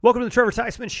Welcome to the Trevor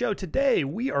Tysman Show. Today,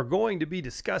 we are going to be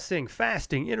discussing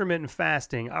fasting, intermittent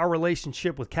fasting, our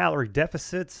relationship with calorie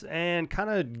deficits, and kind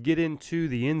of get into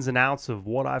the ins and outs of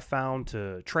what I found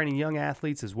to training young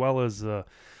athletes as well as a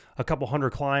couple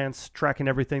hundred clients, tracking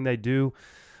everything they do.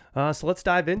 So let's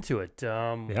dive into it.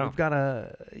 We've got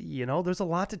there's a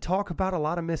lot to talk about, a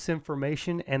lot of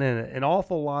misinformation, and an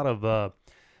awful lot of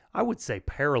I would say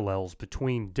parallels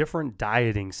between different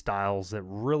dieting styles that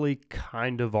really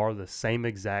kind of are the same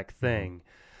exact thing.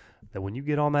 That when you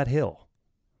get on that hill,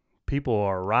 people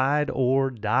are ride or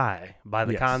die by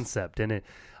the concept. And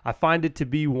I find it to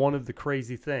be one of the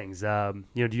crazy things. Do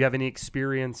you have any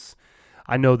experience?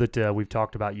 I know that we've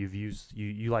talked about you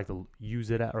like the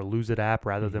Use It or Lose It app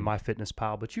rather than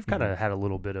MyFitnessPal, but you've kind of had a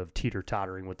little bit of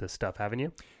teeter-tottering with this stuff, haven't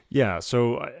you? Yeah,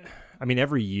 so I mean,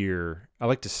 every year I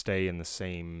like to stay in the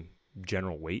same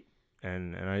general weight,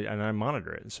 and I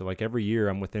monitor it. So like every year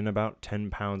I'm within about 10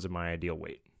 pounds of my ideal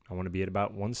weight. I want to be at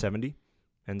about 170,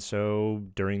 and so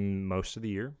during most of the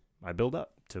year I build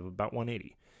up to about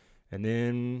 180, and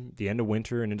then the end of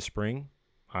winter and into spring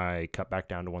I cut back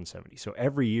down to 170. So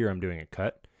every year I'm doing a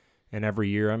cut, and every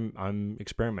year I'm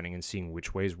experimenting and seeing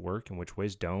which ways work and which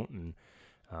ways don't, and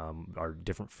are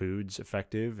different foods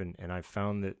effective. And I've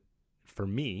found that for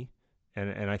me,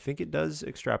 and I think it does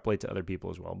extrapolate to other people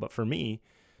as well, but for me,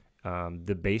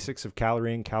 the basics of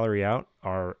calorie in, calorie out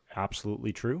are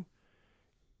absolutely true.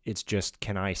 It's just,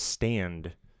 can I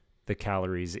stand the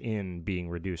calories in being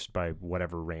reduced by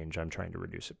whatever range I'm trying to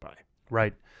reduce it by?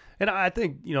 Right. And I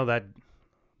think,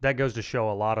 that goes to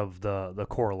show a lot of the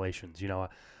correlations.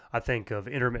 I think of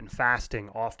intermittent fasting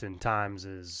oftentimes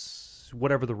is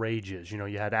whatever the rage is.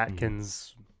 You had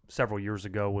Atkins several years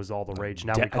ago was all the rage.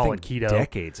 Now we call it keto.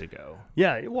 Decades ago.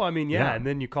 Yeah. Well, and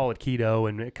then you call it keto,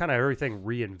 and it kind of everything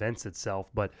reinvents itself.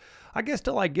 But I guess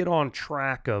to get on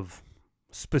track of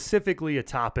specifically a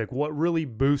topic, what really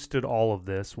boosted all of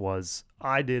this was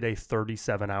I did a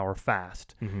 37-hour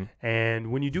fast.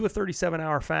 And when you do a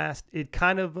 37-hour fast, it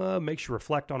kind of makes you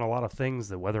reflect on a lot of things,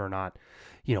 that whether or not,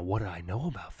 what did I know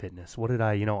about fitness? What did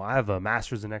I have a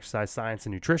master's in exercise science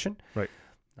and nutrition. Right.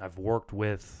 I've worked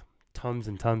with tons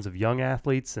and tons of young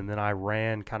athletes, and then I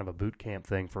ran kind of a boot camp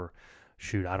thing for,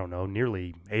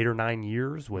 nearly 8 or 9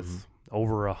 years with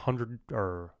over 100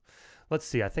 or... Let's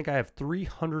see, I think I have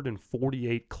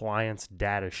 348 clients'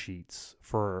 data sheets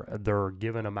for their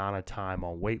given amount of time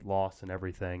on weight loss and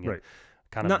everything. Right.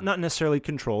 And not necessarily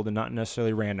controlled and not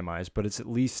necessarily randomized, but it's at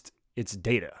least it's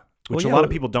data, which a lot of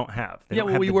people don't have. They don't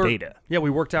have the data. Yeah, we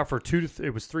worked out for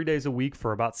it was 3 days a week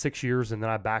for about 6 years, and then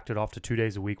I backed it off to 2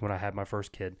 days a week when I had my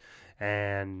first kid.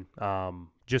 And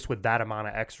just with that amount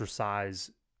of exercise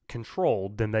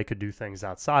controlled, then they could do things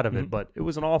outside of it. But it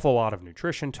was an awful lot of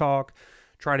nutrition talk,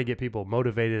 trying to get people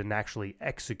motivated and actually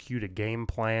execute a game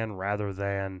plan rather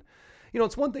than,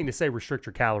 it's one thing to say restrict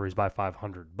your calories by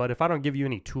 500, but if I don't give you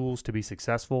any tools to be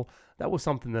successful, that was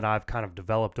something that I've kind of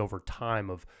developed over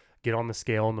time of get on the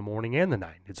scale in the morning and the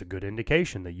night. It's a good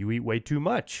indication that you eat way too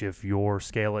much. If your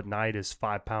scale at night is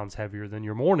 5 pounds heavier than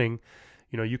your morning,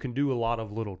 you can do a lot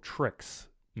of little tricks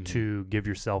to give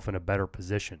yourself in a better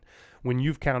position. When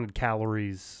you've counted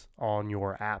calories on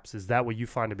your apps, is that what you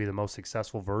find to be the most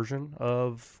successful version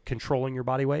of controlling your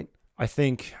body weight? I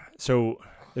think so.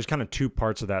 There's kind of two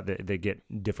parts of that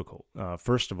get difficult.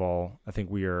 First of all, I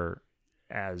think we are,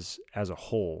 as a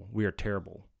whole, we are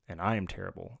terrible, and I am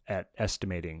terrible at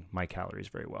estimating my calories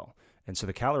very well. And so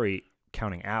the calorie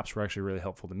counting apps were actually really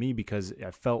helpful to me because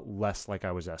I felt less like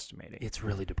I was estimating. It's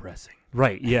really depressing.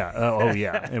 Right. Yeah. Oh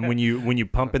yeah. And when you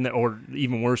pump in or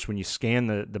even worse, when you scan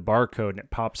the barcode and it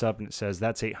pops up and it says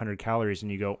that's 800 calories, and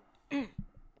you go, I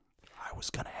was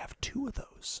going to have 2 of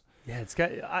those. Yeah, it's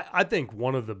got. I think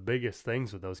one of the biggest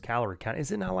things with those calorie count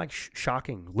is it not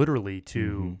shocking, literally,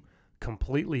 to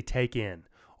completely take in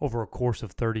over a course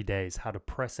of 30 days how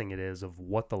depressing it is of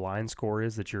what the line score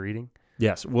is that you're eating.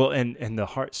 Yes. Well, and the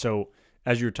heart. So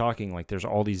as you're talking, there's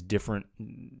all these different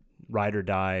ride or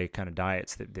die kind of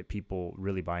diets that people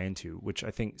really buy into, which I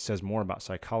think says more about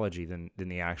psychology than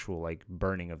the actual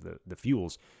burning of the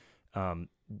fuels.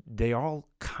 They all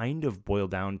kind of boil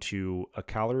down to a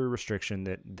calorie restriction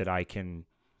that I can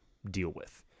deal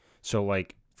with. So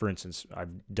for instance,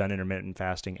 I've done intermittent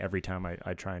fasting every time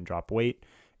I try and drop weight,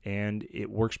 and it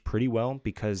works pretty well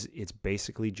because it's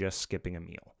basically just skipping a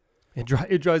meal.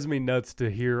 It drives me nuts to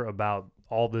hear about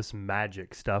all this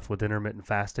magic stuff with intermittent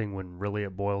fasting when really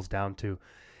it boils down to,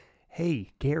 hey,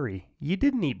 Gary, you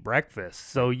didn't eat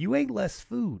breakfast, so you ate less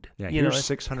food. Yeah, here's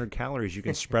 600 calories you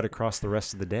can spread across the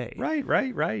rest of the day.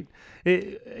 Right.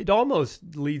 It almost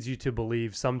leads you to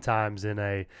believe sometimes in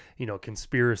a,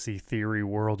 conspiracy theory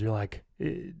world, you're like,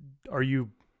 are you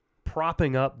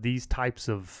propping up these types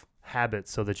of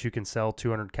habits so that you can sell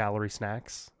 200-calorie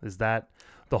snacks? Is that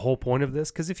the whole point of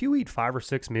this? Because if you eat 5 or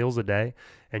 6 meals a day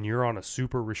and you're on a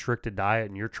super restricted diet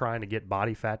and you're trying to get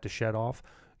body fat to shed off,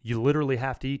 you literally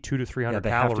have to eat 200 to 300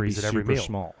 calories at every meal.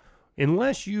 Small.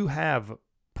 Unless you have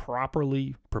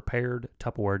properly prepared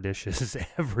Tupperware dishes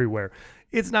everywhere,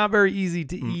 it's not very easy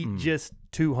to eat just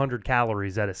 200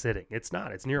 calories at a sitting. It's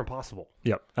not. It's near impossible.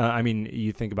 Yep. I mean,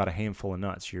 you think about a handful of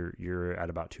nuts, you're at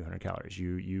about 200 calories.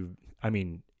 I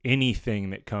mean,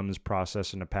 anything that comes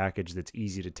processed in a package that's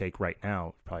easy to take right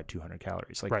now, probably 200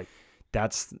 calories. Like, right.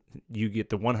 You get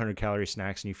the 100 calorie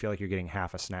snacks and you feel like you're getting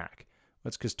half a snack.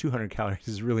 That's because 200 calories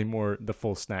is really more the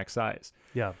full snack size.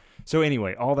 Yeah. So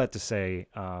anyway, all that to say,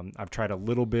 I've tried a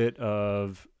little bit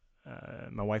of,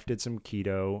 my wife did some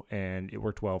keto and it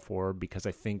worked well for her because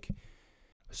I think...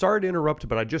 Sorry to interrupt,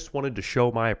 but I just wanted to show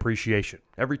my appreciation.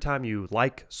 Every time you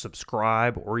like,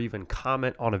 subscribe, or even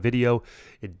comment on a video,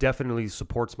 it definitely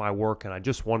supports my work, and I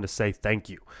just wanted to say thank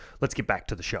you. Let's get back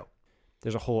to the show.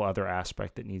 There's a whole other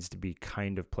aspect that needs to be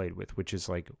kind of played with, which is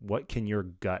like, what can your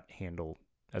gut handle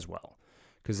as well?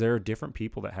 Because there are different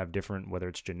people that have different, whether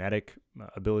it's genetic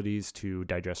abilities to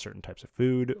digest certain types of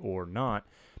food or not.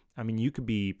 I mean, you could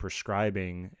be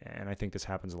prescribing, and I think this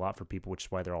happens a lot for people, which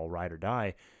is why they're all ride or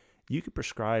die. You could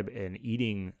prescribe an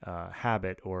eating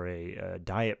habit or a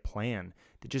diet plan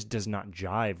that just does not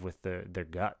jive with their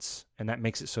guts. And that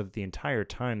makes it so that the entire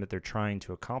time that they're trying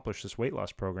to accomplish this weight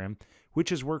loss program,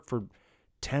 which has worked for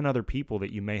 10 other people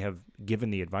that you may have given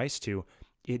the advice to,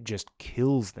 it just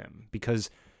kills them because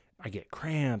I get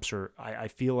cramps or I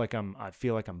feel like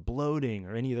I'm bloating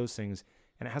or any of those things.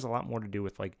 And it has a lot more to do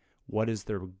with like, what is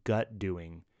their gut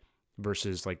doing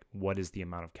versus like, what is the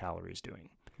amount of calories doing?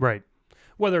 Right.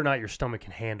 Whether or not your stomach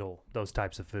can handle those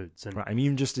types of foods. And right. I mean,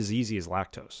 even just as easy as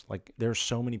lactose. Like, there's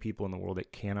so many people in the world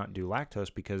that cannot do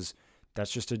lactose because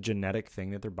that's just a genetic thing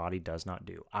that their body does not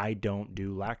do. I don't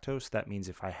do lactose. That means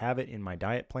if I have it in my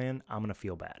diet plan, I'm going to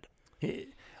feel bad.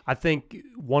 I think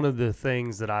one of the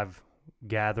things that I've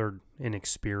gathered in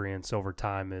experience over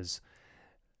time is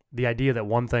the idea that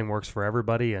one thing works for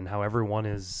everybody and how everyone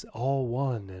is all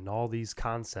one and all these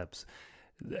concepts.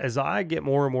 As I get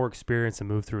more and more experience and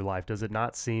move through life, does it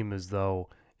not seem as though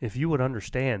if you would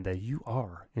understand that you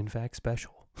are, in fact,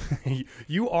 special?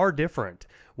 You are different.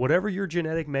 Whatever your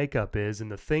genetic makeup is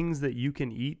and the things that you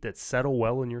can eat that settle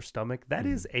well in your stomach, that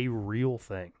is a real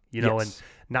thing. You know, and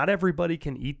not everybody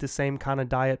can eat the same kind of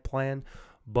diet plan,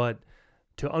 but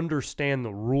to understand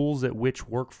the rules at which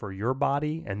work for your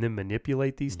body and then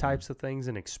manipulate these types of things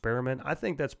and experiment, I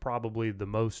think that's probably the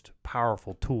most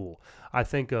powerful tool. I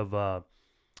think of...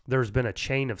 there's been a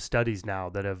chain of studies now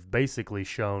that have basically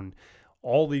shown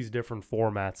all these different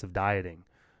formats of dieting.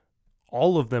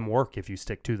 All of them work if you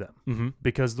stick to them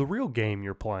because the real game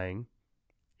you're playing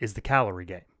is the calorie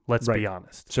game. Let's be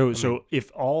honest. So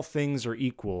if all things are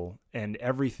equal and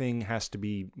everything has to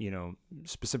be,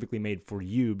 specifically made for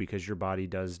you because your body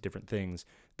does different things,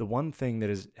 the one thing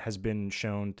that has been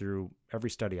shown through every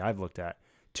study I've looked at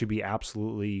to be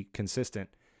absolutely consistent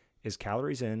is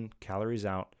calories in, calories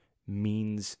out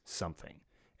means something.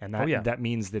 And that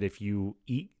means that if you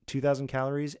eat 2,000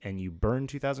 calories and you burn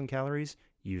 2,000 calories,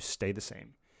 you stay the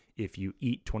same. If you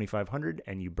eat 2,500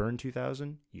 and you burn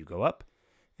 2,000, you go up.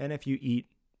 And if you eat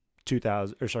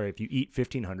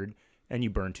 1,500 and you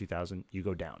burn 2,000, you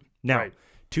go down. Now,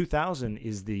 2,000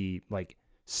 is the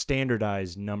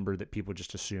standardized number that people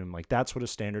just assume that's what a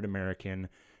standard American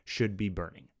should be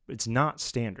burning. It's not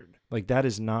standard. That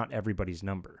is not everybody's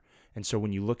number. And so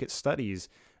when you look at studies,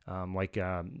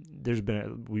 there's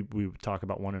been we talk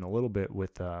about one in a little bit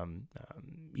with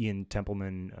Ian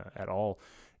Templeman et al.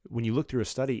 When you look through a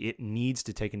study, it needs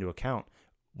to take into account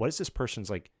what is this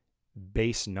person's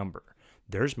base number.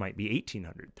 Theirs might be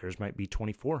 1,800. Theirs might be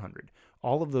 2,400.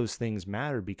 All of those things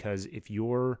matter because if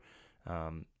you're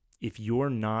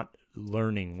not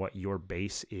learning what your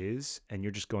base is and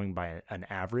you're just going by an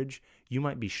average, you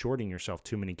might be shorting yourself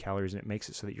too many calories, and it makes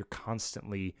it so that you're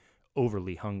constantly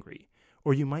overly hungry.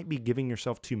 Or you might be giving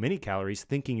yourself too many calories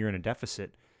thinking you're in a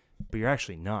deficit, but you're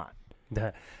actually not.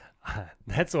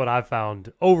 That's what I've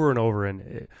found over and over.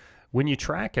 And when you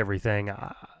track everything,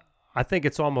 I think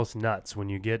it's almost nuts when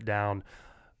you get down.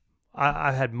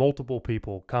 I had multiple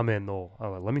people come in.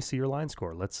 Let me see your line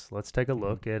score. Let's take a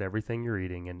look at everything you're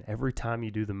eating. And every time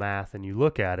you do the math and you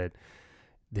look at it,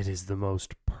 that is the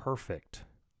most perfectly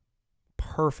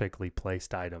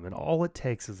placed item. And all it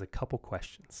takes is a couple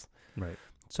questions. Right.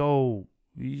 So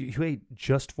you ate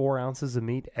just 4 ounces of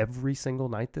meat every single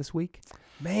night this week?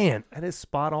 Man, that is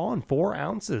spot on. 4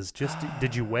 ounces.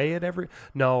 Did you weigh it every?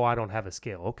 No, I don't have a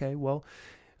scale. Okay, well,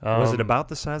 Was it about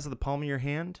the size of the palm of your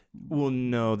hand? Well,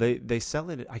 no, they sell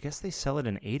it. I guess they sell it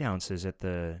in 8 ounces at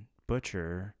the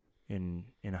butcher in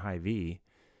Hy-Vee.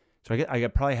 So I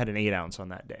probably had an 8 ounce on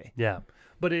that day. Yeah,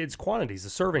 but it's quantities. The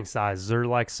serving sizes are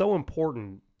like so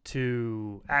important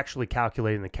to actually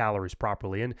calculating the calories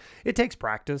properly, and it takes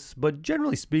practice. But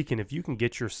generally speaking, if you can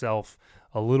get yourself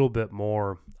a little bit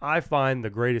more, I find the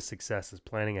greatest success is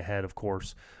planning ahead, of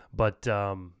course. But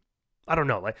I don't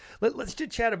know. Like let's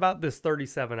just chat about this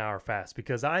 37-hour fast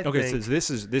because I think so this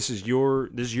is your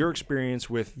experience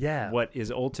with Yeah. what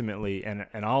is ultimately, and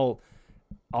I'll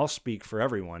speak for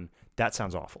everyone. That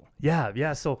sounds awful.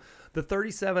 Yeah. So the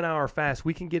 37-hour fast,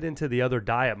 we can get into the other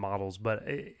diet models, but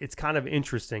it's kind of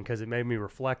interesting because it made me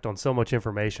reflect on so much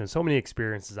information, so many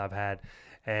experiences I've had,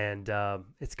 and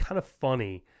it's kind of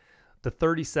funny. The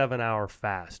 37-hour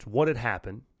fast, what had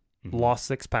happened? Lost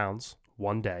 6 pounds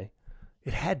one day.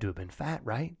 It had to have been fat,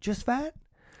 right? Just fat?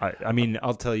 I mean,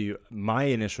 I'll tell you, my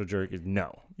initial jerk is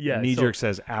no. Yeah, Knee so jerk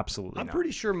says absolutely I'm not.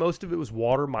 pretty sure most of it was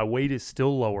water. My weight is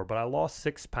still lower, but I lost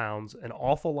 6 pounds, an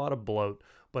awful lot of bloat.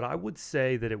 But I would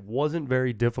say that it wasn't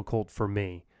very difficult for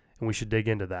me, and we should dig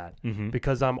into that,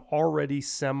 because I'm already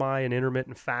semi and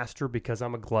intermittent faster because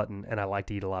I'm a glutton and I like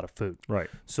to eat a lot of food. Right.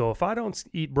 So if I don't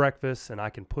eat breakfast and I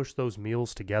can push those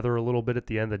meals together a little bit at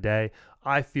the end of the day,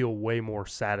 I feel way more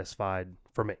satisfied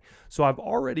for me. So I've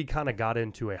already kind of got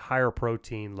into a higher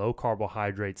protein, low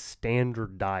carbohydrate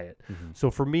standard diet.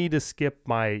 So for me to skip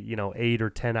my, 8 or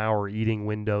 10 hour eating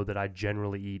window that I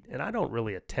generally eat, and I don't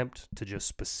really attempt to just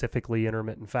specifically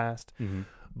intermittent fast,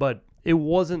 but it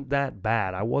wasn't that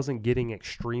bad. I wasn't getting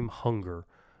extreme hunger.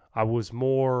 I was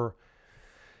more,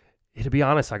 to be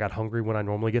honest, I got hungry when I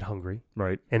normally get hungry.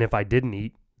 Right. And if I didn't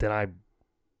eat, then I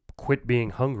quit being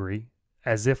hungry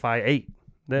as if I ate.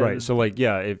 Right. So like,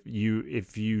 yeah,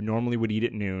 if you normally would eat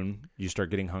at noon, you start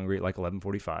getting hungry at like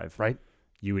 11:45. Right.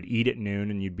 You would eat at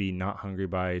noon and you'd be not hungry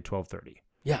by 12:30.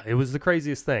 Yeah, it was the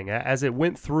craziest thing. As it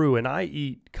went through, and I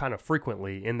eat kind of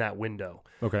frequently in that window.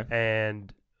 Okay.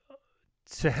 And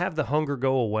to have the hunger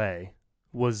go away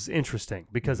was interesting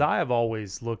because I have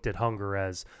always looked at hunger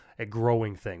as a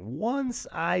growing thing. Once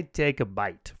I take a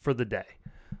bite for the day,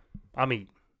 I'm eating.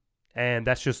 And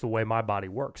that's just the way my body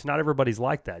works. Not everybody's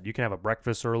like that. You can have a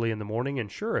breakfast early in the morning,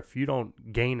 and sure, if you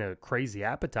don't gain a crazy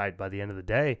appetite by the end of the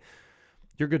day,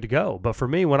 you're good to go. But for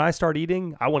me, when I start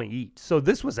eating, I want to eat. So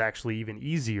this was actually even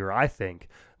easier, I think,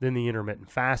 than the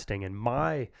intermittent fasting. And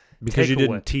my because you takeaway-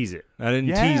 didn't tease it. I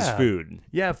didn't tease food.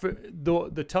 Yeah,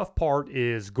 the tough part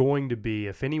is going to be,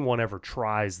 if anyone ever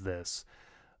tries this,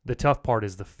 the tough part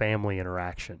is the family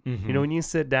interaction. You know, when you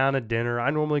sit down at dinner, I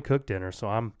normally cook dinner, so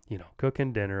I'm,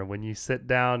 cooking dinner. And when you sit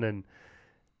down and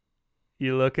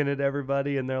you're looking at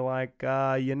everybody and they're like,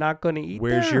 you're not going to eat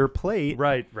Where's there. your plate?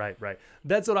 Right.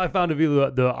 That's what I found to be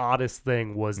the oddest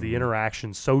thing was the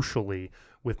interaction socially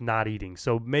with not eating.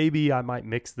 So maybe I might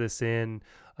mix this in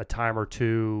a time or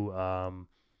two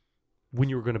when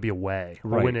you were going to be away, or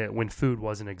Right. when food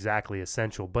wasn't exactly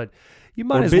essential. But you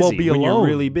might Or as well busy, be when alone. you're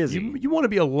really busy. You want to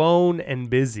be alone and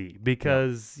busy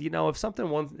because if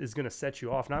something is going to set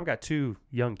you off. Now I've got 2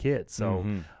 young kids, so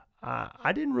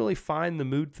I didn't really find the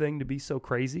mood thing to be so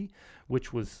crazy,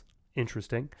 which was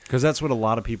interesting. Because that's what a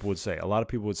lot of people would say. A lot of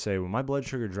people would say, when my blood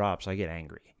sugar drops, I get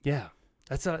angry. Yeah,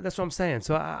 that's what I'm saying.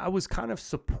 So I was kind of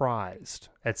surprised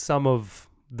at some of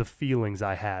the feelings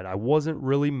I had. I wasn't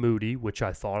really moody, which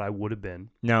I thought I would have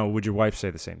been. Now, would your wife say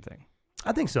the same thing?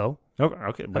 I think so.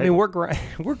 Okay. I mean, we're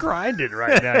grinding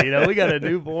right now. We got a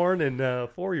newborn and a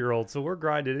 4-year-old, so we're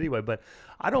grinding anyway. But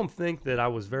I don't think that I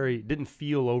was didn't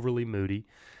feel overly moody.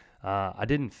 I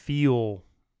didn't feel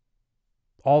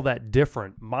all that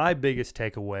different. My biggest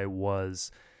takeaway was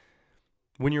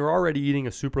when you're already eating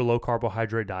a super low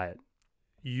carbohydrate diet,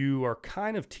 you are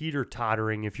kind of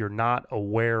teeter-tottering if you're not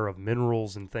aware of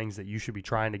minerals and things that you should be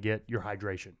trying to get your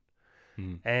hydration.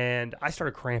 And I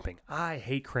started cramping. I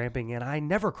hate cramping, and I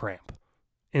never cramp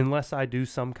unless I do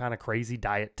some kind of crazy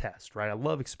diet test, right? I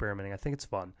love experimenting. I think it's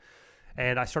fun.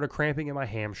 And I started cramping in my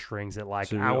hamstrings at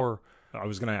like hour... I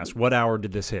was going to ask, what hour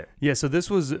did this hit? Yeah, so this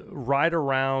was right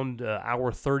around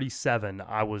hour 37.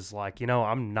 I was like,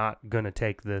 I'm not going to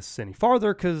take this any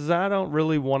farther because I don't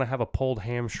really want to have a pulled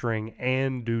hamstring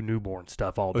and do newborn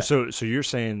stuff all day. So you're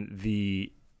saying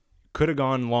could have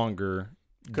gone longer.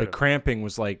 The cramping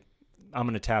was like, I'm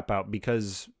going to tap out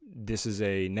because this is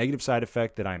a negative side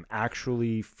effect that I'm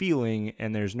actually feeling,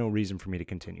 and there's no reason for me to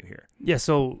continue here. Yeah,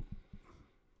 so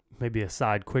maybe a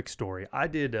side quick story. I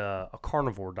did a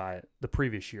carnivore diet the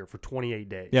previous year for 28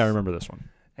 days. Yeah, I remember this one.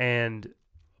 And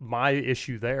my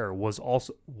issue there was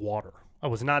also water. I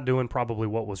was not doing probably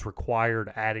what was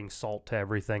required, adding salt to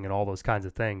everything and all those kinds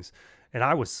of things. and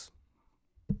I was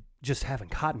just having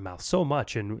cotton mouth so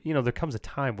much. And, there comes a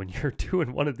time when you're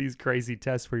doing one of these crazy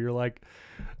tests where you're like,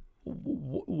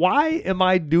 why am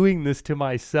I doing this to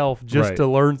myself just to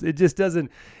learn? It just doesn't,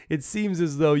 it seems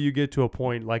as though you get to a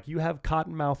point like you have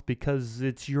cotton mouth because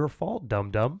it's your fault,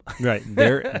 dum-dum. Right.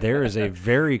 There is a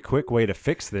very quick way to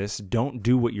fix this. Don't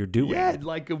do what you're doing. Yeah,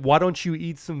 like why don't you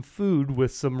eat some food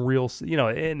with some real,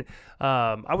 and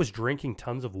I was drinking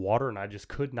tons of water and I just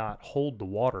could not hold the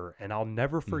water. And I'll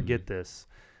never forget this.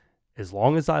 As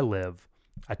long as I live,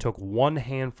 I took one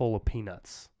handful of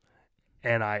peanuts.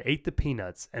 And I ate the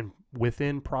peanuts, and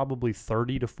within probably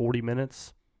 30 to 40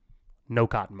 minutes, no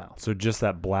cotton mouth. So just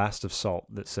that blast of salt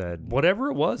that said... Whatever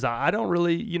it was, I don't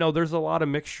really, there's a lot of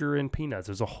mixture in peanuts.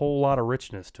 There's a whole lot of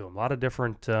richness to them, a lot of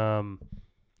different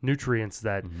nutrients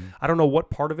that, I don't know what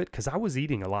part of it, because I was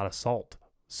eating a lot of salt.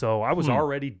 So I was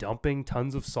already dumping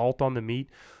tons of salt on the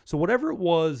meat. So whatever it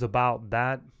was about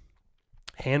that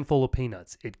handful of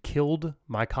peanuts, it killed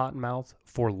my cotton mouth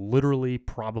for literally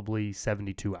probably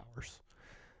 72 hours.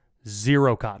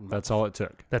 Zero cotton mouth. That's all it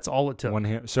took. That's all it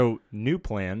took. So new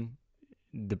plan,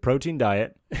 the protein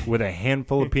diet with a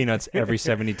handful of peanuts every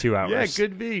 72 hours. Yeah,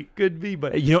 could be.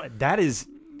 But that is,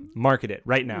 market it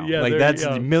right now. Yeah, like that's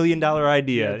a $1 million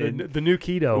idea. Yeah, the new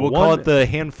keto. We'll call it the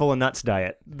handful of nuts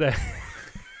diet.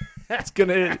 It's going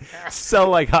to sell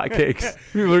like hotcakes.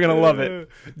 People are going to love it.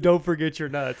 Don't forget your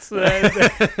nuts.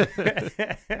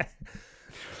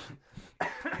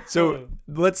 So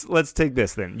let's take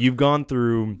this then. You've gone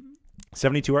through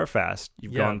 72-hour fast.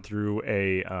 You've gone through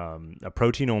a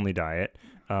protein only diet.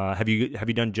 Have you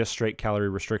done just straight calorie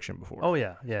restriction before? Oh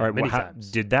yeah. All right, many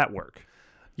times. Did that work?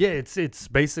 Yeah, it's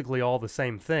basically all the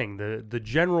same thing. The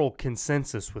general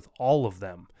consensus with all of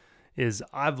them is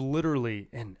I've literally,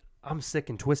 and I'm sick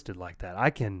and twisted like that.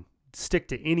 I can stick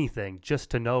to anything just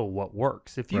to know what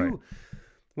works.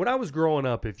 When I was growing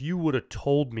up, if you would have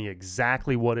told me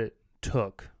exactly what it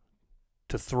took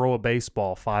to throw a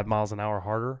baseball 5 miles an hour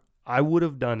harder, I would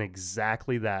have done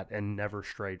exactly that and never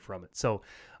strayed from it. So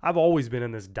I've always been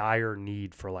in this dire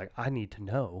need for I need to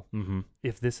know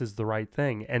if this is the right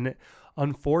thing. And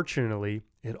unfortunately,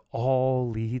 it all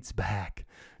leads back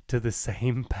to the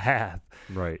same path.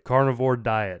 Right. Carnivore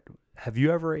diet. Have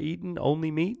you ever eaten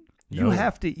only meat? No. You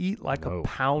have to eat like a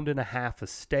pound and a half of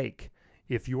steak.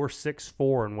 If you're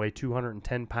 6'4" and weigh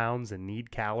 210 pounds and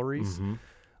need calories,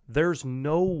 there's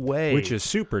no way. Which is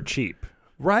super cheap.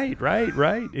 Right.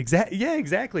 Exactly. Yeah,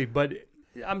 exactly. But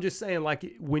I'm just saying,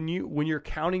 when you're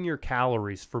counting your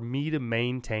calories, for me to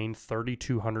maintain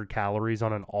 3,200 calories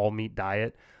on an all meat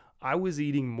diet, I was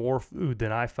eating more food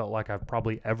than I felt like I've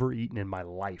probably ever eaten in my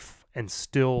life, and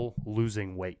still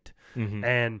losing weight.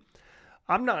 And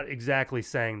I'm not exactly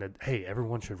saying that, hey,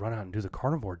 everyone should run out and do the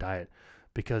carnivore diet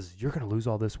because you're going to lose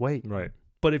all this weight. Right.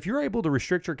 But if you're able to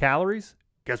restrict your calories,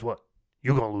 guess what?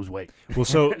 You're going to lose weight. Well,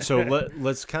 so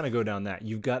let's kind of go down that.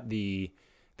 You've got the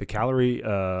calorie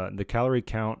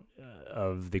count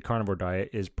of the carnivore diet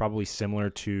is probably similar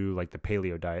to like the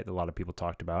paleo diet that a lot of people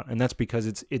talked about, and that's because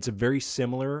it's a very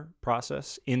similar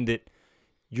process in that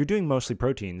you're doing mostly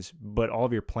proteins, but all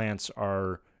of your plants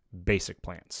are basic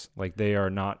plants. Like they are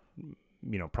not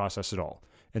processed at all.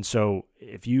 And so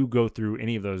if you go through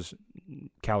any of those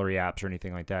calorie apps or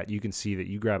anything like that, you can see that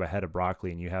you grab a head of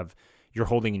broccoli and you're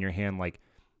holding in your hand like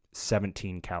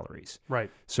 17 calories.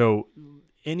 Right. So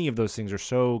any of those things are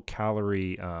so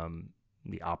calorie,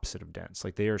 the opposite of dense.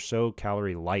 Like they are so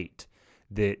calorie light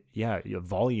that, a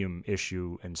volume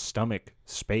issue and stomach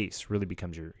space really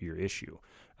becomes your issue,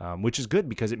 which is good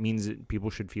because it means that people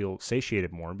should feel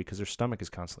satiated more because their stomach is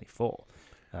constantly full.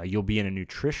 You'll be in a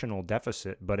nutritional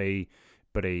deficit, but a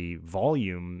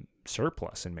volume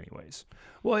surplus in many ways.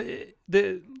 Well,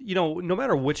 no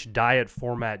matter which diet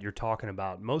format you're talking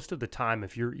about, most of the time,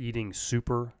 if you're eating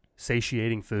super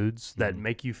satiating foods that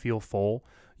make you feel full,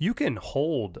 you can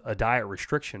hold a diet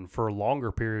restriction for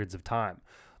longer periods of time.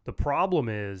 The problem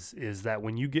is that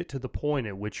when you get to the point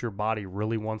at which your body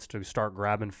really wants to start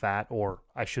grabbing fat, or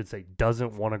I should say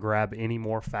doesn't want to grab any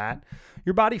more fat,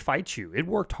 your body fights you. It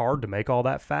worked hard to make all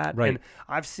that fat. Right. And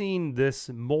I've seen this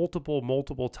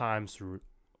multiple times through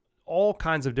all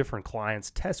kinds of different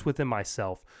clients, tests within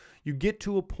myself. You get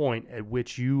to a point at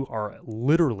which you are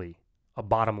literally a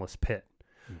bottomless pit.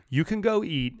 You can go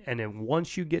eat, and then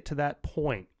once you get to that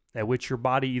point at which your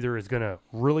body either is going to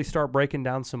really start breaking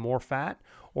down some more fat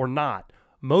or not.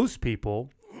 Most people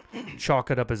chalk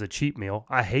it up as a cheat meal.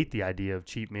 I hate the idea of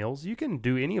cheat meals. You can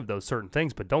do any of those certain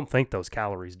things, but don't think those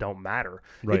calories don't matter.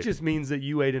 Right. It just means that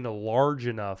you ate in a large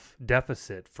enough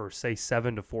deficit for, say,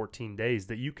 7 to 14 days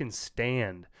that you can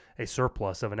stand a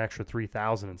surplus of an extra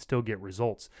 3,000 and still get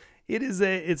results.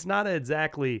 it's not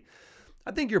exactly. I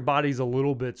think your body's a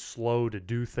little bit slow to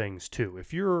do things too.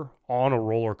 If you're on a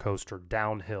roller coaster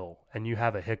downhill and you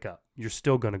have a hiccup, you're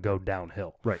still going to go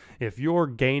downhill. Right. If you're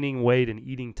gaining weight and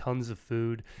eating tons of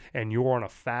food and you're on a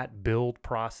fat build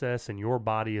process and your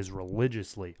body is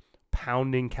religiously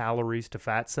pounding calories to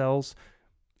fat cells,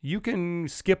 you can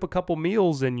skip a couple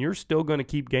meals and you're still going to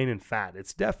keep gaining fat.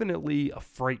 It's definitely a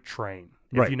freight train,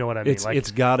 if you know what I mean.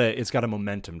 It's got a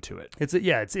momentum to it.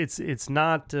 It's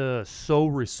not so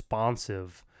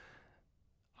responsive.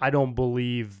 I don't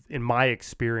believe in my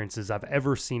experiences I've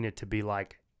ever seen it to be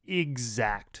like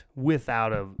exact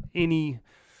without any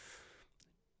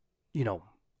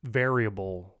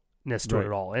variableness to it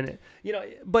at all. And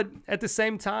but at the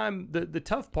same time, the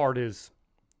tough part is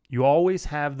you always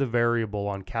have the variable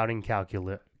on counting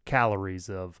calories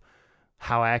of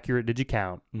how accurate did you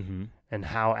count and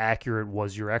how accurate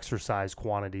was your exercise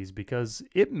quantities, because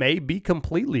it may be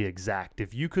completely exact.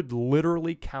 If you could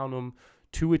literally count them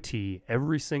to a T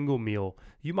every single meal,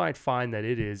 you might find that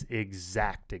it is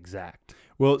exact.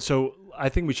 Well, so I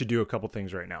think we should do a couple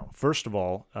things right now. First of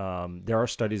all, there are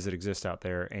studies that exist out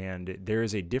there, and there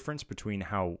is a difference between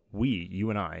how you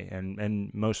and I,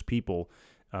 and most people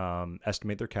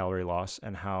estimate their calorie loss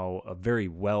and how a very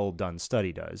well done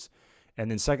study does.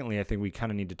 And then secondly, I think we kind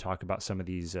of need to talk about some of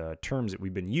these terms that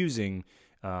we've been using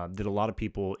that a lot of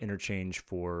people interchange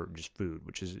for just food,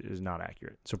 which is not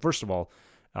accurate. So first of all,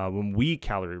 when we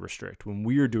calorie restrict, when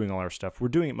we are doing all our stuff, we're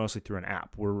doing it mostly through an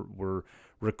app. We're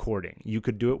recording. You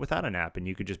could do it without an app, and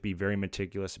you could just be very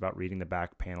meticulous about reading the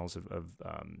back panels of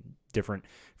different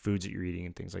foods that you're eating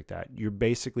and things like that. You're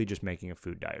basically just making a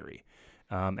food diary.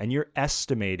 And you're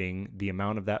estimating the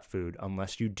amount of that food,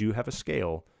 unless you do have a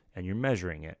scale and you're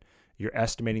measuring it. You're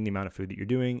estimating the amount of food that you're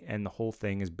doing, and the whole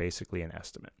thing is basically an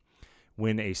estimate.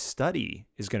 When a study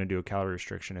is going to do a calorie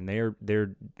restriction, and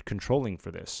they're controlling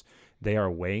for this, they are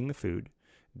weighing the food.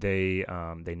 They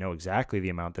know exactly the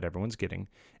amount that everyone's getting,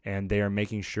 and they are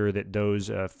making sure that those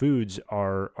foods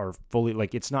are fully,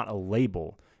 like, it's not a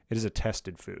label. It is a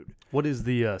tested food. What is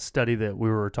the study that we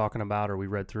were talking about or we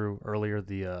read through earlier?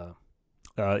 The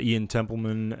Ian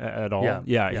Templeman et al.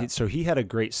 Yeah. So he had a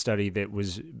great study that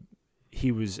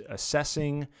he was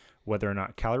assessing whether or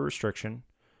not calorie restriction,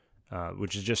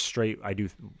 which is just straight, I do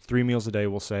 3 meals a day,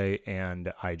 we'll say,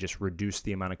 and I just reduce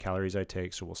the amount of calories I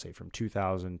take. So we'll say from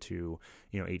 2,000 to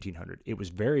 1,800. It was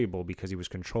variable because he was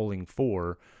controlling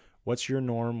for what's your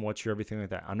norm, what's your everything like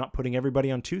that. I'm not putting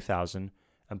everybody on 2,000.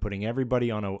 I'm putting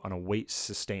everybody on a weight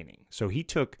sustaining. So he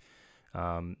took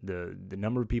the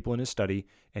number of people in his study,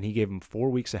 and he gave them 4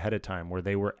 weeks ahead of time where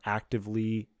they were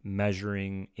actively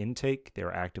measuring intake, they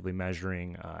were actively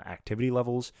measuring activity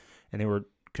levels, and they were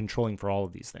controlling for all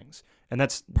of these things. And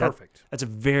that's perfect. That's a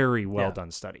very well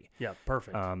done study. Yeah,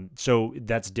 perfect. So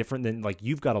that's different than, like,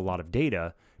 you've got a lot of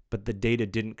data, but the data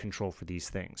didn't control for these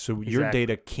things. So your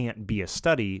data can't be a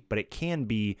study, but it can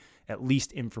be at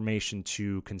least information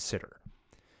to consider.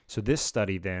 So this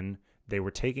study then, they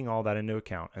were taking all that into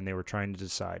account, and they were trying to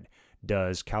decide,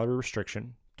 does calorie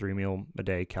restriction, 3 meal a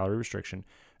day calorie restriction,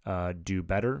 do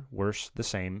better, worse, the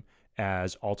same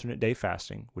as alternate day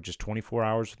fasting, which is 24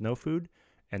 hours with no food,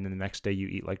 and then the next day you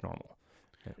eat like normal.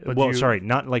 But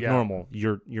not like normal.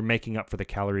 You're making up for the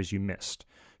calories you missed.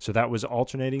 So that was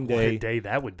alternating day. What a day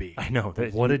that would be. I know.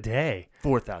 What a day.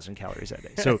 4,000 calories that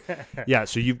day. So yeah,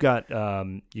 so you've got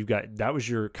that was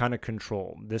your kind of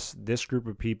control. This group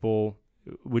of people,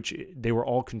 which they were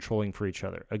all controlling for each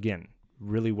other. Again,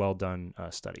 really well done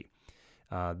study.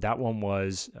 That one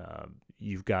was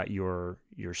you've got your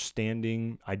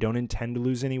standing. I don't intend to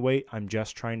lose any weight. I'm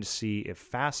just trying to see if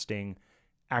fasting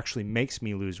actually makes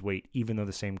me lose weight, even though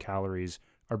the same calories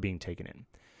are being taken in.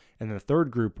 And then the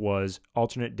third group was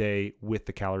alternate day with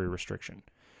the calorie restriction.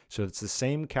 So it's the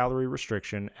same calorie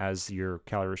restriction as your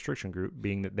calorie restriction group,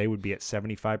 being that they would be at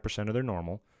 75% of their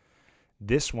normal.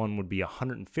 This one would be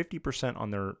 150%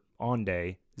 on their on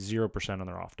day, 0% on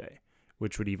their off day,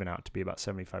 which would even out to be about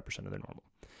 75% of their normal.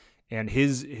 And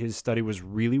his study was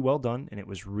really well done, and it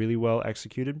was really well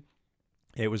executed.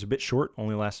 It was a bit short,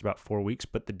 only lasted about 4 weeks,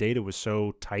 but the data was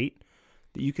so tight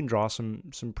that you can draw some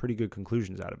pretty good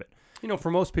conclusions out of it.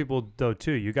 For most people, though,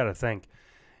 too, you got to think,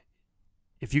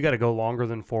 if you got to go longer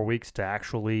than 4 weeks to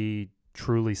actually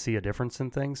truly see a difference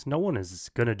in things, no one is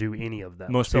going to do any of that.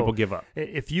 Most people give up.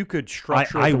 If you could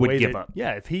structure I the would way give that, up.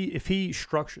 Yeah, if he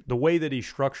structured the way that he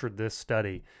structured this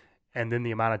study and then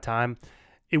the amount of time,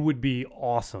 it would be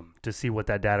awesome to see what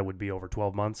that data would be over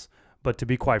 12 months. But to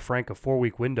be quite frank, a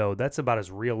 4-week window, that's about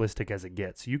as realistic as it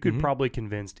gets. You could probably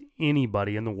convince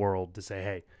anybody in the world to say,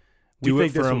 hey, do it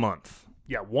for a month.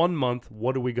 Yeah, 1 month,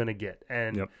 what are we going to get?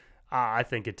 And I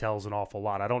think it tells an awful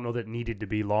lot. I don't know that it needed to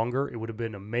be longer. It would have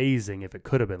been amazing if it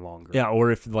could have been longer. Yeah,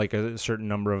 or if like a certain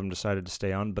number of them decided to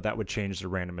stay on, but that would change the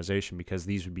randomization because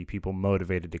these would be people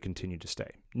motivated to continue to stay.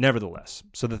 Nevertheless,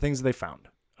 so the things that they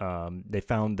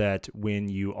found that when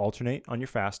you alternate on your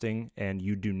fasting and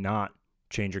you do not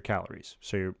change your calories,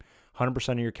 so you're 100%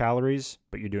 of your calories,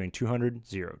 but you're doing 200,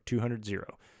 0, 200, 0,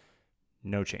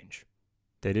 no change.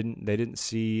 They didn't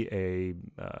see a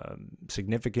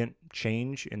significant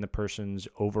change in the person's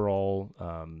overall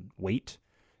weight.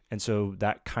 And so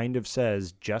that kind of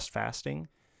says just fasting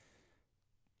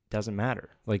doesn't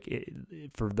matter. Like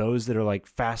for those that are like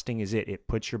fasting is it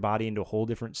puts your body into a whole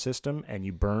different system and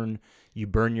you burn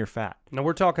your fat. Now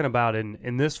we're talking about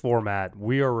in this format,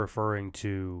 we are referring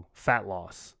to fat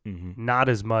loss, not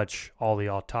as much all the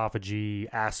autophagy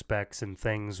aspects and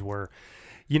things where,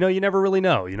 you never really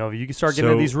know. You can start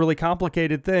getting into these really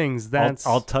complicated things.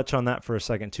 I'll touch on that for a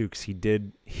second too, because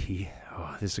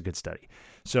this is a good study.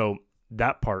 So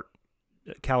that part,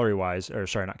 fat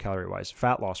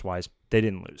loss wise, they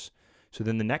didn't lose. So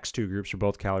then the next two groups are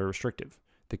both calorie restrictive.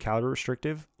 The calorie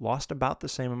restrictive lost about the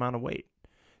same amount of weight.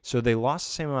 So they lost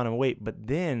the same amount of weight, but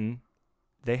then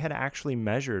they had actually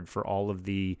measured for all of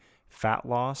the fat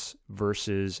loss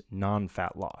versus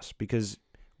non-fat loss, because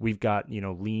we've got,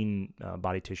 lean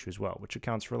body tissue as well, which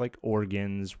accounts for like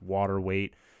organs, water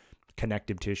weight,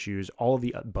 connective tissues, all of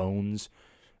the bones,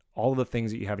 all of the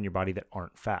things that you have in your body that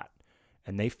aren't fat.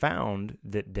 And they found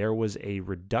that there was a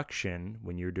reduction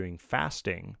when you're doing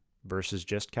fasting versus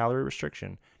just calorie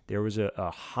restriction. There was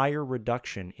a higher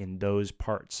reduction in those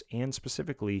parts, and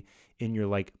specifically in your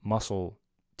like muscle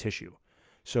tissue.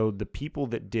 So the people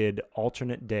that did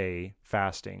alternate day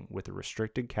fasting with a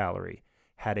restricted calorie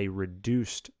had a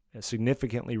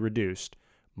significantly reduced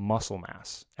muscle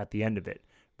mass at the end of it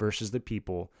versus the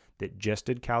people that just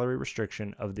did calorie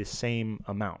restriction of the same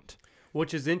amount.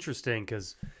 Which is interesting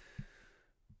because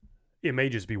it may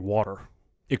just be water.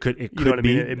 It could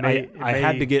be.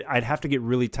 I'd have to get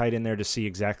really tight in there to see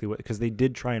exactly what, because they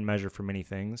did try and measure for many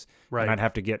things. Right. And I'd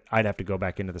have to go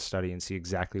back into the study and see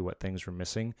exactly what things were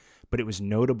missing. But it was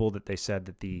notable that they said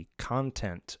that the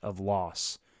content of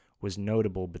loss was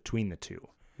notable between the two.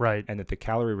 Right. And that the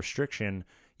calorie restriction,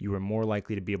 you were more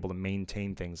likely to be able to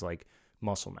maintain things like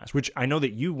muscle mass, which I know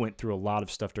that you went through a lot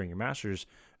of stuff during your master's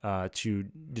to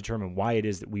determine why it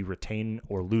is that we retain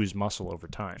or lose muscle over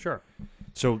time. Sure.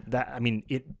 So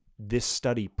this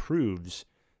study proves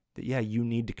that, you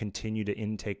need to continue to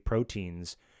intake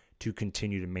proteins to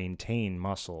continue to maintain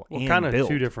muscle and kind of build.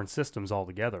 Two different systems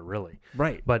altogether, really.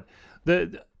 Right. But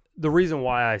the reason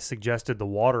why I suggested the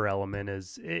water element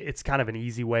is it's kind of an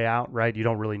easy way out, right? You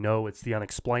don't really know. It's the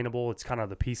unexplainable. It's kind of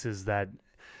the pieces that,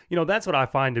 that's what I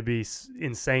find to be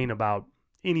insane about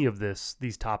any of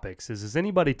these topics is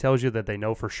anybody tells you that they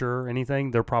know for sure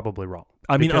anything, they're probably wrong.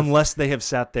 I mean, unless they have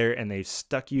sat there and they've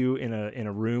stuck you in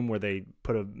a room where they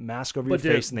put a mask over your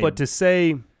face. But to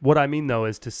say, what I mean though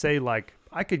is to say, like,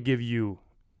 I could give you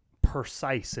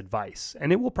precise advice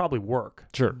and it will probably work.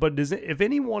 Sure. But if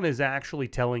anyone is actually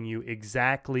telling you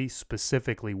exactly,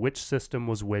 specifically which system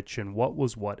was which and what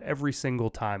was what every single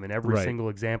time in every single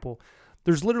example,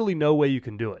 there's literally no way you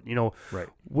can do it. Right.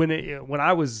 When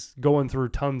I was going through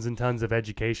tons and tons of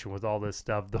education with all this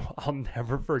stuff, I'll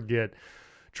never forget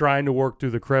trying to work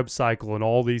through the Krebs cycle and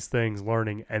all these things,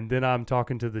 learning. And then I'm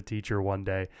talking to the teacher one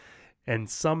day, and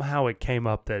somehow it came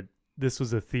up that this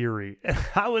was a theory. And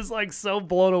I was like so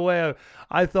blown away.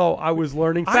 I thought I was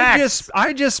learning facts.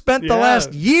 I just spent the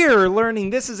last year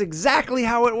learning this is exactly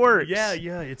how it works. Yeah.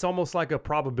 It's almost like a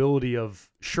probability of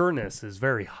sureness is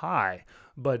very high.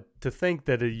 But to think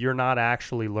that you're not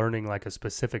actually learning like a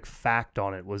specific fact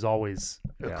on it was always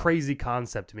a crazy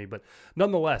concept to me. But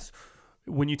nonetheless,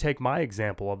 when you take my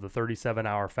example of the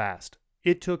 37-hour fast,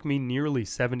 it took me nearly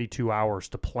 72 hours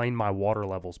to plane my water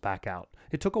levels back out.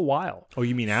 It took a while. Oh,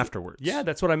 you mean afterwards? Yeah,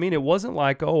 that's what I mean. It wasn't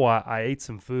like, I ate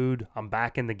some food, I'm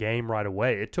back in the game right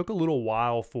away. It took a little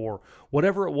while for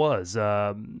whatever it was.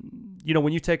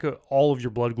 When you take all of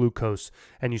your blood glucose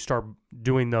and you start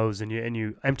doing those and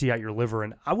you empty out your liver,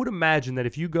 and I would imagine that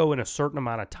if you go in a certain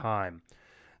amount of time,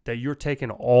 that you're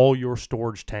taking all your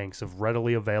storage tanks of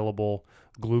readily available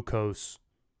glucose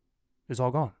is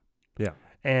all gone. Yeah.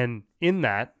 And in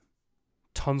that,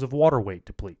 tons of water weight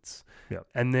depletes. Yeah.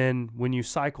 And then when you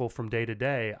cycle from day to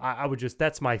day, I would just,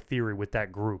 that's my theory with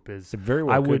that group is it very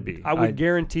well could be. I would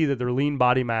guarantee that their lean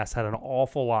body mass had an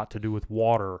awful lot to do with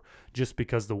water just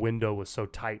because the window was so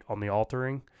tight on the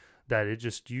altering that it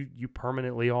just, you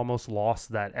permanently almost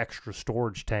lost that extra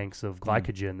storage tanks of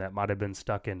glycogen that might have been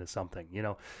stuck into something,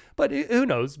 But who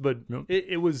knows? But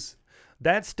it was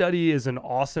That study is an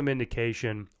awesome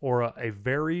indication, or a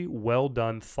very well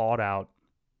done, thought out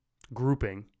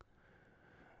grouping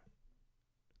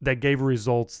that gave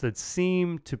results that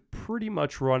seem to pretty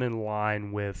much run in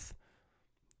line with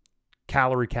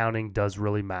calorie counting does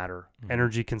really matter. Mm-hmm.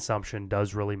 Energy consumption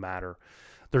does really matter.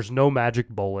 There's no magic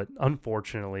bullet,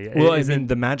 unfortunately. Well, I mean,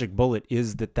 the magic bullet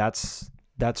is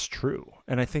that's true,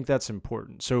 and I think that's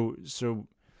important. So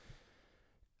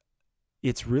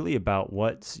it's really about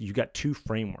you got two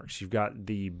frameworks. You've got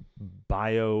the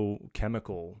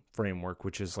biochemical framework,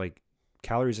 which is like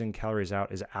calories in, calories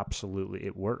out is absolutely,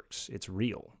 it works. It's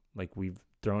real. Like we've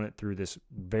thrown it through this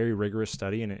very rigorous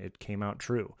study and it came out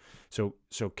true. So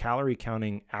calorie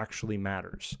counting actually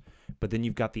matters. But then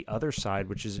you've got the other side,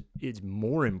 which is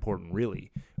more important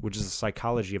really, which is the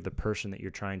psychology of the person that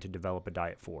you're trying to develop a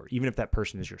diet for, even if that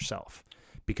person is yourself.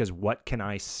 Because what can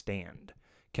I stand?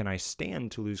 Can I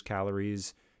stand to lose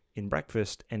calories in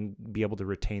breakfast and be able to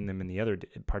retain them in the other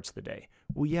parts of the day?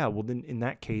 Well, yeah. Well, then in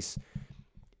that case,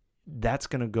 that's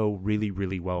going to go really,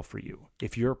 really well for you.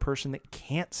 If you're a person that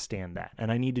can't stand that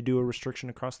and I need to do a restriction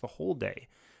across the whole day,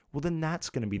 well, then that's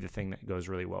going to be the thing that goes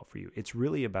really well for you. It's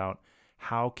really about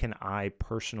how can I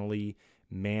personally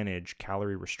manage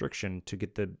calorie restriction to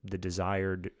get the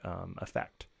desired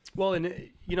effect. Well, and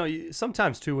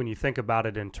sometimes too, when you think about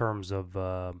it in terms of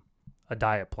a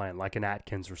diet plan, like an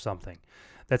Atkins or something,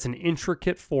 that's an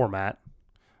intricate format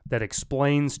that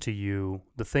explains to you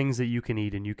the things that you can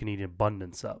eat and you can eat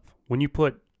abundance of. When you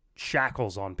put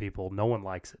shackles on people, no one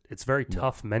likes it. It's very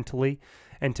tough mentally.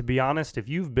 And to be honest, if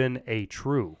you've been a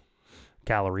true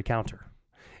calorie counter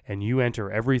and you enter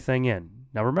everything in,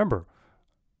 now remember,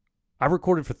 I've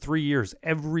recorded for 3 years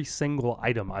every single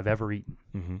item I've ever eaten.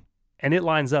 Mm-hmm. And it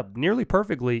lines up nearly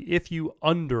perfectly if you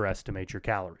underestimate your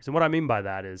calories. And what I mean by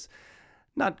that is,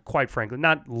 not quite frankly,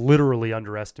 not literally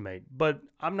underestimate, but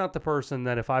I'm not the person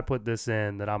that if I put this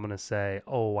in that I'm going to say,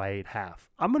 oh, I ate half.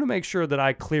 I'm going to make sure that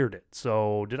I cleared it.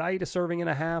 So did I eat a serving and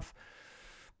a half?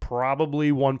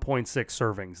 Probably 1.6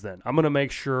 servings then. I'm going to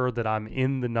make sure that I'm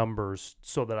in the numbers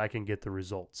so that I can get the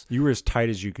results. You were as tight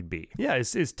as you could be. Yeah,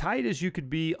 as tight as you could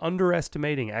be,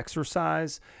 underestimating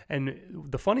exercise. And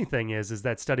the funny thing is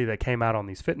that study that came out on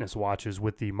these fitness watches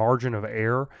with the margin of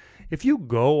error, if you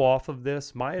go off of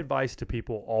this, my advice to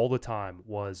people all the time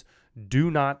was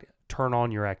do not turn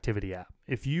on your activity app.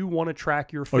 If you want to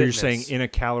track your fitness. Oh, you're saying in a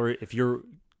calorie, if you're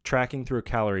tracking through a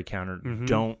calorie counter,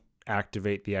 don't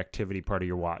activate the activity part of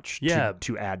your watch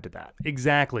to add to that.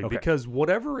 Exactly. Okay. Because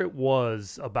whatever it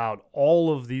was about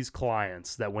all of these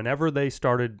clients that whenever they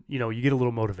started, you get a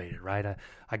little motivated, right?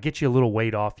 I get you a little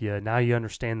weight off you. Now you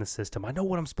understand the system. I know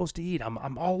what I'm supposed to eat.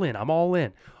 I'm all in. I'm all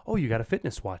in. Oh, you got a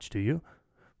fitness watch, do you?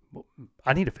 Well,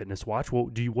 I need a fitness watch.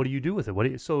 Well, what do you do with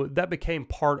it? So that became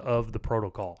part of the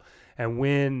protocol. And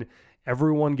when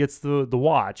everyone gets the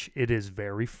watch, it is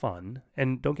very fun.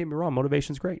 And don't get me wrong,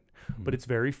 motivation's great. But it's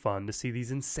very fun to see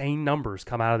these insane numbers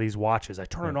come out of these watches. I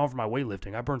turn it on for my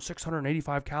weightlifting. I burned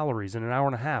 685 calories in an hour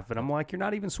and a half. And I'm like, you're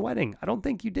not even sweating. I don't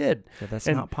think you did. Yeah, that's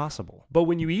not possible. But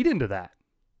when you eat into that,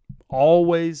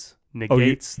 always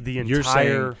negates the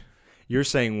entire... You're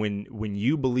saying when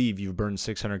you believe you've burned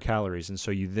 600 calories, and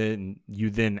so you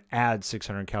then add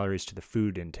 600 calories to the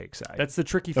food intake side. That's the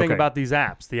tricky thing about these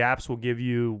apps. The apps will give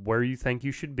you where you think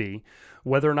you should be,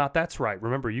 whether or not that's right.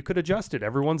 Remember, you could adjust it.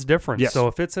 Everyone's different. Yes. So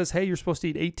if it says, hey, you're supposed to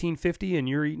eat 1850 and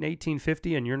you're eating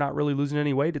 1850 and you're not really losing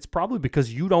any weight, it's probably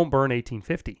because you don't burn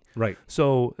 1850. Right.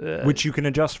 So which you can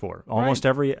adjust for. Almost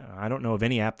every, I don't know of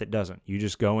any app that doesn't. You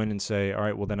just go in and say, all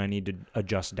right, well then I need to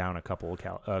adjust down a couple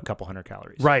hundred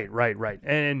calories. Right.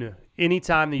 And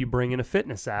anytime that you bring in a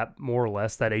fitness app, more or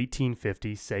less that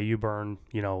 1850, say you burn,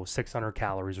 600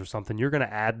 calories or something, you're going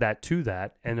to add that to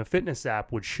that. And a fitness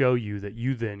app would show you that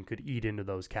you then could eat into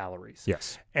those calories.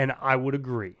 Yes. And I would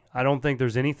agree. I don't think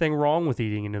there's anything wrong with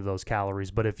eating into those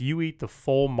calories, but if you eat the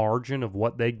full margin of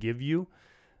what they give you,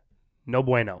 no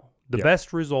bueno. The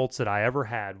best results that I ever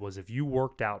had was if you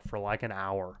worked out for like an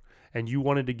hour and you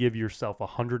wanted to give yourself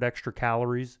 100 extra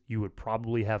calories, you would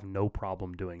probably have no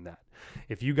problem doing that.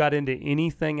 If you got into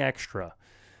anything extra,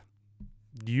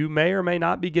 you may or may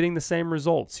not be getting the same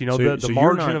results. The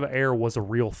margin of error was a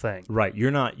real thing. Right.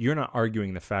 You're not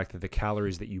arguing the fact that the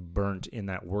calories that you burnt in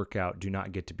that workout do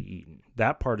not get to be eaten.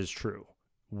 That part is true.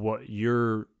 What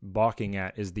you're balking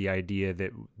at is the idea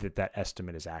that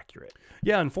estimate is accurate.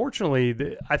 Yeah,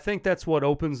 unfortunately, I think that's what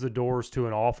opens the doors to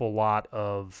an awful lot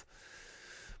of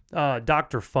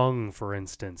Dr. Fung, for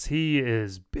instance. He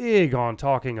is big on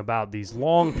talking about these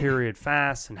long period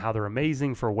fasts and how they're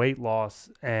amazing for weight loss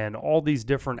and all these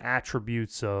different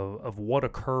attributes of what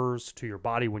occurs to your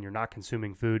body when you're not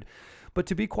consuming food. But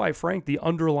to be quite frank, the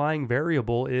underlying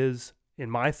variable is in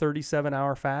my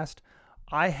 37-hour fast,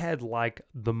 I had like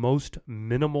the most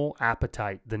minimal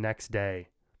appetite the next day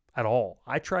at all.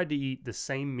 I tried to eat the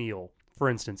same meal, for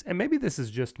instance, and maybe this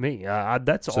is just me.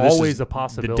 That's So this always is a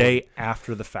possibility. The day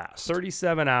after the fast.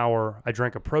 37-hour, I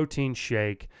drank a protein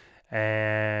shake,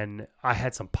 and I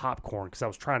had some popcorn because I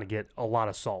was trying to get a lot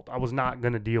of salt. I was not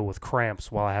going to deal with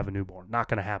cramps while I have a newborn. Not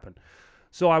going to happen.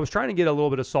 So I was trying to get a little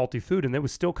bit of salty food, and it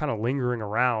was still kind of lingering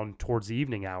around towards the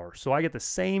evening hour. So I get the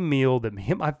same meal that me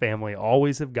and my family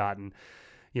always have gotten,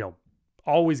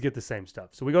 always get the same stuff.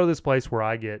 So we go to this place where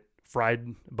I get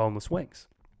fried boneless wings.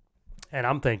 And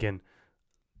I'm thinking,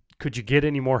 could you get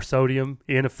any more sodium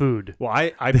in a food? Well,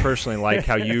 I personally like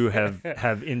how you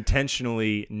have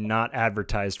intentionally not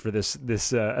advertised for this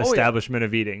establishment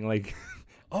of eating. Like,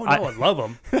 oh no, I love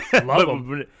them. Love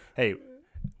them. Hey,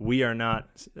 we are not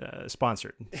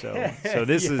sponsored, so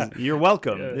this is you're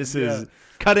welcome. This is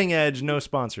cutting edge, no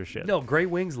sponsorship. No,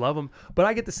 great wings, love them. But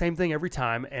I get the same thing every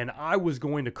time, and I was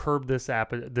going to curb this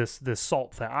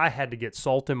salt thing. I had to get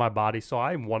salt in my body, so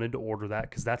I wanted to order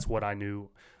that because that's what I knew.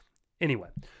 Anyway,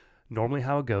 normally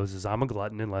how it goes is I'm a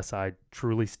glutton unless I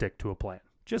truly stick to a plan,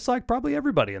 just like probably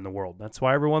everybody in the world. That's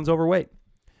why everyone's overweight.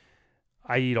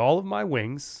 I eat all of my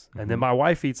wings, and then my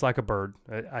wife eats like a bird,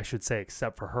 I should say,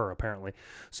 except for her, apparently.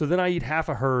 So then I eat half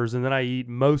of hers, and then I eat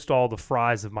most all the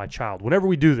fries of my child. Whenever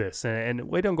we do this, and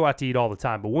we don't go out to eat all the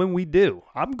time, but when we do,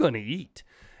 I'm going to eat.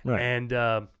 Right.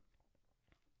 And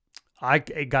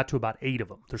it got to about 8 of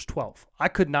them. There's 12. I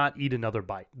could not eat another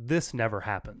bite. This never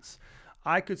happens.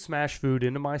 I could smash food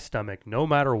into my stomach no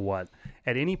matter what.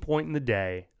 At any point in the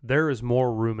day, there is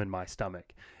more room in my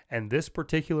stomach. And this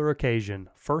particular occasion,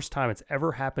 first time it's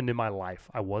ever happened in my life,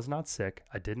 I was not sick.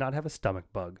 I did not have a stomach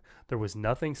bug. There was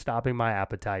nothing stopping my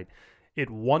appetite. It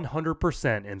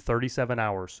 100% in 37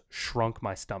 hours shrunk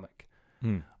my stomach.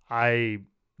 I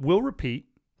will repeat.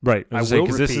 Right. I will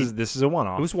repeat. This is a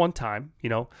one-off. It was one time,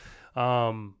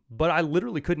 but I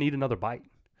literally couldn't eat another bite.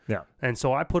 Yeah. And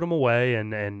so I put them away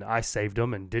and I saved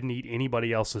them and didn't eat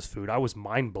anybody else's food. I was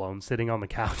mind blown sitting on the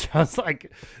couch. I was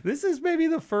like, this is maybe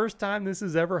the first time this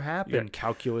has ever happened. You got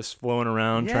calculus flowing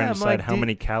around trying to decide how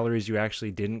many calories you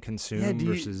actually didn't consume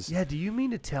versus. Do you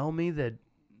mean to tell me that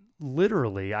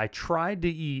literally I tried to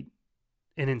eat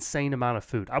an insane amount of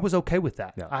food? I was okay with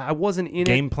that. Yeah. I wasn't in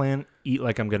Game plan, eat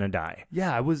like I'm going to die.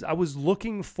 Yeah, I was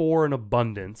looking for an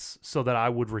abundance so that I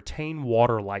would retain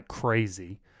water like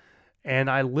crazy.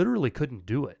 And I literally couldn't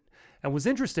do it. And what's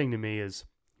interesting to me is,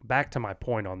 back to my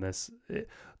point on this,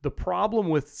 the problem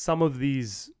with some of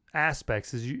these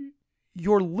aspects is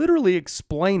you're literally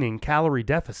explaining calorie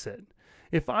deficit.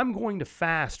 If I'm going to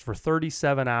fast for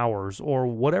 37 hours or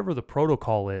whatever the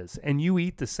protocol is, and you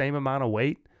eat the same amount of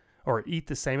weight or eat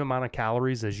the same amount of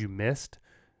calories as you missed,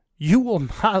 you will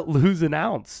not lose an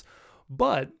ounce.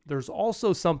 But there's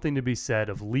also something to be said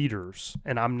of leaders,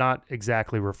 and I'm not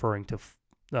exactly referring to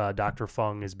Dr.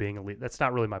 Fung as being a leader. That's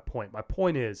not really my point. My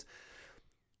point is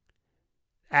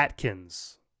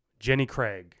Atkins, Jenny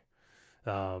Craig,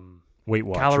 Weight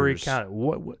Watchers. Calorie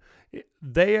Count.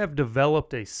 They have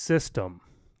developed a system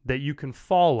that you can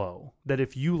follow that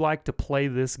if you like to play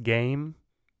this game,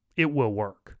 it will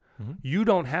work. Mm-hmm. You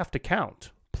don't have to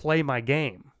count. Play my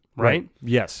game, right?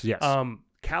 Yes.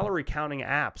 Calorie counting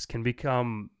apps can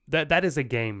become, that is a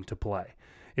game to play.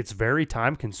 It's very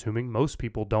time consuming. Most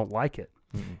people don't like it.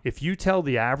 Mm-hmm. If you tell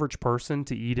the average person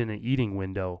to eat in an eating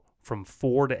window from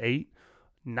 4 to 8,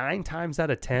 9 times out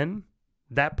of 10,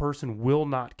 that person will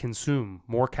not consume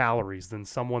more calories than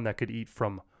someone that could eat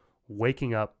from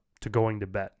waking up to going to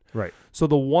bed. Right. So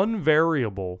the one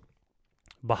variable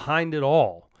behind it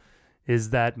all is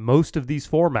that most of these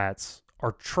formats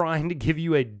are trying to give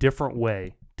you a different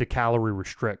way to calorie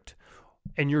restrict,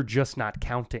 and you're just not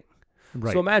counting.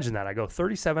 Right. So imagine that. I go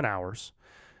 37 hours.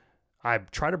 I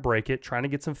try to break it, trying to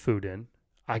get some food in.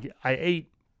 I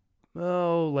ate,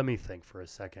 let me think for a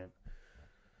second.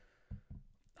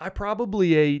 I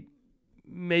probably ate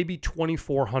maybe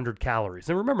 2,400 calories.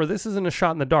 And remember, this isn't a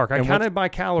shot in the dark. I counted my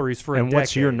calories for a decade. And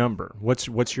what's your number? What's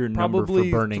your number for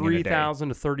burning in a day? Probably 3,000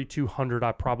 to 3,200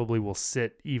 I probably will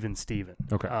sit even Steven.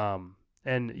 Okay.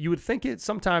 And you would think it,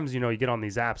 sometimes, you get on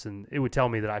these apps and it would tell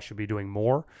me that I should be doing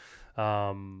more.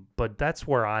 But that's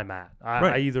where I'm at.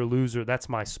 I either lose or that's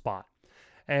my spot.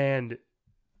 And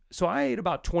so I ate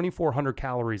about 2,400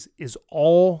 calories is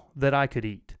all that I could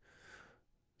eat.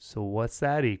 So what's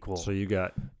that equal? So you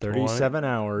got 37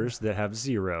 hours that have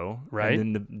 0. Right.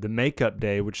 And then the makeup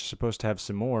day, which is supposed to have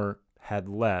some more, had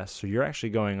less. So you're actually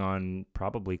going on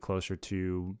probably closer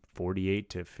to 48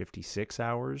 to 56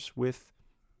 hours with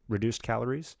reduced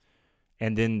calories.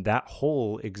 And then that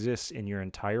hole exists in your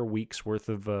entire week's worth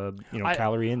of I-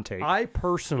 calorie intake. I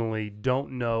personally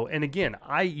don't know. And again,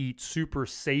 I eat super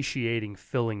satiating,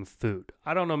 filling food.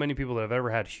 I don't know many people that have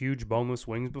ever had huge boneless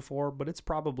wings before, but it's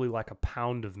probably like a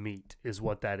pound of meat is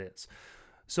what that is.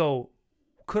 So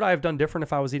could I have done different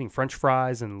if I was eating French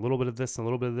fries and a little bit of this and a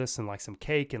little bit of this and like some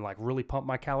cake and like really pump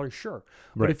my calories? Sure.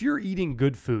 But Right. if you're eating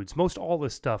good foods, most all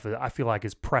this stuff I feel like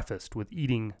is prefaced with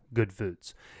eating good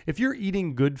foods. If you're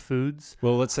eating good foods,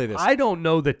 Well, let's say this. I don't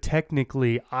know that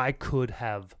technically I could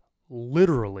have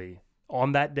literally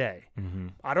on that day,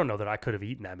 I don't know that I could have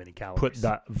eaten that many calories. Put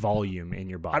that volume in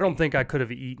your body. I don't think I could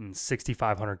have eaten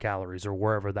 6,500 calories or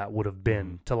wherever that would have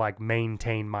been to like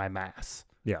maintain my mass.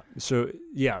 Yeah. So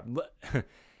yeah,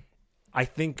 I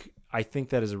think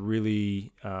that is a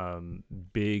really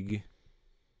big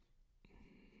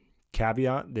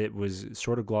caveat that was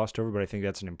sort of glossed over, but I think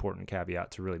that's an important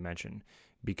caveat to really mention,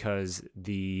 because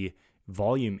the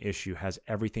volume issue has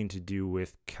everything to do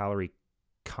with calorie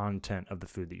content of the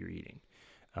food that you're eating.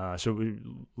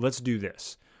 Let's do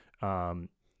this.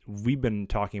 We've been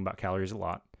talking about calories a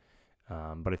lot,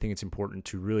 but I think it's important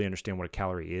to really understand what a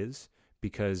calorie is,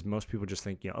 because most people just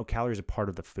think, calories are part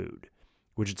of the food,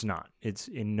 which it's not. It's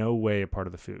in no way a part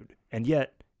of the food. And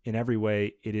yet, in every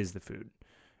way, it is the food.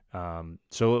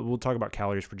 So we'll talk about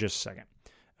calories for just a second.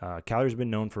 Calories have been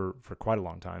known for quite a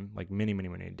long time, like many, many,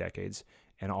 many decades.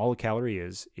 And all a calorie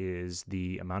is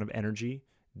the amount of energy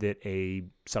that a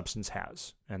substance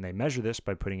has. And they measure this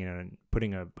by putting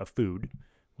a food,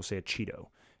 we'll say a Cheeto.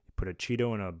 You put a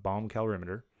Cheeto in a bomb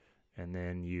calorimeter, and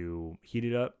then you heat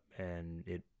it up, and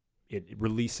it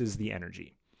releases the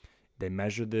energy. They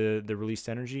measure the released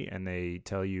energy, and they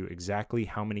tell you exactly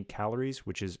how many calories,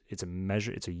 it's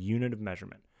a unit of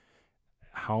measurement.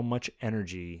 How much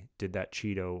energy did that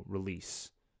Cheeto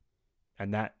release?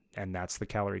 And that's the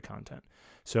calorie content.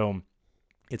 So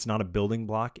it's not a building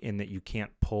block in that you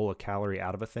can't pull a calorie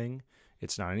out of a thing.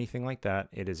 It's not anything like that.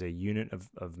 It is a unit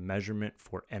of measurement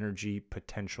for energy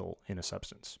potential in a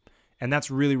substance. And that's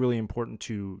really, really important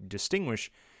to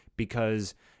distinguish,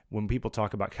 because when people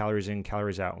talk about calories in,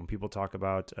 calories out, when people talk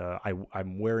about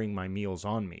I'm wearing my meals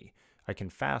on me, I can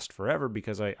fast forever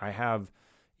because I have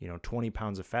 20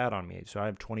 pounds of fat on me, so I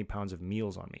have 20 pounds of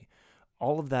meals on me.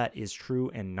 All of that is true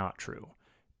and not true,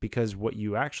 because what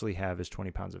you actually have is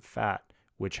 20 pounds of fat,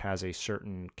 which has a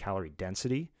certain calorie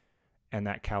density, and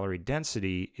that calorie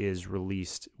density is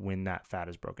released when that fat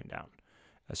is broken down.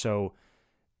 So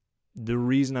the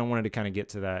reason I wanted to kind of get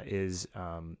to that is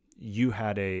you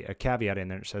had a caveat in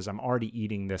there that says, I'm already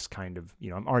eating this kind of,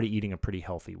 I'm already eating a pretty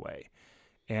healthy way.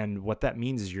 And what that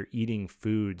means is you're eating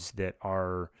foods that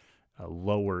are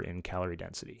lower in calorie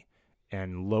density.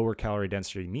 And lower calorie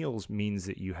density meals means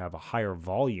that you have a higher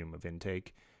volume of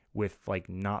intake with like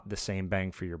not the same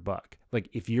bang for your buck. Like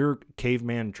if you're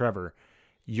caveman Trevor,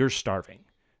 you're starving.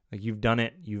 Like you've done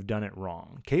it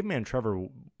wrong. Caveman Trevor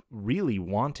really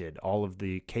wanted all of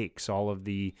the cakes, all of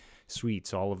the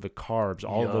sweets, all of the carbs,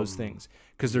 all of those things,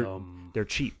 because they're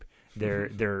cheap.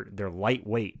 They're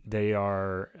lightweight. They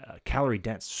are calorie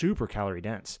dense, super calorie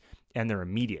dense, and they're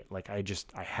immediate. Like I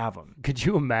have them. Could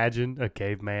you imagine a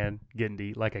caveman getting to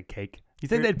eat like a cake? You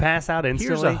think they'd pass out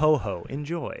instantly? Here's a ho-ho.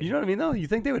 Enjoy. You know what I mean, though? You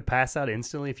think they would pass out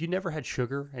instantly if you never had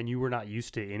sugar and you were not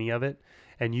used to any of it,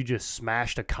 and you just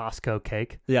smashed a Costco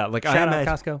cake? Yeah, like Shout out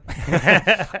Costco.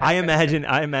 I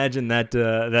imagine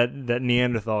that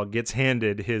Neanderthal gets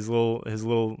handed his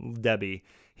little Debbie.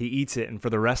 He eats it, and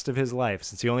for the rest of his life,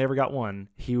 since he only ever got one,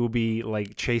 he will be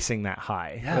like chasing that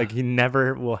high. Yeah. Like he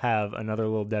never will have another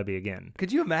little Debbie again.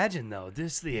 Could you imagine, though,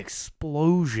 the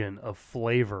explosion of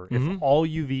flavor if all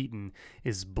you've eaten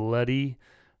is bloody,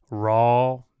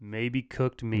 raw, maybe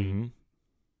cooked meat?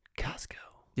 Costco.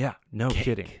 Yeah, no Cake.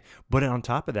 kidding. But on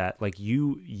top of that, like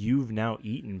you've now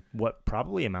eaten what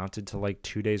probably amounted to like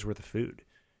 2 days worth of food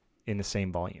in the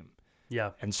same volume.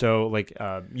 Yeah. And so like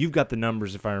you've got the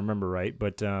numbers if I remember right,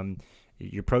 but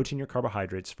your protein, your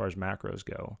carbohydrates as far as macros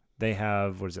go, they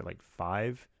have, what is it, like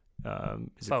 5?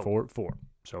 Is it 4? 4.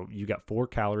 So you got 4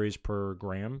 calories per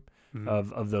gram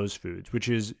of those foods,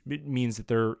 it means that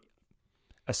they're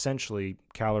essentially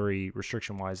calorie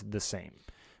restriction wise the same.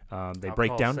 They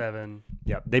break down 7.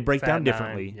 Yeah, they break down 9,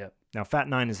 differently. yep. Now, fat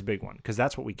 9 is the big one because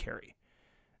that's what we carry.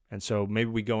 And so maybe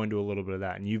we go into a little bit of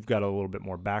that, and you've got a little bit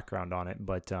more background on it.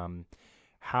 But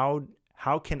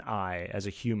how can I, as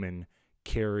a human,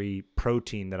 carry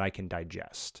protein that I can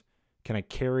digest? Can I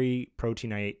carry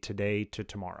protein I ate today to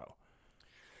tomorrow?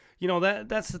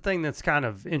 That's the thing that's kind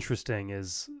of interesting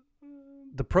is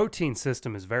the protein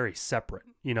system is very separate,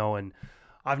 and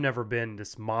I've never been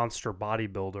this monster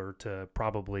bodybuilder to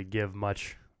probably give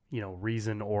much,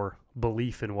 reason or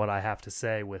belief in what I have to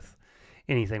say with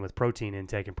anything with protein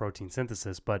intake and protein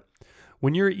synthesis. But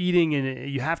when you're eating, and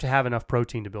you have to have enough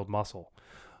protein to build muscle.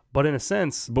 But in a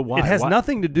sense, But why? it has Why-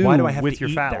 nothing to do why do I have with to your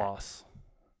eat fat that? loss.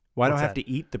 Why do I What's have that? to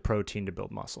eat the protein to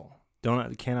build muscle?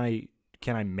 Can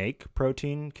I make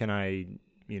protein? Can I,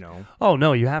 Oh,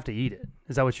 no, you have to eat it.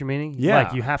 Is that what you're meaning? Yeah.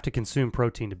 Like you have to consume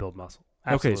protein to build muscle.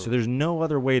 Absolutely. Okay, so there's no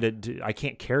other way to do, I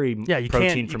can't carry Yeah, you protein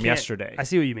can't- you from can't- yesterday. I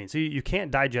see what you mean. So you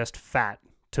can't digest fat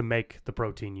to make the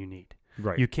protein you need.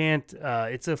 Right. You can't,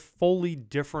 it's a fully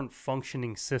different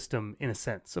functioning system in a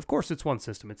sense. Of course, it's one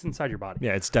system. It's inside your body.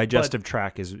 Yeah, its digestive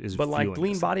tract is But like fueling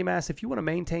lean this. body mass, if you want to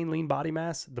maintain lean body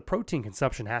mass, the protein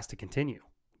consumption has to continue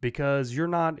because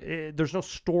there's no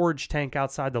storage tank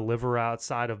outside the liver,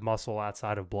 outside of muscle,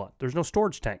 outside of blood. There's no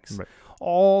storage tanks. Right.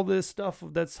 All this stuff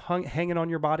that's hanging on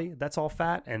your body, that's all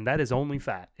fat, and that is only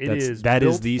fat. That is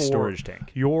built the for storage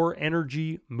tank. your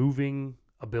energy moving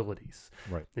abilities.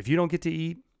 Right. If you don't get to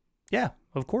eat, yeah,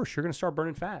 of course, you're going to start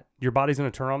burning fat. Your body's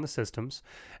going to turn on the systems.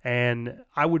 And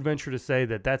I would venture to say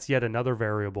that that's yet another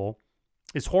variable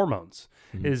is hormones.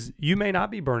 Mhm. Is you may not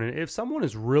be burning. If someone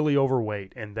is really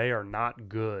overweight and they are not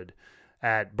good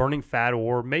at burning fat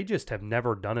or may just have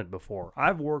never done it before.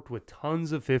 I've worked with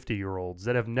tons of 50-year-olds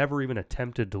that have never even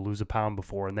attempted to lose a pound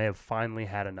before, and they have finally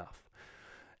had enough.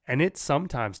 And it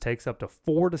sometimes takes up to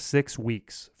 4 to 6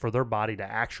 weeks for their body to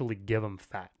actually give them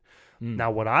fat.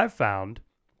 Now, what I've found,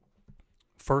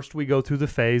 first we go through the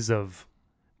phase of,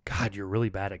 God, you're really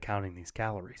bad at counting these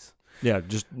calories. Yeah,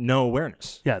 just no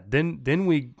awareness. Yeah, then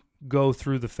we go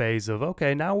through the phase of,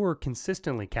 okay, now we're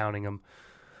consistently counting them.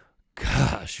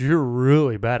 Gosh, you're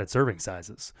really bad at serving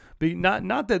sizes. But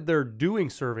not that they're doing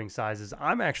serving sizes.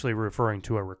 I'm actually referring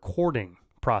to a recording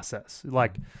process.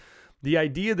 Like the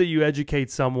idea that you educate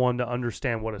someone to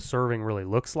understand what a serving really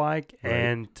looks like Right.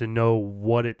 and to know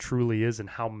what it truly is and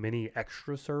how many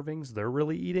extra servings they're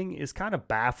really eating is kind of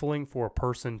baffling for a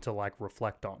person to like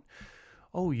reflect on.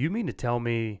 Oh, you mean to tell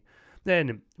me?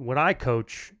 Then when I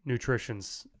coach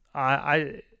nutritions,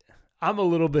 I'm a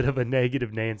little bit of a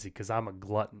negative Nancy because I'm a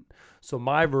glutton. So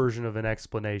my version of an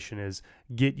explanation is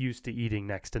get used to eating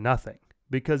next to nothing.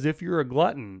 Because if you're a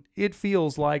glutton, it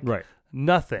feels like Right.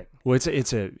 nothing. Well,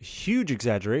 it's a huge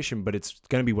exaggeration, but it's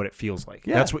going to be what it feels like.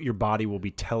 Yeah. That's what your body will be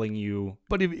telling you.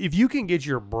 But if you can get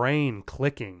your brain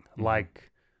clicking like,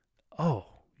 oh,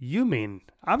 you mean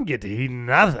I'm getting to eat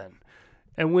nothing.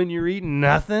 And when you're eating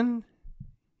nothing,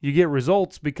 you get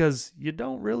results because you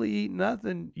don't really eat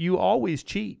nothing. You always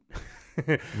cheat.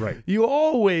 Right. You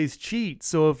always cheat.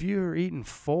 So if you're eating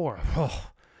 4,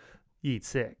 you eat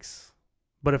 6.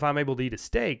 But if I'm able to eat a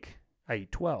steak, I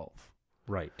eat 12.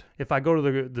 Right. If I go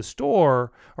to the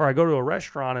store or I go to a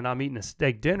restaurant and I'm eating a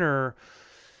steak dinner,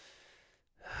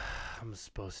 I'm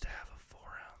supposed to have a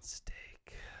 4-ounce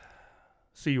steak.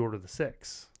 So you order the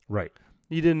 6. Right.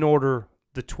 You didn't order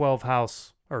the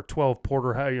 12-ounce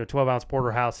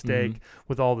porterhouse steak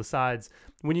with all the sides.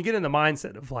 When you get in the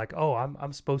mindset of like, oh,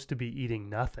 I'm supposed to be eating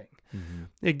nothing,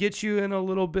 it gets you in a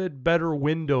little bit better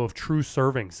window of true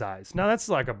serving size. Now that's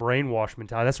like a brainwash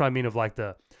mentality. That's what I mean of like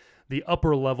the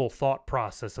upper level thought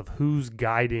process of who's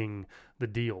guiding the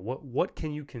deal. What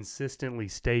can you consistently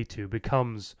stay to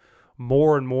becomes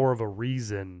more and more of a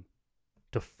reason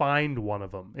to find one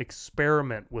of them,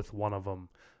 experiment with one of them.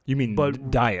 You mean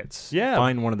diets? Yeah.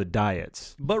 Find one of the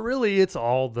diets. But really, it's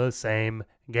all the same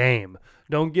game.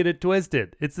 Don't get it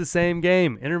twisted. It's the same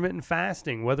game. Intermittent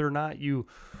fasting, whether or not you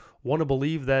want to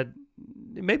believe that,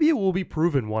 maybe it will be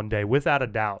proven one day, without a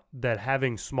doubt, that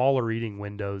having smaller eating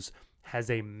windows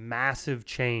has a massive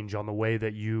change on the way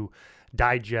that you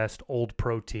digest old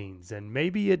proteins. And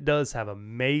maybe it does have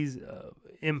amazing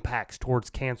impacts towards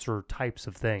cancer types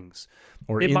of things.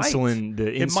 Or It insulin, might.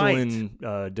 the It might.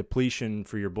 insulin depletion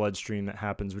for your bloodstream that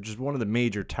happens, which is one of the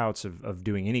major touts of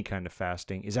doing any kind of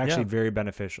fasting, is actually Yeah. very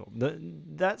beneficial.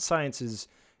 That science is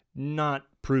not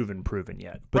proven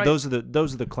yet, but Right. those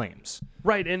are the claims.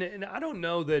 Right, and I don't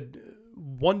know that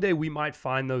one day we might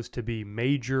find those to be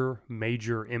major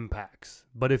impacts.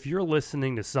 But if you're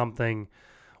listening to something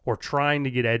or trying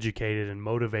to get educated and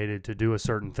motivated to do a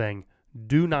certain thing,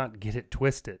 do not get it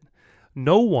twisted.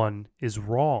 No one is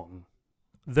wrong.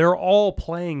 They're all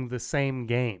playing the same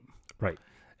game. Right.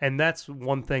 And that's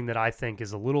one thing that I think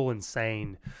is a little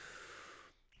insane.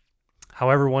 How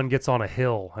everyone gets on a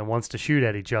hill and wants to shoot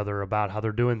at each other about how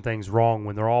they're doing things wrong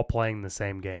when they're all playing the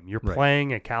same game. You're Right.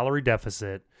 playing a calorie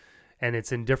deficit, and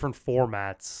it's in different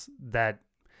formats that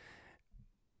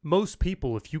most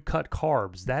people, if you cut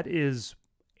carbs, that is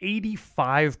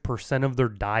 85% of their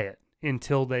diet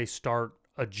until they start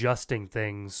adjusting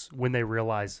things when they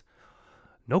realize,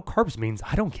 no carbs means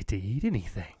I don't get to eat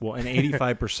anything. Well, and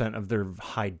 85% of their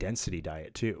high density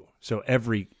diet too. So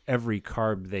every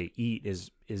carb they eat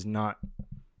is not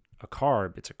a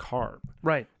carb, it's a carb.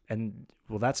 Right. And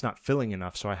well, that's not filling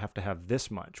enough, so I have to have this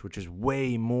much, which is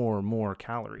way more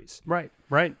calories. Right.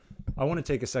 I want to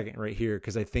take a second right here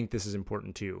because I think this is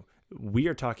important too. We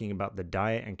are talking about the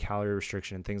diet and calorie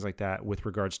restriction and things like that with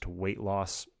regards to weight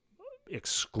loss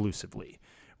exclusively.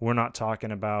 We're not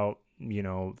talking about,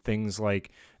 things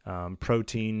like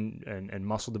protein and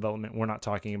muscle development. We're not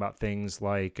talking about things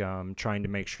like trying to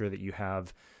make sure that you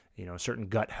have, certain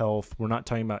gut health. We're not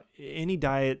talking about any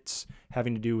diets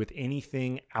having to do with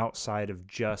anything outside of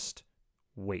just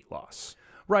weight loss.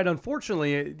 Right.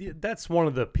 Unfortunately, that's one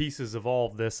of the pieces of all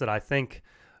of this that I think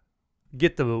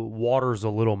get the waters a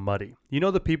little muddy.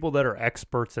 The people that are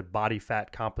experts at body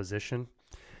fat composition,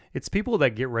 it's people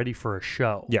that get ready for a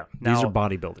show. Yeah, these are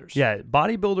bodybuilders. Yeah,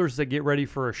 bodybuilders that get ready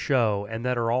for a show and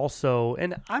that are also,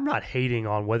 and I'm not hating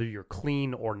on whether you're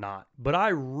clean or not, but I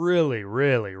really,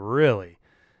 really, really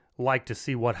like to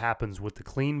see what happens with the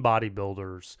clean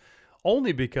bodybuilders,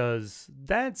 only because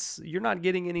you're not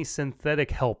getting any synthetic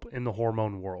help in the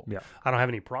hormone world. Yeah. I don't have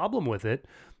any problem with it,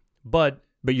 but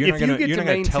you're not going to tell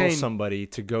maintain somebody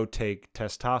to go take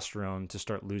testosterone to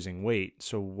start losing weight.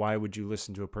 So why would you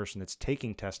listen to a person that's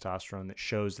taking testosterone that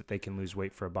shows that they can lose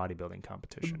weight for a bodybuilding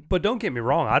competition? But don't get me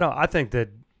wrong. I think that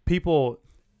people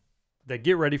that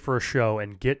get ready for a show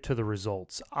and get to the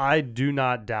results, I do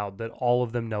not doubt that all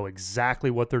of them know exactly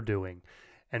what they're doing,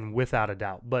 and without a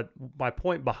doubt. But my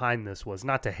point behind this was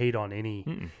not to hate on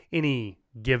any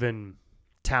given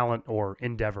talent or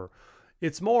endeavor.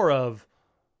 It's more of,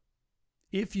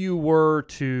 if you were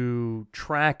to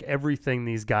track everything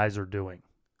these guys are doing,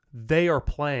 they are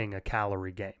playing a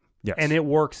calorie game. Yes. And it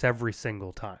works every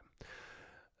single time.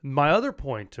 My other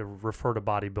point to refer to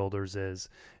bodybuilders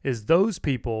is those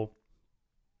people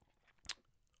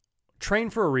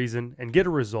train for a reason and get a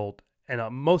result, and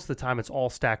most of the time it's all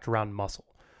stacked around muscle.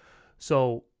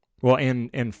 So, well,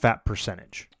 and fat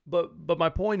percentage. But my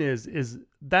point is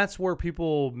that's where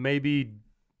people maybe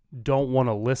don't want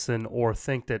to listen or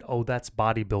think that, oh, that's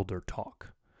bodybuilder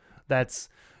talk. That's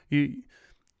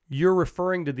you're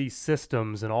referring to these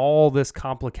systems and all this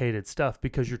complicated stuff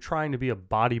because you're trying to be a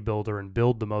bodybuilder and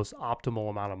build the most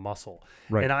optimal amount of muscle.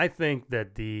 Right. And I think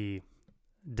that the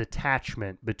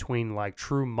detachment between like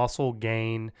true muscle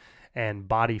gain and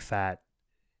body fat,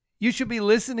 you should be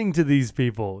listening to these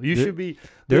people.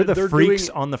 They're the freaks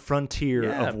doing, on the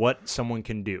frontier of what someone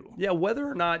can do. Yeah, whether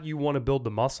or not you want to build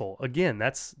the muscle, again,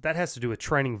 that has to do with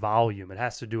training volume. It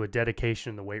has to do with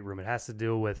dedication in the weight room. It has to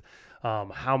do with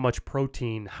how much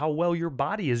protein, how well your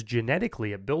body is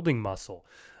genetically at building muscle.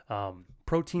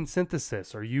 Protein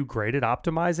synthesis. Are you great at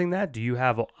optimizing that? Do you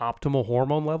have optimal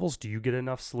hormone levels? Do you get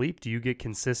enough sleep? Do you get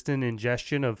consistent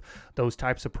ingestion of those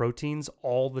types of proteins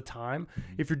all the time?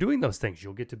 If you're doing those things,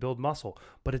 you'll get to build muscle.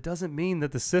 But it doesn't mean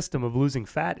that the system of losing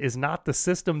fat is not the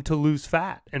system to lose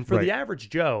fat. And for the average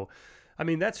Joe, I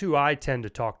mean, that's who I tend to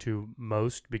talk to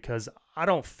most, because I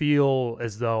don't feel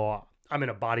as though I'm in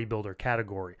a bodybuilder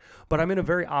category, but I'm in a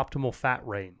very optimal fat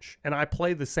range. And I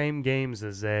play the same games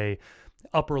as a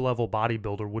upper level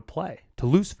bodybuilder would play to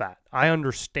lose fat. I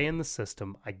understand the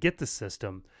system. I get the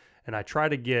system, and I try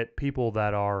to get people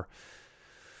that are,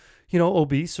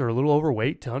 obese or a little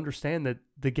overweight to understand that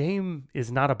the game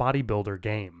is not a bodybuilder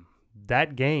game.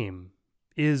 That game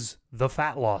is the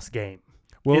fat loss game.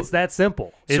 Well, it's that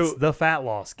simple. It's the fat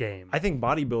loss game. I think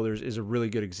bodybuilders is a really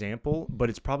good example, but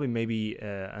it's probably maybe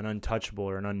an untouchable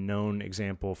or an unknown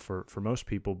example for most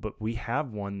people. But we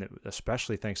have one that,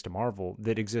 especially thanks to Marvel,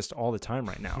 that exists all the time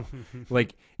right now.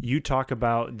 Like, you talk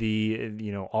about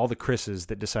all the Chris's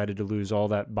that decided to lose all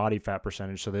that body fat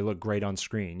percentage so they look great on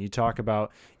screen. You talk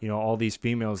about all these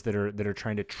females that are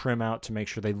trying to trim out to make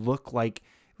sure they look like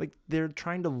they're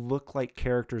trying to look like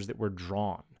characters that were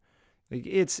drawn.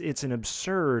 It's an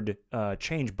absurd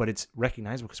change, but it's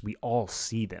recognizable because we all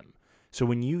see them. So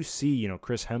when you see,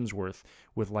 Chris Hemsworth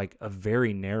with like a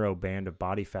very narrow band of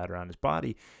body fat around his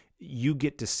body, you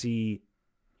get to see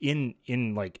in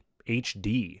like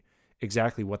HD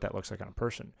exactly what that looks like on a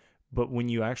person. But when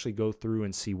you actually go through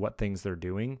and see what things they're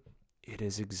doing, it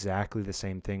is exactly the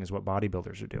same thing as what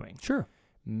bodybuilders are doing. Sure.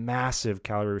 Massive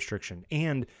calorie restriction,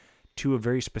 and to a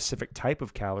very specific type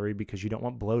of calorie because you don't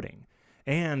want bloating.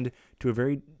 And to a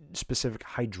very specific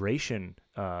hydration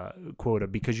quota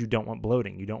because you don't want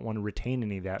bloating. You don't want to retain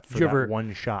any of that for that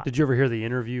one shot. Did you ever hear the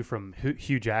interview from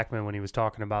Hugh Jackman when he was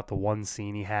talking about the one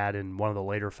scene he had in one of the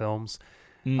later films?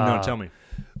 No, tell me.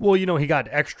 Well, he got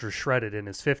extra shredded in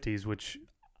his 50s, which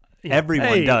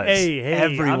Everyone does.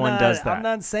 Everyone does that. I'm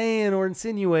not saying or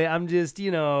insinuating. I'm just,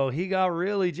 he got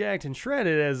really jacked and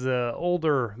shredded as a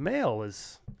older male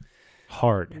is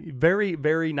hard. very,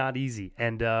 very not easy.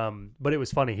 And but it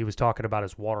was funny. He was talking about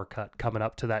his water cut coming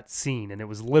up to that scene, and it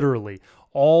was literally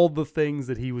all the things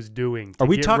that he was doing. Are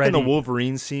we talking the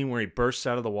Wolverine scene where he bursts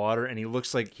out of the water and he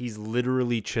looks like he's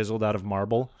literally chiseled out of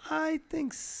marble? I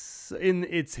think so.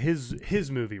 It's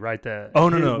his movie, right? The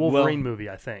Wolverine movie,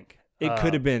 I think. It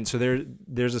could have been. So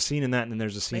there's a scene in that, and then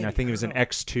there's a scene, I think it was in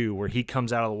X2, where he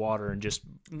comes out of the water and just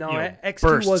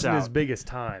X2 wasn't his biggest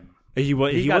time. He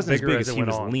wasn't his biggest. He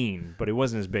was lean, but it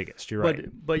wasn't his biggest. You're right.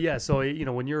 But yeah, so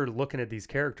when you're looking at these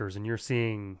characters and you're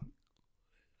seeing,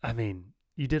 I mean,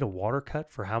 you did a water cut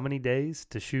for how many days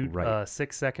to shoot a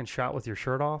 6-second shot with your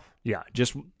shirt off? Yeah,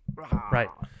 just right.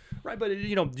 Right, but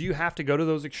do you have to go to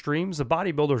those extremes? The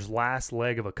bodybuilder's last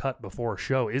leg of a cut before a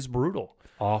show is brutal.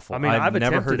 Awful. I mean, I've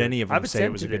never heard any of them say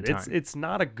it was a good time. It's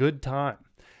not a good time,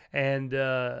 and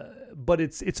but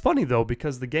it's funny though,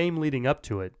 because the game leading up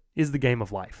to it is the game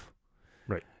of life,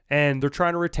 right? And they're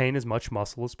trying to retain as much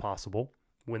muscle as possible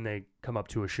when they come up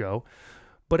to a show,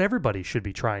 but everybody should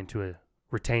be trying to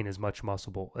retain as much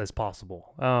muscle as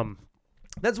possible.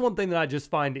 That's one thing that I just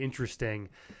find interesting.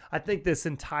 I think this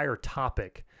entire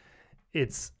topic,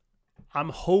 I'm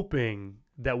hoping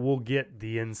that we'll get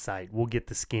the insight. We'll get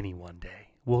the skinny one day.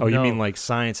 We'll know. You mean like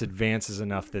science advances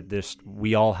enough that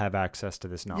we all have access to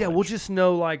this knowledge? Yeah, we'll just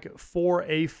know, like, for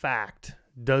a fact,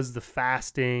 does the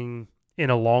fasting in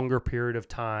a longer period of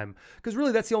time, because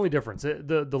really that's the only difference.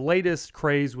 The latest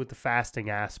craze with the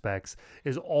fasting aspects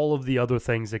is all of the other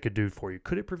things it could do for you.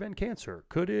 Could it prevent cancer?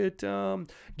 Could it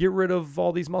get rid of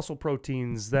all these muscle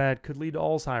proteins that could lead to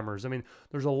Alzheimer's? I mean,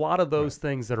 there's a lot of those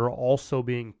things that are also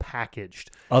being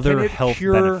packaged. Other health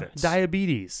benefits.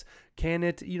 Diabetes? Can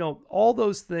it, all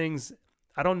those things?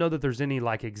 I don't know that there's any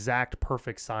like exact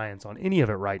perfect science on any of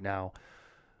it right now,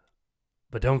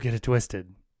 but don't get it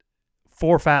twisted.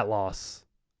 For fat loss,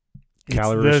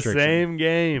 calorie it's restriction. The same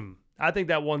game. I think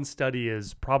that one study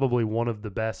is probably one of the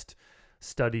best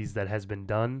studies that has been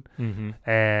done,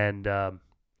 and because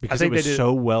I think it was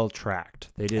so well tracked.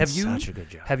 They did such a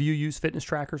good job. Have you used fitness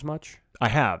trackers much? I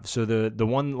have. So the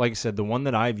one, like I said, the one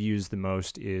that I've used the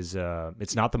most is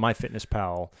it's not the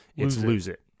MyFitnessPal. It's Lose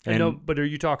It. I know, but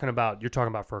you're talking about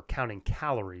for counting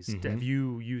calories. Have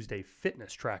you used a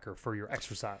fitness tracker for your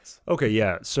exercise? Okay,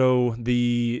 yeah. So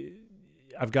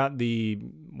I've got the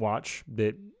watch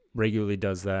that regularly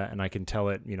does that, and I can tell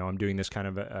it, I'm doing this kind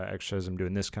of exercise, I'm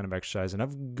doing this kind of exercise, and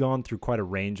I've gone through quite a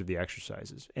range of the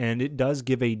exercises, and it does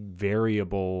give a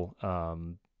variable,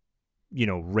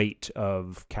 rate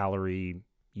of calorie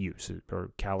use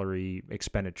or calorie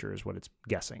expenditure is what it's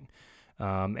guessing.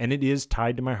 And it is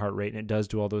tied to my heart rate, and it does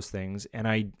do all those things, and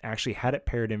I actually had it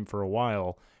paired in for a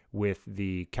while with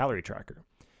the calorie tracker,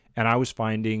 and I was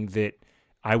finding that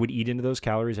I would eat into those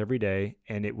calories every day,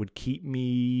 and it would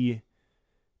it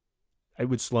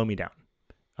would slow me down.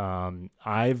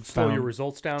 Slow your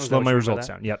results down? Slow my results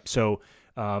down, yep. So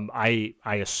I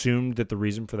assumed that the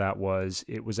reason for that was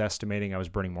it was estimating I was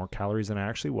burning more calories than I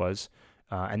actually was.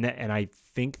 And I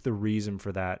think the reason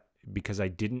for that, because I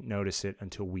didn't notice it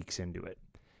until weeks into it,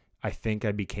 I think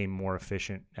I became more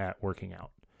efficient at working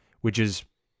out, which is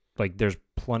like there's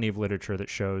plenty of literature that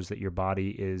shows that your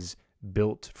body is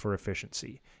built for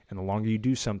efficiency, and the longer you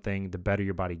do something, the better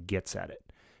your body gets at it.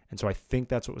 And so I think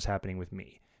that's what was happening with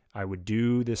me. I would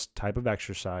do this type of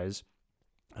exercise,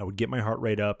 I would get my heart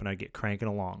rate up, and I'd get cranking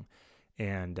along,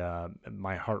 and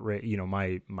my heart rate,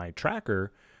 my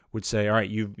tracker would say, all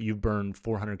right, you've burned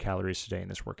 400 calories today in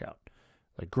this workout.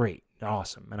 Like, great,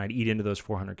 awesome. And I'd eat into those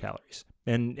 400 calories,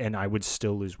 and I would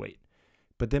still lose weight.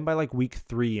 But then by like week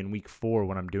 3 and week 4,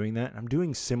 when I'm doing that, I'm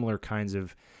doing similar kinds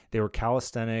of, they were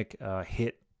calisthenic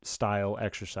HIIT style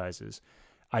exercises.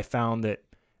 I found that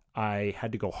I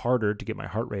had to go harder to get my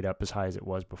heart rate up as high as it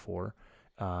was before.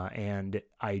 And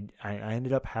I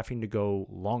ended up having to go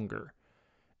longer.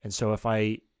 And so if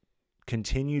I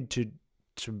continued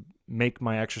to make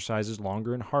my exercises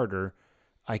longer and harder,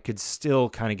 I could still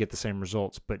kind of get the same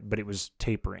results, but it was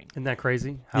tapering. Isn't that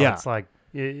crazy? Yeah. It's like,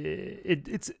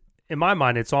 it's in my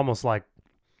mind, it's almost like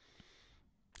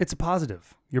it's a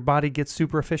positive. Your body gets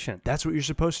super efficient. That's what you're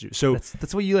supposed to do. So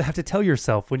that's what you have to tell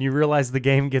yourself when you realize the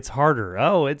game gets harder.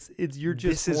 Oh, you're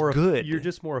just good. You're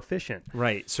just more efficient.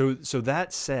 Right. So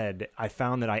that said, I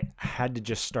found that I had to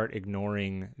just start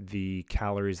ignoring the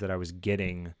calories that I was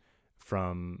getting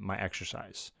from my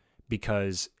exercise,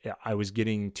 because I was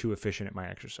getting too efficient at my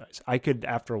exercise. I could,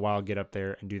 after a while, get up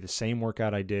there and do the same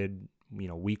workout I did,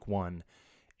 week 1,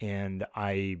 and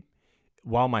I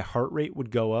while my heart rate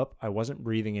would go up, I wasn't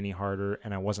breathing any harder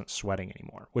and I wasn't sweating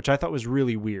anymore, which I thought was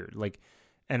really weird. Like,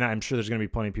 and I'm sure there's going to be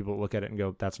plenty of people that look at it and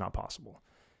go, that's not possible.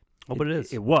 Oh, but it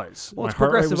is. It was. Well, My it's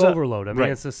heart rate progressive was up. overload. I mean,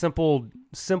 Right. it's a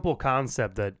simple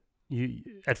concept that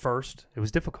at first it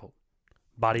was difficult.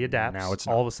 Body adapts. Now it's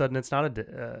all of a sudden it's not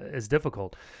as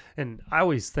difficult. And I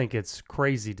always think it's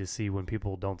crazy to see when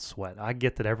people don't sweat. I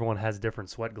get that everyone has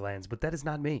different sweat glands, but that is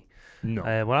not me. No.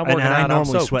 When I'm And working I out, normally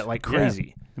I'm soaked. sweat like Yeah.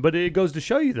 crazy. But it goes to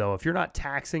show you, though, if you're not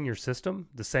taxing your system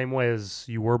the same way as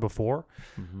you were before,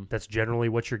 that's generally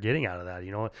what you're getting out of that.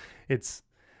 You know,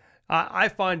 I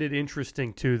find it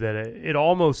interesting, too, that it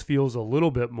almost feels a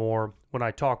little bit more when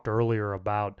I talked earlier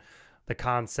about the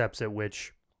concepts at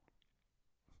which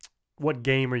what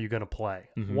game are you going to play?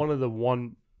 One of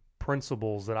the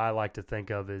principles that I like to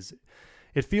think of is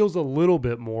it feels a little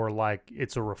bit more like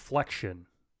it's a reflection.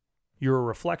 You're a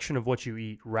reflection of what you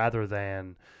eat rather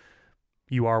than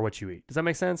you are what you eat. Does that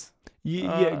make sense?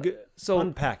 So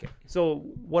unpack it. So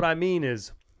what I mean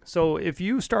is, so if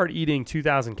you start eating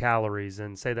 2,000 calories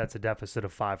and say that's a deficit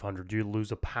of 500, you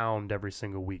lose a pound every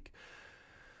single week.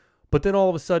 But then all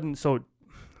of a sudden, so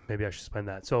maybe I should explain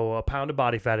that. So a pound of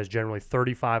body fat is generally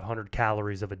 3,500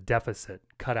 calories of a deficit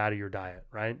cut out of your diet,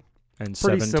 right? And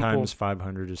Pretty 7 simple. times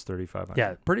 500 is 3,500.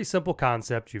 Yeah, pretty simple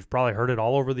concept. You've probably heard it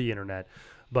all over the internet.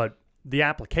 But the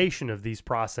application of these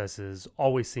processes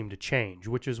always seem to change,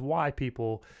 which is why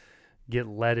people get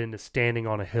led into standing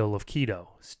on a hill of keto,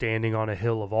 standing on a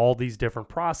hill of all these different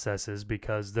processes,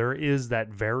 because there is that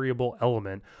variable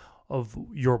element of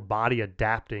your body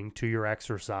adapting to your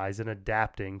exercise and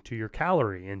adapting to your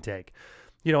calorie intake.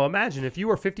 You know, imagine if you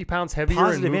were 50 pounds heavier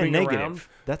Positive and moving and negative. around.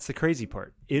 That's the crazy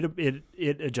part.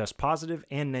 It adjusts positive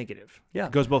and negative. Yeah.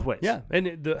 It goes both ways. Yeah,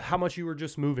 and how much you were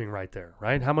just moving right there,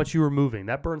 right? How much you were moving,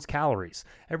 that burns calories.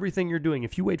 Everything you're doing,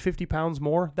 if you weighed 50 pounds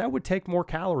more, that would take more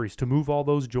calories to move all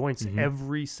those joints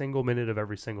every single minute of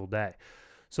every single day.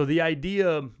 So the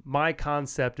idea, my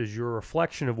concept is your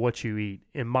reflection of what you eat,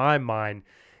 in my mind,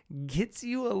 gets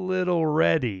you a little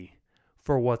ready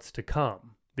for what's to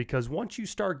come. Because once you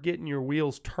start getting your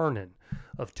wheels turning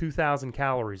of 2,000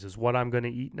 calories is what I'm going to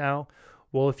eat now,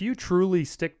 well, if you truly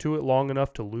stick to it long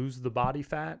enough to lose the body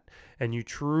fat and you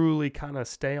truly kind of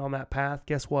stay on that path,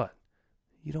 guess what?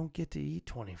 You don't get to eat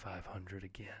 2,500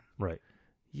 again. Right.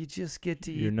 You just get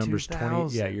to Your eat number's 2,000.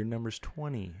 20. Yeah, your number's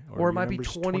 20. Or it might be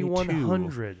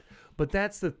 2,100. But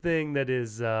that's the thing that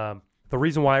is the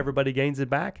reason why everybody gains it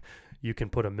back. You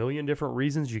can put a million different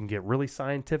reasons. You can get really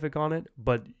scientific on it.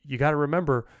 But you got to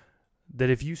remember that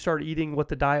if you start eating what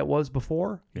the diet was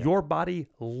before, your body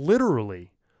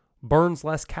literally burns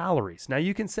less calories. Now,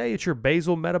 you can say it's your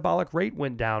basal metabolic rate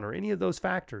went down or any of those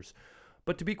factors.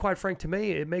 But to be quite frank, to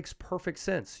me, it makes perfect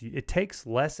sense. It takes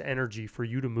less energy for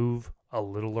you to move a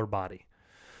littler body.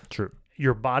 True.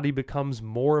 Your body becomes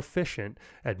more efficient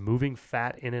at moving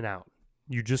fat in and out.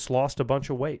 You just lost a bunch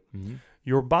of weight.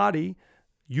 Your body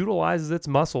utilizes its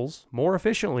muscles more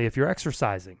efficiently if you're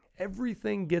exercising.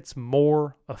 Everything gets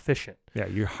more efficient. Yeah,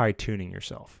 you're high tuning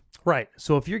yourself. Right.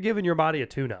 So if you're giving your body a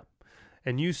tune-up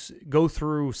and you go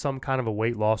through some kind of a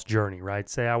weight loss journey, right?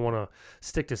 Say I want to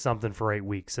stick to something for 8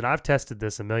 weeks. And I've tested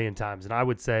this a million times. And I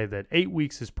would say that 8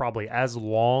 weeks is probably as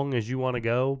long as you want to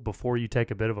go before you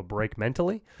take a bit of a break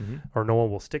mentally, or no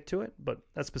one will stick to it. But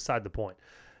that's beside the point.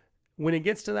 When it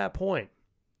gets to that point,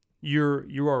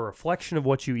 you are a reflection of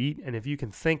what you eat, and if you can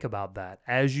think about that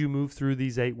as you move through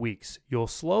these 8 weeks, you'll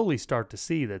slowly start to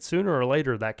see that sooner or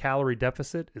later that calorie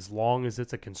deficit, as long as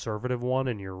it's a conservative one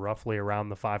and you're roughly around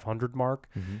the 500 mark,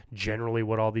 generally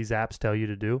what all these apps tell you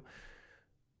to do,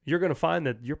 you're going to find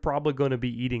that you're probably going to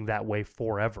be eating that way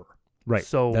forever. Right.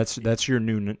 So that's your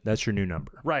new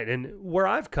number. Right. And where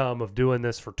I've come of doing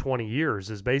this for 20 years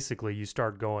is basically you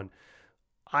start going,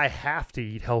 I have to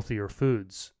eat healthier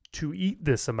foods to eat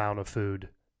this amount of food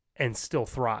and still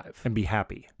thrive. And be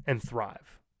happy. And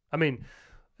thrive. I mean,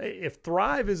 if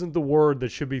thrive isn't the word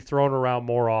that should be thrown around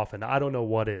more often, I don't know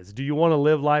what is. Do you want to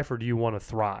live life or do you want to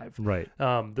thrive? Right.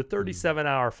 The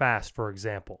 37-hour fast, for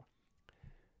example.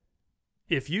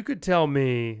 If you could tell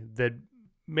me that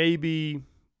maybe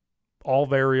all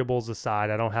variables aside,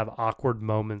 I don't have awkward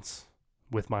moments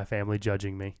with my family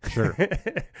judging me. Sure.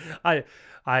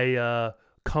 I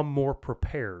come more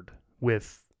prepared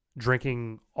with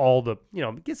drinking all the,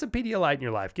 get some Pedialyte in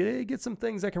your life, get some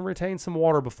things that can retain some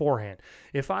water beforehand.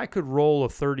 If I could roll a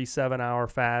 37-hour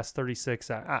fast, 36,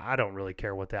 I don't really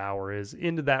care what the hour is,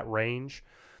 into that range,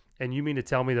 and you mean to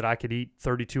tell me that I could eat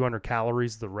 3,200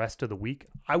 calories the rest of the week,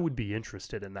 I would be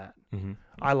interested in that.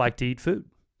 I like to eat food.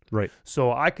 Right.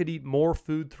 So I could eat more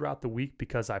food throughout the week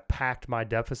because I packed my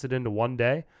deficit into one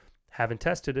day. Haven't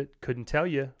tested it. Couldn't tell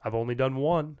you. I've only done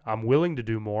one. I'm willing to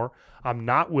do more. I'm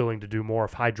not willing to do more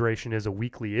if hydration is a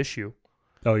weekly issue.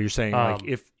 Oh, you're saying like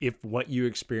if what you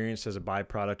experienced as a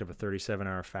byproduct of a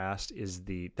 37-hour fast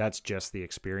that's just the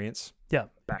experience? Yeah.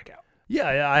 Back out.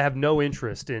 Yeah, I have no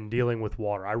interest in dealing with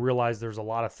water. I realize there's a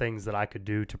lot of things that I could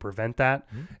do to prevent that.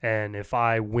 And if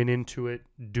I went into it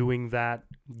doing that,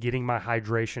 getting my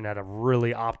hydration at a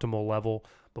really optimal level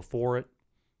before it,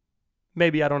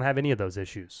 maybe I don't have any of those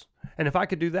issues. And if I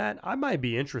could do that, I might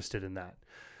be interested in that.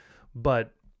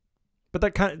 But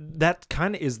that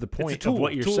kind of is the point of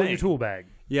what you're saying. Tool in your tool bag.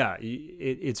 Yeah,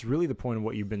 it's really the point of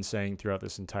what you've been saying throughout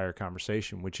this entire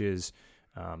conversation, which is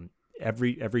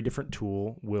every different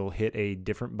tool will hit a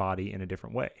different body in a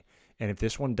different way. And if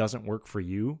this one doesn't work for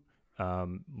you,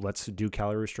 let's do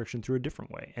calorie restriction through a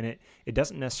different way. And it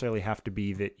doesn't necessarily have to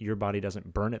be that your body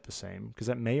doesn't burn it the same, because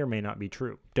that may or may not be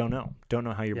true. Don't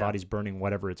know how your body's burning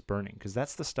whatever it's burning, because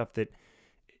that's the stuff that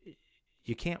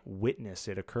you can't witness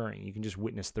it occurring. You can just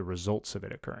witness the results of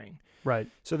it occurring. Right.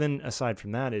 So then aside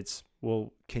from that, it's,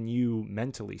 well, can you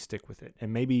mentally stick with it?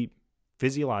 And maybe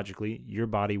physiologically, your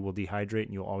body will dehydrate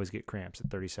and you'll always get cramps at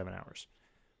 37 hours.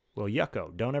 Well,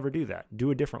 yucko, don't ever do that.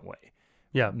 Do a different way.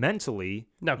 Yeah. Mentally,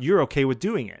 you're okay with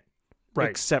doing it. Right.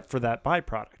 Except for that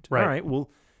byproduct. Right. All right,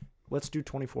 well, let's do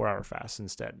 24-hour fasts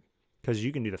instead, because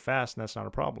you can do the fast and that's not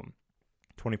a problem.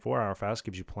 24-hour fast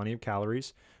gives you plenty of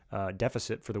calories,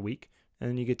 deficit for the week, and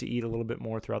then you get to eat a little bit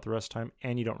more throughout the rest of the time,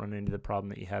 and you don't run into the problem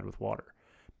that you had with water.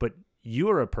 But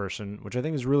you're a person, which I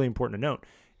think is really important to note,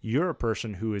 you're a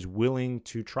person who is willing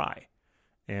to try.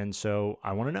 And so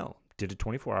I want to know, did a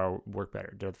 24-hour work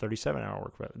better? Did a 37-hour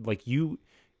work better? Like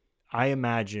I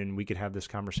imagine we could have this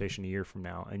conversation a year from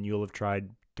now, and you'll have tried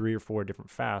 3 or 4 different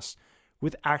fasts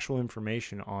with actual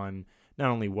information on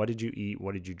not only what did you eat,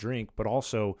 what did you drink, but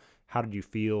also how did you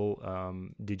feel?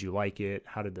 Did you like it?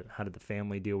 How did the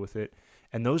family deal with it?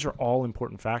 And those are all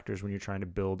important factors when you're trying to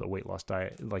build a weight loss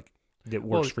diet that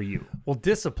works for you. Well,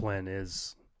 discipline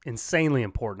is insanely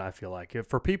important, I feel like.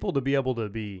 For people to be able to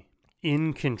be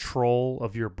in control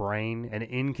of your brain and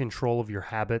in control of your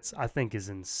habits, I think is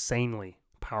insanely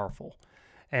powerful.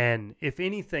 And if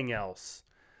anything else,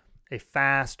 a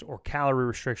fast or calorie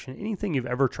restriction, anything you've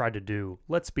ever tried to do,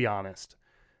 let's be honest,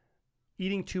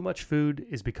 eating too much food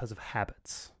is because of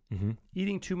habits. Mm-hmm.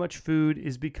 Eating too much food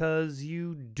is because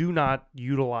you do not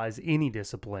utilize any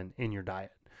discipline in your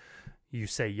diet. You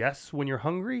say yes when you're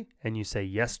hungry, and you say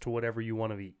yes to whatever you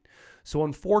want to eat. So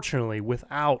unfortunately,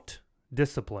 without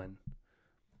discipline,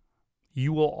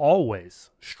 you will always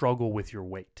struggle with your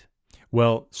weight.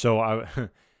 Well, so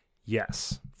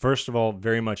yes. First of all,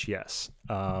 very much yes.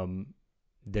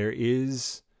 There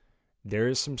is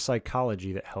some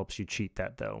psychology that helps you cheat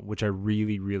that, though, which I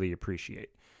really, really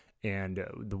appreciate. And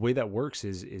the way that works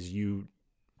is you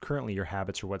currently your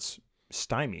habits are what's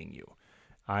stymieing you.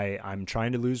 I'm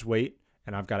trying to lose weight,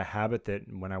 and I've got a habit that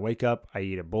when I wake up, I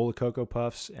eat a bowl of Cocoa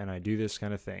Puffs, and I do this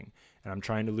kind of thing. And I'm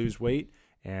trying to lose weight,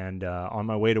 and on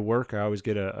my way to work, I always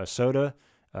get a soda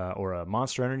or a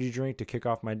Monster Energy drink to kick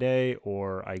off my day,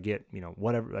 or I get,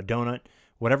 whatever, a donut,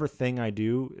 whatever thing I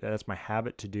do, that's my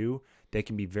habit to do, they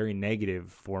can be very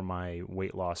negative for my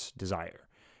weight loss desire.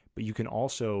 But you can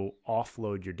also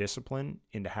offload your discipline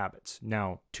into habits.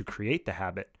 Now, to create the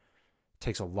habit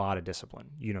takes a lot of discipline.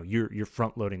 You're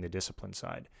front loading the discipline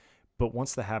side. But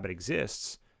once the habit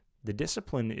exists, the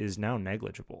discipline is now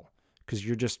negligible because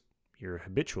you're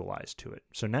habitualized to it.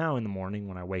 So now in the morning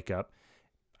when I wake up,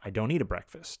 I don't eat a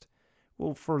breakfast.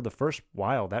 Well, for the first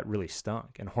while, that really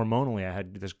stunk. And hormonally, I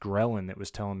had this ghrelin that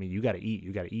was telling me, you got to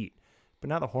eat. But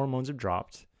now the hormones have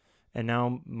dropped. And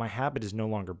now my habit is no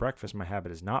longer breakfast. My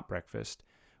habit is not breakfast.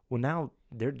 Well, now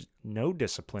there's no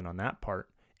discipline on that part.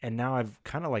 And now I've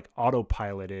kind of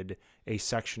autopiloted a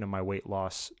section of my weight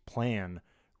loss plan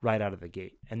right out of the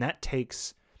gate. And that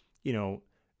takes,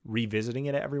 revisiting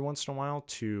it every once in a while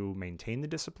to maintain the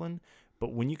discipline.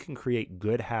 But when you can create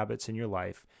good habits in your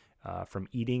life from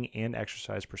eating and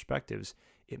exercise perspectives,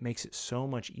 it makes it so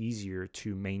much easier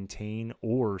to maintain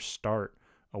or start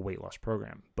a weight loss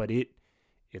program. But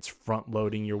it's front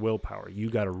loading your willpower. You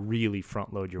got to really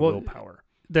front load your willpower.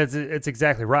 It's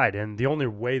exactly right. And the only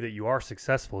way that you are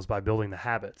successful is by building the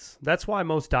habits. That's why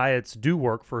most diets do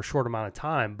work for a short amount of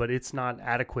time, but it's not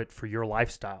adequate for your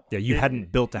lifestyle. Yeah, you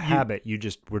hadn't built a habit. You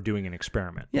just were doing an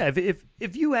experiment. Yeah,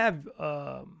 if you have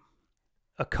a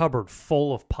cupboard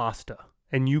full of pasta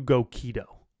and you go keto,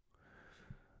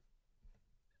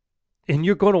 and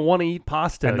you're going to want to eat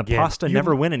pasta and the again. Pasta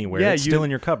never went anywhere. It's still in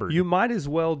your cupboard. You might as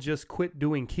well just quit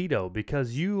doing keto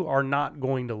because you are not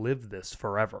going to live this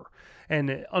forever.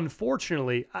 And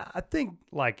unfortunately, I think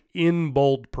in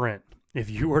bold print if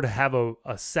you were to have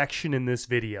a section in this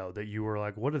video that you were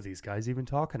like, what are these guys even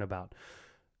talking about?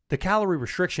 The calorie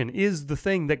restriction is the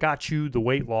thing that got you the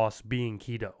weight loss being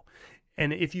keto.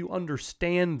 And if you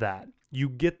understand that, you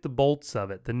get the bolts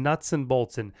of it, the nuts and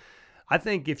bolts. And I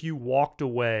think if you walked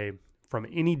away from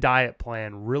any diet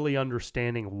plan really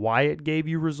understanding why it gave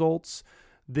you results,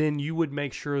 then you would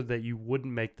make sure that you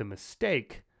wouldn't make the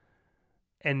mistake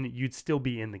and you'd still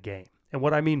be in the game. And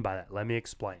what I mean by that, let me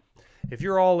explain. If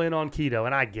you're all in on keto,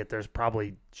 and I get there's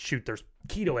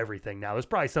keto everything now. There's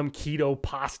probably some keto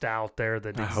pasta out there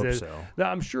that exists. I hope so.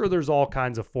 I'm sure there's all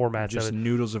kinds of formats. Just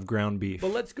noodles of ground beef.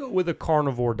 But let's go with a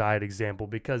carnivore diet example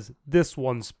because this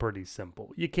one's pretty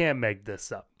simple. You can't make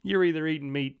this up. You're either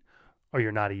eating meat or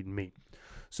you're not eating meat.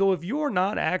 So if you're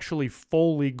not actually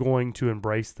fully going to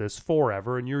embrace this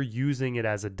forever and you're using it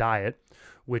as a diet,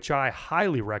 which I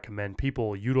highly recommend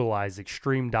people utilize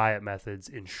extreme diet methods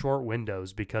in short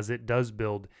windows because it does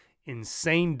build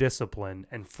insane discipline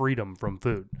and freedom from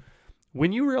food.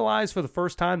 When you realize for the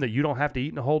first time that you don't have to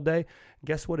eat in a whole day,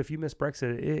 guess what? If you miss breakfast,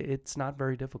 it's not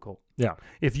very difficult. Yeah.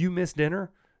 If you miss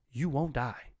dinner, you won't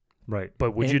die. Right.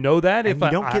 But would you know that if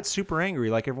you don't get super angry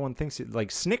like everyone thinks it,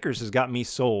 like Snickers has got me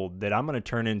sold that I'm going to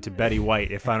turn into Betty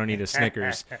White if I don't eat a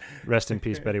Snickers. Rest in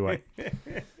peace, Betty White.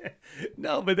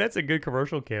 No, but that's a good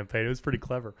commercial campaign. It was pretty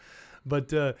clever.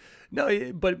 But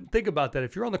but think about that.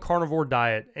 If you're on the carnivore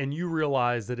diet and you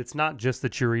realize that it's not just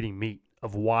that you're eating meat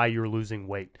of why you're losing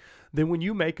weight, then when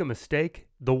you make a mistake,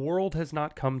 the world has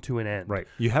not come to an end. Right.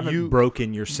 You haven't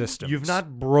broken your system. You've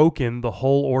not broken the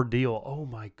whole ordeal. Oh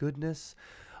my goodness.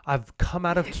 I've come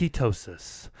out of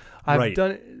ketosis. I've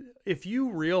done it. If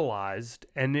you realized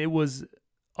and it was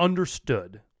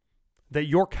understood that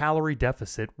your calorie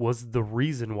deficit was the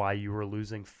reason why you were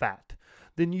losing fat,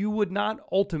 then you would not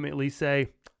ultimately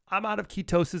say, I'm out of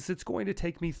ketosis. It's going to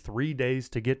take me 3 days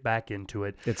to get back into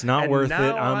it. It's not worth it.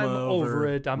 I'm over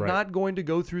it. I'm not going to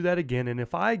go through that again. And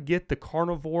if I get the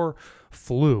carnivore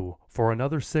flu for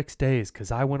another 6 days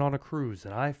because I went on a cruise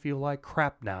and I feel like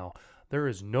crap now, there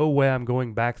is no way I'm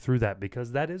going back through that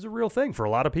because that is a real thing for a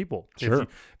lot of people. Sure.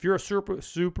 If you're a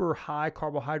super high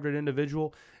carbohydrate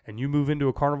individual and you move into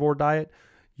a carnivore diet,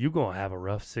 you're going to have a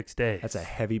rough 6 days. That's a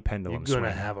heavy pendulum swing. You're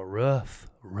going to have a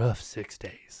rough 6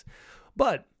 days.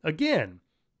 But again,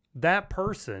 that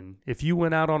person, if you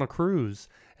went out on a cruise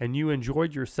and you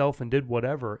enjoyed yourself and did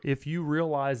whatever, if you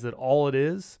realize that all it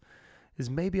is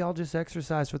maybe I'll just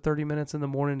exercise for 30 minutes in the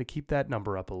morning to keep that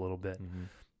number up a little bit. Mm-hmm.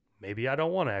 Maybe I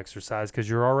don't want to exercise because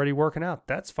you're already working out.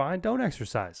 That's fine. Don't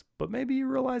exercise. But maybe you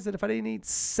realize that if I didn't eat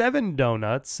 7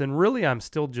 donuts and really I'm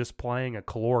still just playing a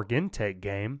caloric intake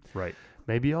game, right?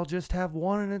 Maybe I'll just have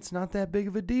one and it's not that big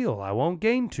of a deal. I won't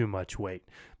gain too much weight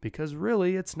because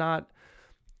really it's not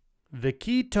the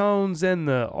ketones and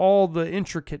all the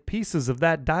intricate pieces of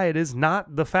that diet is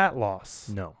not the fat loss.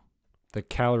 No. The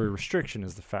calorie restriction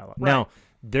is the fat loss. Right. Now,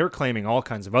 they're claiming all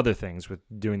kinds of other things with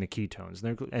doing the ketones.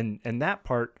 And that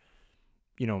part,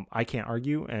 I can't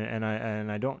argue, and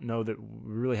I don't know that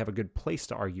we really have a good place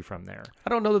to argue from there. I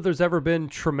don't know that there's ever been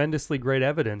tremendously great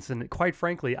evidence, and quite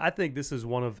frankly, I think this is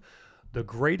one of the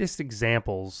greatest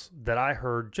examples that I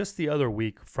heard just the other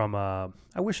week from, I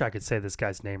wish I could say this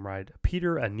guy's name right,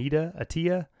 Peter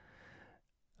Attia.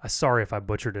 Sorry if I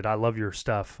butchered it. I love your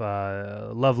stuff.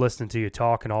 Love listening to you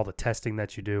talk and all the testing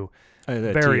that you do.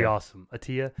 Very awesome.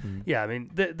 Attia. Mm-hmm. Yeah, I mean,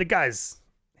 the guy's,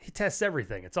 he tests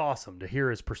everything. It's awesome to hear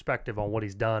his perspective on what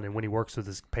he's done and when he works with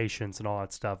his patients and all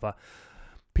that stuff.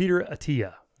 Peter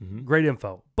Attia, great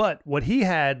info. But what he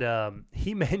had,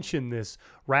 he mentioned this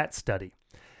rat study.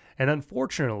 And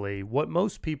unfortunately, what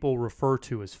most people refer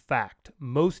to as fact,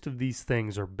 most of these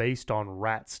things are based on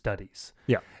rat studies.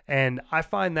 Yeah. And I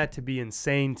find that to be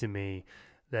insane to me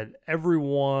that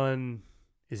everyone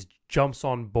jumps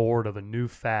on board of a new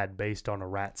fad based on a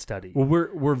rat study. Well,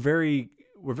 we're very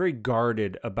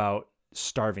guarded about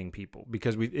starving people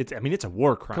because it's a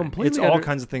war crime. Completely it's all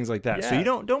kinds of things like that. Yeah. So you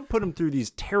don't put them through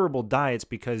these terrible diets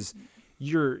because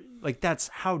you're like, that's,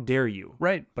 how dare you?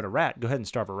 Right. But a rat, go ahead and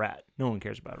starve a rat. No one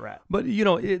cares about a rat. But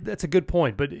that's a good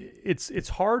point. But it's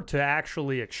hard to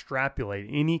actually extrapolate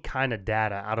any kind of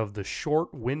data out of the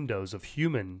short windows of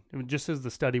human. Just as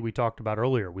the study we talked about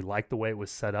earlier, we liked the way it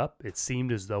was set up. It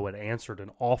seemed as though it answered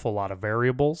an awful lot of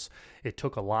variables. It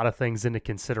took a lot of things into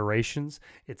considerations.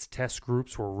 Its test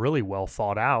groups were really well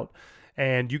thought out.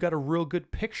 And you got a real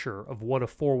good picture of what a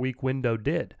 4-week window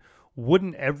did.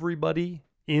 Wouldn't everybody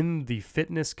in the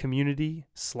fitness community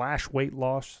 / weight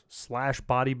loss /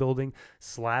 bodybuilding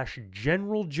 /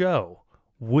 general Joe,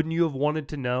 wouldn't you have wanted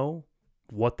to know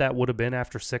what that would have been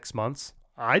after 6 months?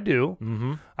 I do.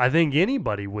 Mm-hmm. I think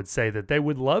anybody would say that they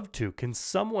would love to. Can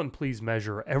someone please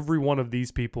measure every one of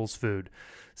these people's food,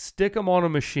 stick them on a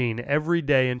machine every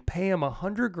day, and pay them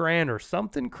 $100,000 or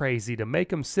something crazy to make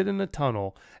them sit in a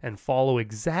tunnel and follow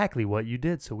exactly what you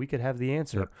did so we could have the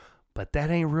answer? Yep. But that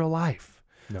ain't real life.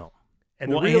 No.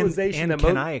 And the realization and that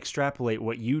can I extrapolate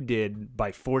what you did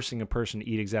by forcing a person to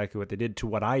eat exactly what they did to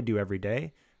what I do every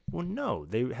day? Well, no.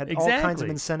 They had all kinds of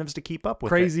incentives to keep up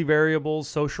with crazy variables,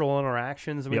 social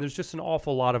interactions. I mean, there's just an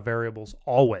awful lot of variables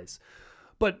always.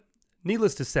 But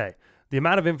needless to say, the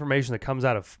amount of information that comes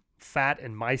out of fat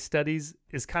in mice studies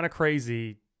is kind of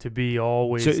crazy to be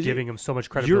always giving them so much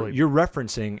credibility. You're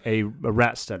referencing a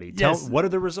rat study. Yes. What are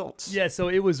the results? Yeah, so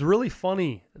it was really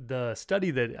funny. The study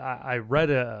that I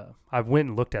read, I went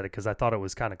and looked at it because I thought it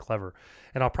was kind of clever.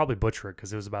 And I'll probably butcher it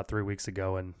because it was about 3 weeks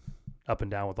ago and up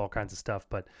and down with all kinds of stuff.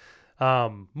 But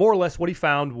more or less what he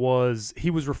found was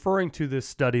he was referring to this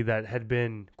study that had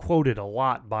been quoted a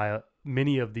lot by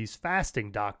many of these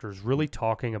fasting doctors, really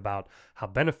talking about how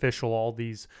beneficial all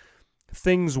these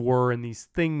things were and these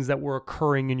things that were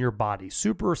occurring in your body.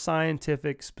 Super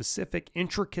scientific, specific,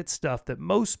 intricate stuff that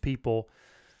most people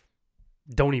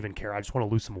don't even care. I just want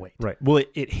to lose some weight. Right. Well,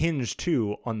 it hinged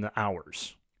too on the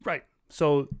hours. Right.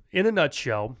 So in a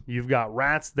nutshell, you've got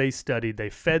rats they studied. They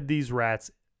fed these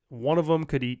rats. One of them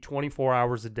could eat 24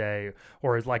 hours a day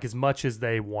or like as much as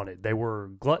they wanted. They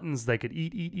were gluttons. They could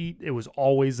eat. It was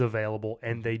always available,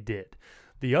 and they did.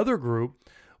 The other group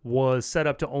was set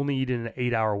up to only eat in an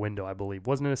 8-hour window, I believe.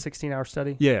 Wasn't it a 16-hour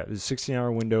study? Yeah, it was a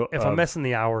 16-hour window. If I'm messing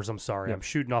the hours, I'm sorry. Yeah. I'm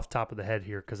shooting off the top of the head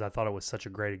here because I thought it was such a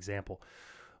great example.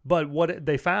 But what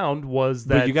they found was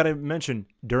that... But you got to mention,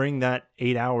 during that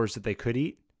 8 hours that they could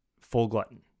eat, full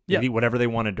glutton. They Yep. eat whatever they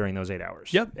wanted during those 8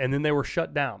 hours. Yep, and then they were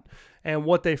shut down. And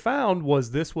what they found was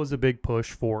this was a big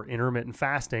push for intermittent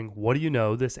fasting. What do you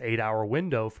know? This 8-hour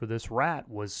window for this rat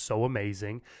was so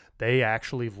amazing. They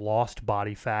actually lost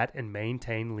body fat and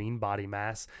maintained lean body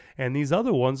mass. And these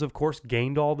other ones, of course,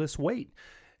 gained all this weight.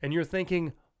 And you're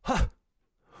thinking,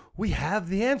 we have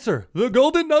the answer. The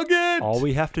golden nugget. All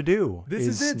we have to do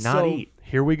is not eat.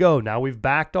 Here we go. Now we've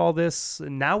backed all this.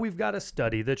 And now we've got a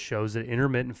study that shows that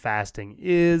intermittent fasting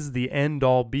is the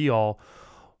end-all, be-all.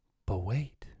 But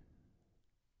wait.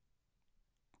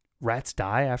 Rats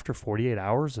die after 48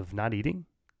 hours of not eating?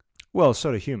 Well,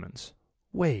 so do humans.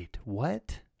 Wait,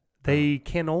 what? They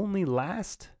can only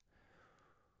last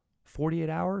 48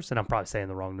 hours? And I'm probably saying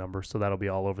the wrong number, so that'll be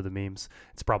all over the memes.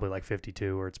 It's probably like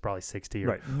 52 or it's probably 60.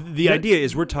 Right. The idea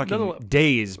is we're talking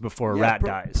days before a rat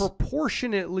dies.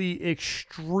 Proportionately,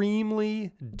 extremely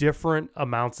different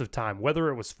amounts of time. Whether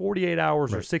it was 48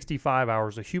 hours or 65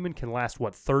 hours, a human can last,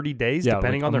 30 days,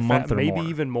 depending on their fat, maybe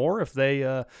even more if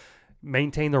they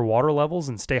maintain their water levels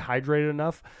and stay hydrated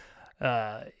enough.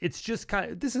 It's just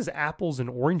this is apples and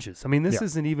oranges. I mean, this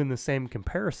isn't even the same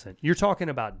comparison. You're talking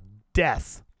about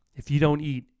death if you don't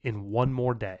eat in one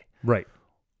more day. Right.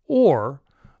 Or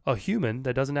a human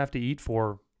that doesn't have to eat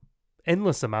for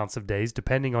endless amounts of days,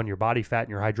 depending on your body fat and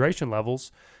your hydration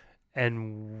levels,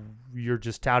 and you're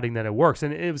just touting that it works.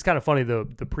 And it was kind of funny, the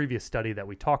previous study that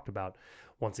we talked about,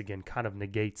 once again, kind of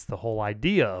negates the whole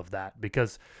idea of that,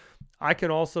 because I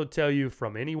can also tell you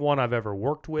from anyone I've ever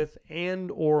worked with and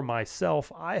or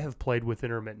myself, I have played with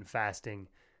intermittent fasting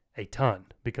a ton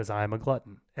because I am a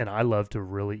glutton and I love to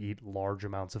really eat large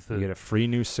amounts of food. You get a free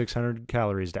new 600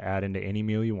 calories to add into any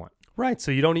meal you want. Right.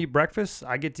 So you don't eat breakfast.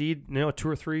 I get to eat, 2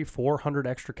 or 3, 400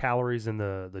 extra calories in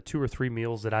the 2 or 3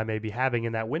 meals that I may be having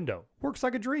in that window. Works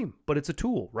like a dream, but it's a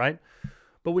tool, right?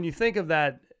 But when you think of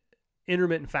that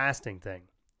intermittent fasting thing,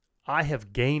 I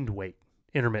have gained weight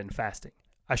intermittent fasting.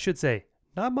 I should say,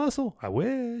 not muscle. I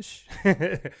wish.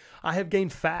 I have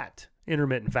gained fat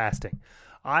intermittent fasting.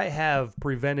 I have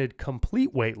prevented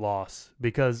complete weight loss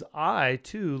because I,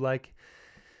 too, like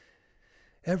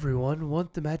everyone,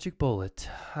 want the magic bullet.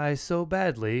 I so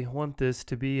badly want this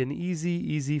to be an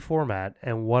easy format.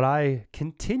 And what I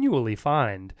continually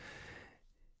find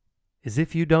is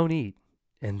if you don't eat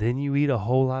and then you eat a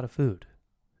whole lot of food,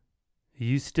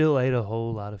 you still ate a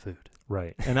whole lot of food.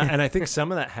 Right. And I think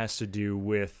some of that has to do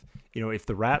with, if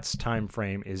the rat's time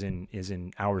frame is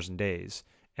in hours and days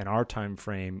and our time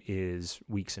frame is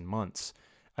weeks and months,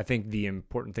 I think the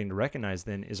important thing to recognize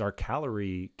then is our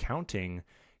calorie counting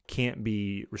can't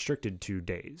be restricted to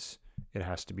days. It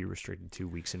has to be restricted to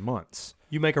weeks and months.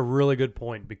 You make a really good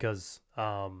point because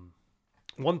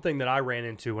one thing that I ran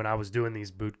into when I was doing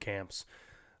these boot camps,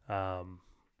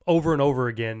 over and over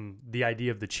again, the idea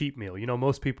of the cheat meal.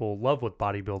 Most people love what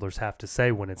bodybuilders have to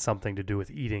say when it's something to do with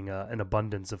eating an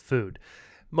abundance of food.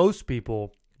 Most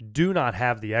people do not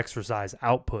have the exercise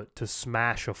output to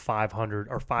smash a 500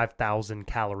 or 5,000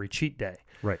 calorie cheat day.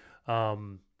 Right.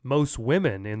 Most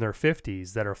women in their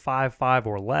 50s that are 5'5"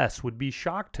 or less would be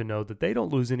shocked to know that they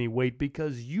don't lose any weight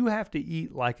because you have to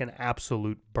eat like an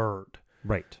absolute bird.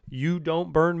 Right. You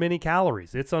don't burn many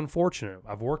calories. It's unfortunate.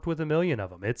 I've worked with a million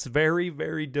of them. It's very,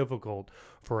 very difficult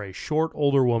for a short,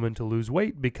 older woman to lose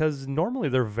weight because normally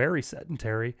they're very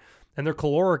sedentary and their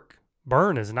caloric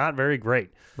burn is not very great.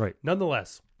 Right.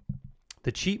 Nonetheless,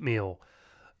 a cheat meal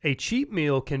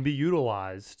can be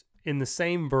utilized in the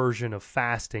same version of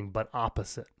fasting, but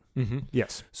opposite. Mm-hmm.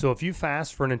 Yes. So if you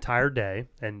fast for an entire day,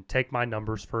 and take my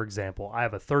numbers for example, I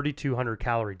have a 3,200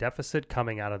 calorie deficit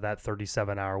coming out of that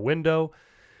 37-hour window.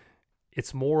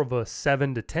 It's more of a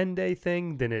 7 to 10 day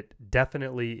thing than it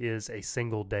definitely is a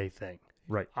single day thing.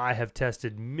 Right. I have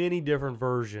tested many different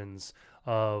versions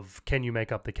of can you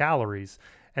make up the calories.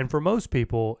 And for most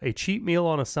people, a cheat meal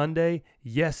on a Sunday,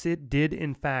 yes, it did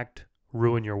in fact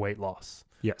ruin your weight loss.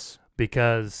 Yes.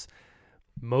 Because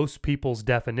most people's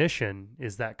definition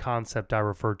is that concept I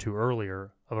referred to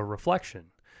earlier of a reflection.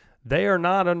 They are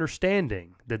not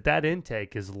understanding that that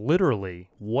intake is literally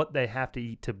what they have to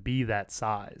eat to be that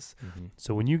size. Mm-hmm.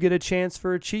 So when you get a chance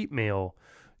for a cheat meal,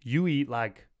 you eat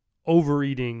like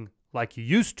overeating like you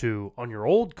used to on your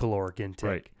old caloric intake.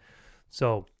 Right.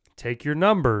 So take your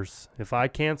numbers. If I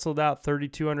canceled out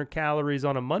 3,200 calories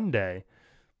on a Monday,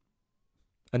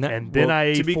 and then I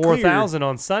ate 4,000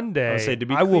 on Sunday,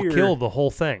 I will kill the whole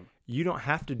thing. You don't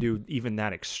have to do even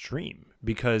that extreme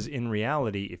because in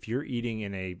reality, if you're eating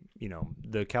in a,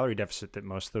 the calorie deficit that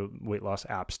most of the weight loss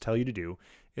apps tell you to do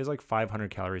is like 500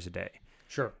 calories a day.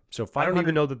 Sure. So I don't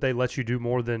even know that they let you do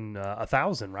more than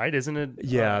 1,000, right? Isn't it?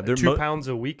 Yeah. 2 pounds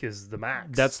a week is the max.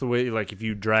 That's the way, like if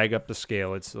you drag up the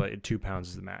scale, it's like 2 pounds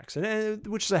is the max, and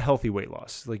which is a healthy weight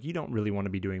loss. Like you don't really want to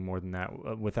be doing more than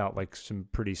that without like some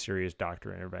pretty serious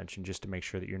doctor intervention just to make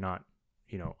sure that you're not,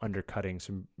 undercutting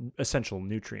some essential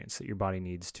nutrients that your body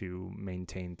needs to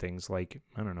maintain things like,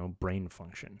 I don't know, brain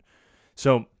function.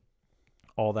 So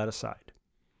all that aside,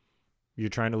 you're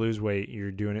trying to lose weight.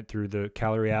 You're doing it through the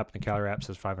Calorie app. The Calorie app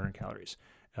says 500 calories.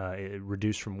 It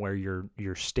reduced from where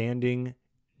your standing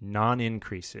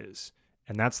non-increase is.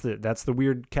 And that's the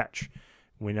weird catch.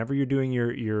 Whenever you're doing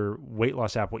your weight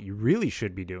loss app, what you really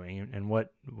should be doing, and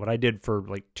what I did for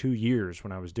like 2 years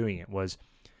when I was doing it, was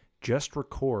just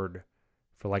record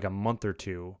for like a month or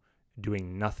two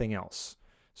doing nothing else.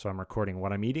 So I'm recording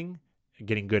what I'm eating,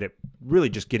 getting good at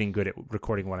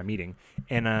recording what I'm eating,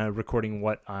 and recording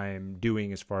what I'm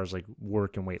doing as far as like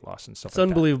work and weight loss and stuff. It's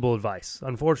unbelievable advice.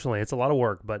 Unfortunately, it's a lot of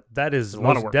work, but that is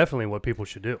most definitely what people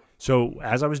should do. So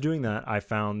as I was doing that, I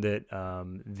found that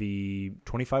the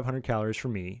 2,500 calories for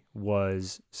me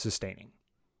was sustaining.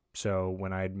 So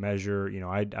when I'd measure,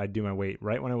 I'd do my weight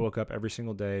right when I woke up every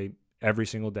single day.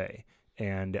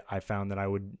 And I found that I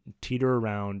would teeter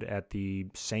around at the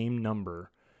same number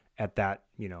at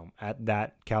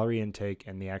that calorie intake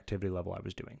and the activity level I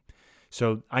was doing.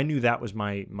 So I knew that was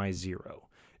my zero.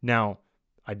 Now,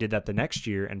 I did that the next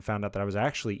year and found out that I was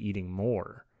actually eating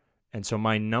more. And so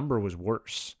my number was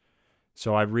worse.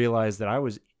 So I realized that I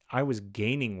was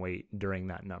gaining weight during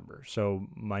that number. So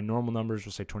my normal numbers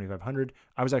will say 2,500.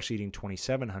 I was actually eating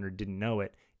 2,700, didn't know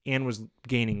it, and was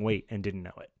gaining weight and didn't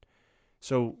know it.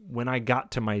 So when I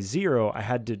got to my zero, I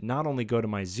had to not only go to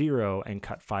my zero and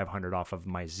cut 500 off of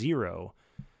my zero.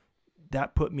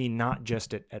 That put me not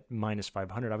just at minus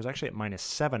 500. I was actually at minus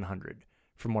 700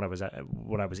 from what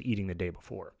I was eating the day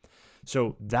before.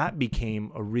 So that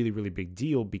became a really, really big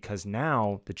deal because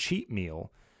now the cheat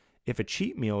meal, if a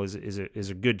cheat meal is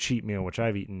a good cheat meal, which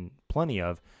I've eaten plenty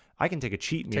of, I can take a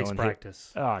cheat meal. Takes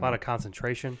practice, a lot of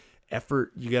concentration.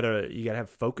 Effort. You gotta have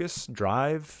focus,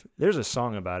 drive. There's a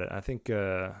song about it. I think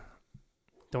Don't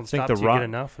Stop Till You Get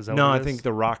Enough. Is that no, what it is? I think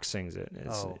The Rock sings it.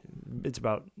 It's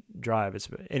about drive.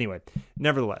 Anyway.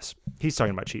 Nevertheless, he's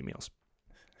talking about cheat meals.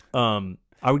 I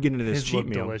would get into this cheat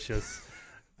meal. Delicious.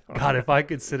 God, if I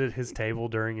could sit at his table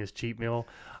during his cheat meal,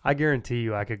 I guarantee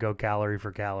you I could go calorie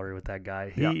for calorie with that guy.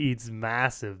 He eats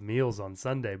massive meals on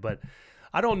Sunday, but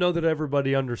I don't know that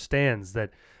everybody understands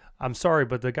that. I'm sorry,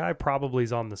 but the guy probably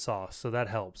is on the sauce, so that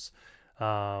helps.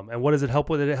 And what does it help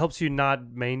with? It helps you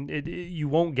you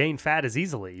won't gain fat as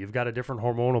easily. You've got a different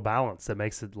hormonal balance that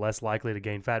makes it less likely to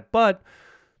gain fat. But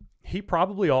he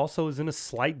probably also is in a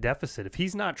slight deficit. If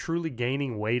he's not truly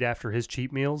gaining weight after his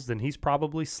cheat meals, then he's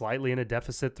probably slightly in a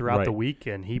deficit throughout the week,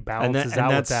 and he balances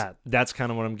out with that. That's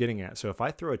kind of what I'm getting at. So if I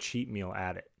throw a cheat meal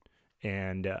at it,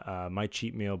 and my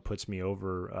cheat meal puts me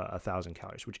over 1,000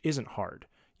 calories, which isn't hard.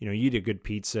 you eat a good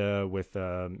pizza with,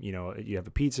 you have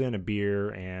a pizza and a beer,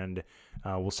 and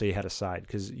we'll say you had a side,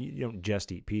 because you don't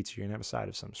just eat pizza. You're going to have a side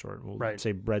of some sort. We'll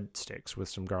say breadsticks with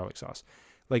some garlic sauce.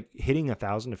 Like hitting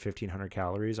 1,000 to 1,500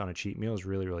 calories on a cheat meal is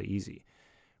really, really easy.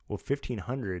 Well,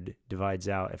 1,500 divides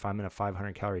out, if I'm in a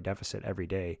 500 calorie deficit every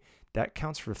day, that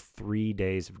counts for 3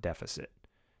 days of deficit.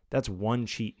 That's one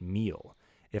cheat meal.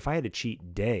 If I had a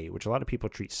cheat day, which a lot of people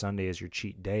treat Sunday as your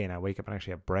cheat day, and I wake up and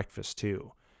actually have breakfast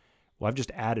too. Well, I've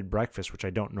just added breakfast, which I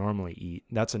don't normally eat.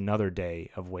 That's another day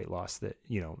of weight loss that,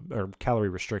 or calorie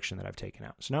restriction that I've taken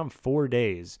out. So now I'm 4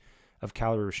 days of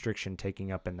calorie restriction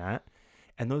taking up in that.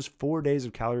 And those 4 days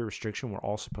of calorie restriction were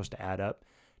all supposed to add up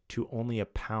to only a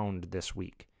pound this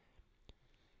week.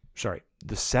 Sorry,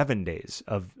 the 7 days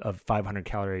of 500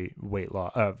 calorie weight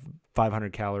loss,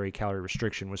 500 calorie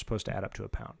restriction was supposed to add up to a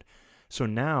pound. So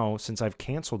now, since I've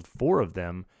canceled 4 of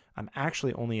them, I'm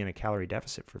actually only in a calorie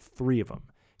deficit for 3 of them.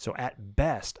 So at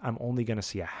best, I'm only going to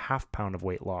see a half pound of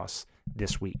weight loss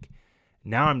this week.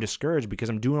 Now I'm discouraged because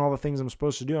I'm doing all the things I'm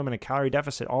supposed to do. I'm in a calorie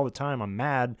deficit all the time. I'm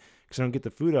mad because I don't get the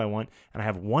food I want. And I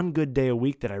have one good day a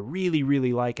week that I really,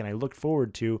 really like and I look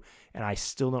forward to, and I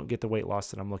still don't get the weight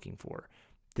loss that I'm looking for.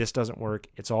 This doesn't work.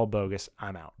 It's all bogus.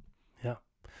 I'm out. Yeah.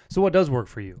 So what does work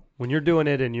for you? When you're doing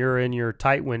it and you're in your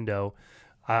tight window,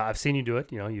 I've seen you do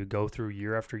it. You go through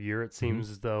year after year. It seems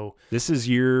as though I think this is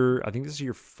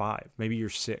year 5, maybe year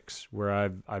 6, where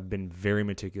I've been very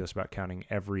meticulous about counting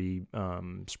every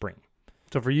spring.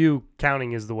 So for you,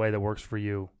 counting is the way that works for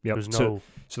you. Yep. There's no.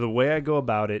 So the way I go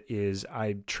about it is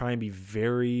I try and be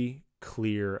very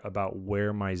clear about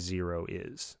where my zero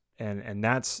is, and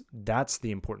that's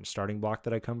the important starting block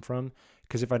that I come from.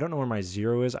 Because if I don't know where my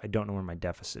zero is, I don't know where my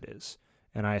deficit is,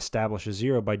 and I establish a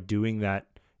zero by doing that.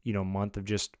 Month of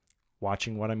just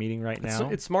watching what I'm eating right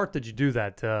now. It's smart that you do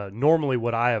that. Normally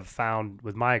what I have found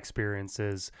with my experience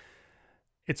is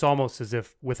it's almost as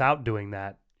if without doing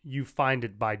that, you find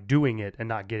it by doing it and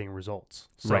not getting results.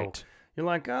 So right. You're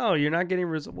like, oh, you're not getting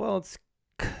results. Well, it's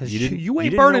because you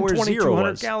ain't burning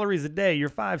 2,200 calories a day. You're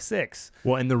 5'6".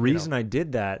 Well, and the reason I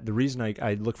did that, the reason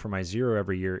I look for my zero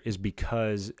every year is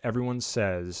because everyone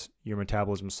says your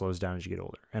metabolism slows down as you get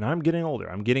older. And I'm getting older.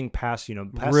 I'm getting past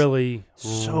really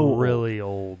old.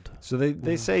 old. So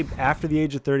they say after the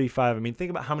age of 35, I mean,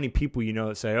 think about how many people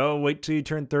that say, oh, wait till you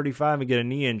turn 35 and get a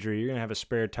knee injury. You're going to have a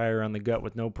spare tire on the gut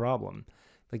with no problem.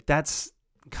 Like that's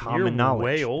common knowledge.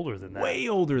 Way older than that. Way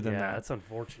older than that. Yeah, that's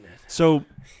unfortunate. So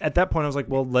at that point, I was like,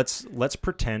 well, let's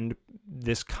pretend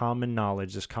this common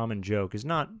knowledge, this common joke is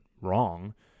not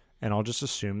wrong, and I'll just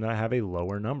assume that I have a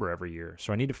lower number every year.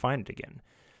 So I need to find it again.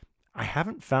 I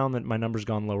haven't found that my number's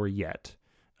gone lower yet,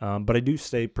 but I do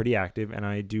stay pretty active, and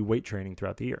I do weight training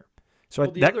throughout the year. So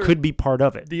that could be part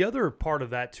of it. The other part of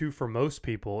that, too, for most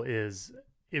people is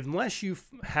unless you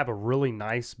have a really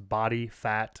nice body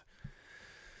fat.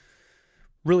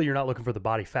 Really, you're not looking for the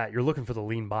body fat. You're looking for the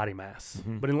lean body mass.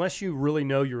 Mm-hmm. But unless you really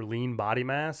know your lean body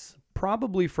mass,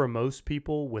 probably for most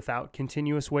people without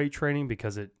continuous weight training,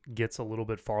 because it gets a little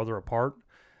bit farther apart,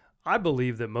 I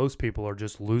believe that most people are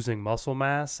just losing muscle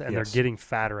mass and they're getting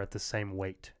fatter at the same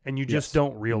weight. And you just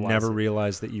don't realize Never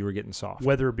realized that you were getting soft.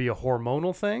 Whether it be a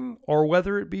hormonal thing or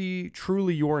whether it be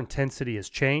truly your intensity has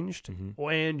changed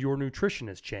and your nutrition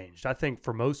has changed. I think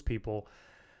for most people,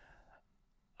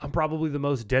 I'm probably the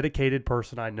most dedicated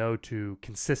person I know to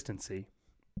consistency.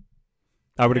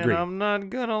 I would agree. I'm not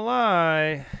going to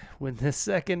lie. When this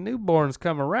second newborn's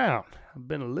come around, I've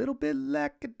been a little bit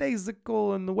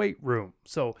lackadaisical in the weight room.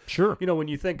 So, sure. When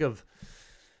you think of,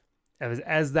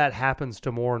 as that happens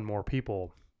to more and more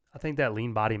people, I think that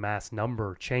lean body mass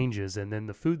number changes. And then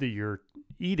the food that you're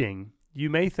eating, you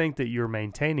may think that you're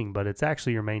maintaining, but it's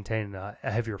actually you're maintaining a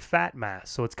heavier fat mass.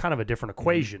 So it's kind of a different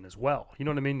equation as well. You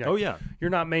know what I mean? Oh, yeah. You're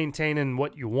not maintaining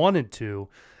what you wanted to.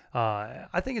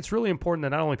 I think it's really important that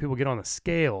not only people get on the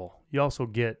scale, you also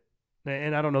get,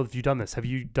 and I don't know if you've done this. Have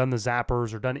you done the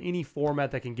zappers or done any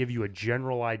format that can give you a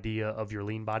general idea of your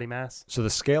lean body mass? So the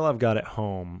scale I've got at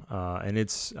home, and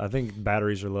I think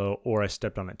batteries are low, or I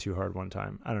stepped on it too hard one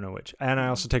time. I don't know which. And I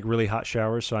also take really hot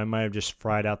showers, so I might have just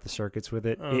fried out the circuits with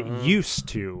it. It used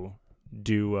to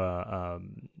do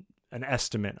an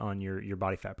estimate on your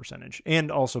body fat percentage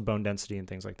and also bone density and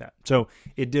things like that. So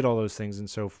it did all those things, and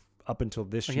so up until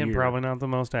this year. Again, probably not the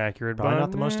most accurate. Probably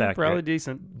not the most accurate. Probably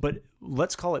decent. But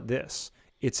let's call it this.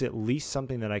 It's at least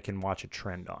something that I can watch a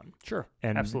trend on. Sure,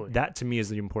 and absolutely. That to me is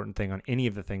the important thing on any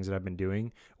of the things that I've been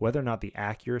doing. Whether or not the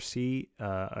accuracy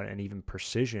and even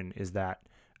precision is that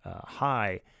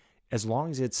high, as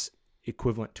long as it's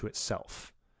equivalent to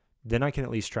itself, then I can at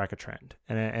least track a trend.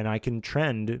 And I can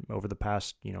trend over the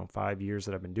past 5 years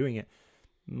that I've been doing it,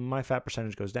 my fat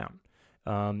percentage goes down.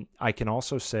 I can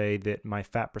also say that my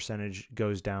fat percentage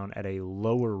goes down at a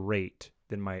lower rate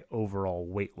than my overall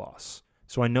weight loss.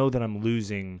 So I know that I'm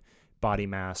losing body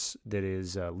mass that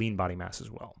is lean body mass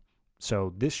as well.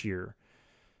 So this year,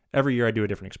 every year I do a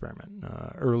different experiment.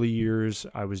 Early years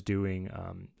I was doing,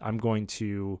 I'm going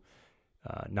to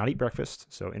not eat breakfast,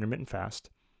 so intermittent fast.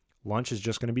 Lunch is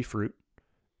just going to be fruit,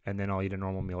 and then I'll eat a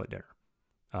normal meal at dinner.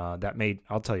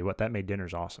 I'll tell you what, that made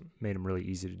dinners awesome. Made them really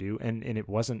easy to do. And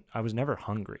I was never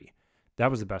hungry.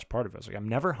 That was the best part of it. I was like, I'm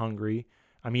never hungry.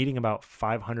 I'm eating about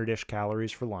 500-ish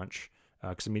calories for lunch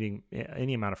because I'm eating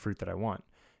any amount of fruit that I want.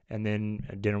 And then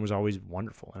dinner was always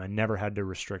wonderful. And I never had to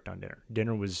restrict on dinner.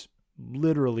 Dinner was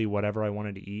literally whatever I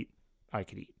wanted to eat, I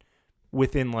could eat.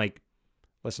 Within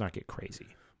let's not get crazy.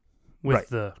 With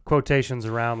the quotations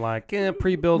around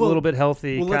pre-build a little bit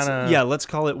healthy. Let's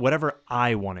call it whatever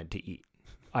I wanted to eat.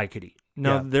 I could eat.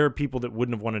 Now, there are people that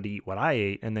wouldn't have wanted to eat what I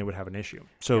ate, and they would have an issue.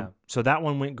 So that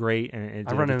one went great. And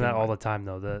I run into that all the time,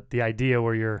 though. The idea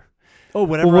where you're...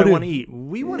 whatever I want to eat.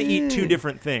 We want to eat two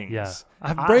different things. Yeah.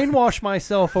 I've brainwashed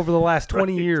myself over the last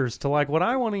 20 years to what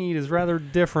I want to eat is rather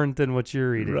different than what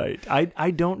you're eating. Right.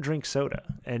 I don't drink soda.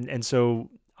 And so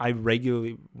I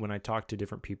regularly, when I talk to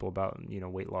different people about,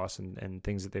 weight loss and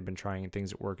things that they've been trying and things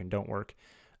that work and don't work,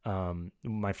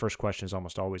 my first question is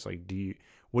almost always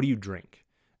what do you drink?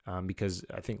 Because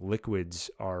I think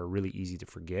liquids are really easy to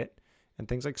forget, and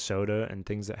things like soda and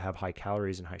things that have high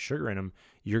calories and high sugar in them,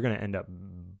 you're going to end up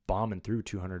bombing through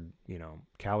 200,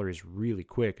 calories really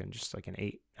quick in just like an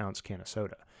 8-ounce can of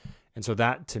soda. And so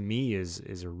that to me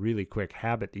is a really quick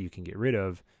habit that you can get rid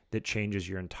of that changes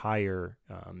your entire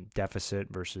deficit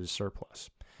versus surplus.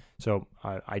 So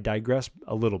I digress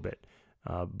a little bit,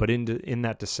 but in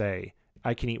that to say,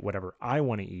 I can eat whatever I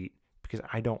want to eat because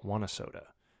I don't want a soda.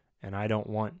 And I don't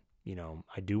want,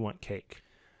 I do want cake,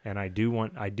 and I do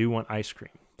want ice cream.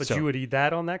 But you would eat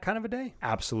that on that kind of a day?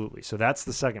 Absolutely. So that's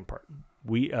the second part.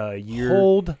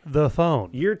 Hold the phone.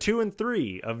 Year 2 and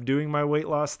 3 of doing my weight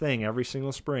loss thing every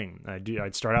single spring.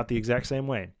 I'd start out the exact same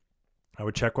way. I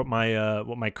would check what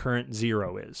my current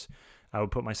zero is. I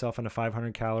would put myself in a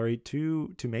 500 calorie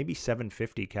to maybe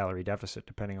 750 calorie deficit,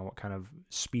 depending on what kind of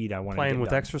speed I want to get Playing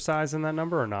with done. exercise in that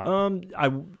number or not?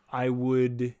 I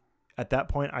would. At that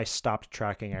point, I stopped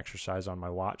tracking exercise on my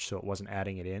watch, so it wasn't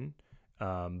adding it in.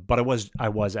 But I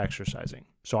was exercising,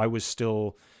 so I was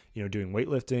still, doing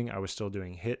weightlifting. I was still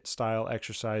doing HIIT style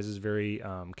exercises, very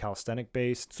calisthenic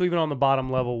based. So even on the bottom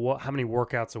level, how many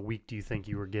workouts a week do you think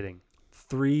you were getting?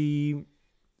 Three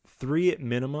at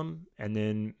minimum, and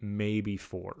then maybe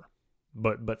 4.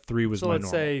 But 3 was my normal. So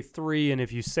let's say 3, and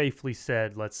if you safely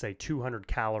said, let's say 200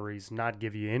 calories, not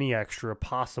give you any extra,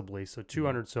 possibly. So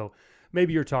 200, so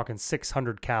maybe you're talking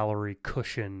 600 calorie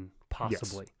cushion,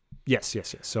 possibly. Yes.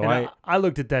 So I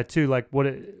looked at that too.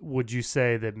 Would you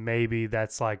say that maybe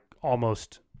that's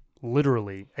almost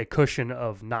literally a cushion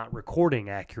of not recording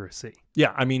accuracy?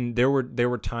 Yeah, I mean there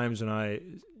were times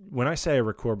when I say I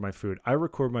record my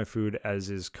food as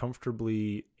is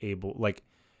comfortably able.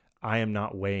 I am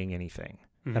not weighing anything.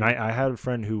 Mm-hmm. And I had a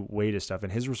friend who weighed his stuff,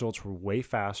 and his results were way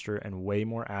faster and way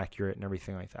more accurate and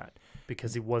everything like that.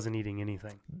 Because he wasn't eating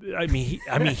anything. I mean,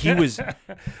 he was, and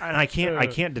I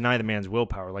can't deny the man's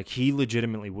willpower. He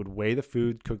legitimately would weigh the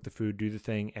food, cook the food, do the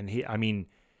thing, and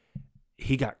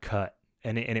he got cut,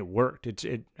 and it worked. It's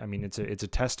a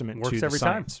testament to the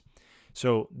science. Time.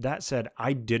 So that said,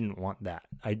 I didn't want that.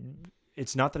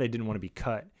 It's not that I didn't want to be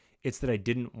cut. It's that I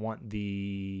didn't want to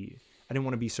be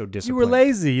so disciplined. You were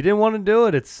lazy. You didn't want to do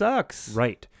it. It sucks.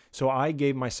 Right. So I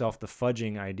gave myself the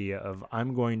fudging idea of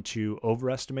I'm going to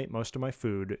overestimate most of my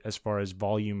food as far as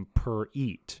volume per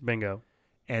eat. Bingo.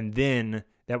 And then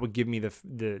that would give me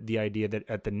the idea that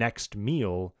at the next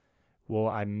meal, well,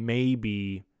 I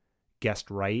maybe guessed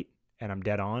right and I'm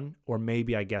dead on, or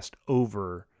maybe I guessed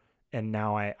over and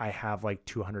now I have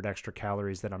 200 extra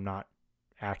calories that I'm not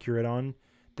accurate on,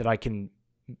 that I can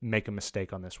make a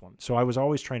mistake on this one. So I was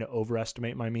always trying to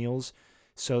overestimate my meals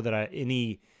so that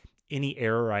any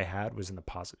error I had was in the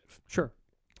positive. Sure.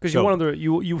 Because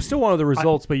you still wanted the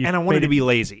results, but I wanted to be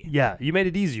lazy. Yeah, you made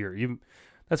it easier.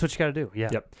 That's what you got to do. Yeah.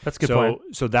 Yep. That's a good plan.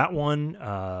 So that one,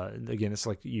 again, it's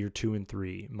year 2 and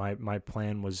 3. My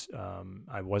plan was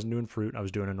I wasn't doing fruit. I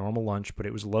was doing a normal lunch, but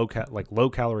it was low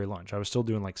calorie lunch. I was still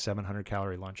doing 700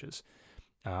 calorie lunches.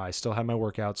 I still had my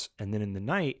workouts, and then in the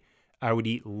night I would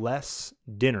eat less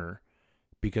dinner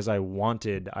because I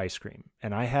wanted ice cream,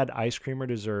 and I had ice cream or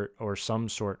dessert or some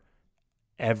sort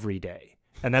every day,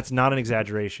 and that's not an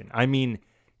exaggeration. I mean,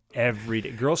 every day.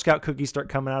 Girl Scout cookies start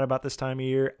coming out about this time of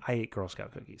year. I ate Girl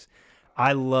Scout cookies.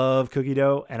 I love cookie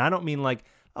dough, and I don't mean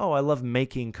I love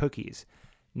making cookies.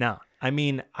 No, I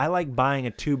mean, I like buying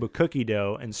a tube of cookie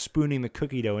dough and spooning the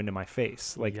cookie dough into my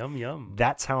face. Like, yum, yum.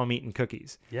 that's how I'm eating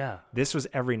cookies. Yeah. This was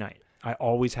every night. I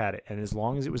always had it. And as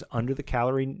long as it was under the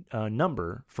calorie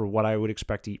number for what I would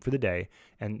expect to eat for the day.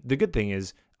 And the good thing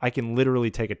is I can literally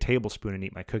take a tablespoon and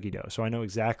eat my cookie dough. So I know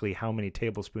exactly how many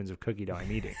tablespoons of cookie dough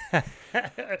I'm eating.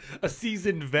 A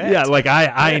seasoned vet. Yeah, like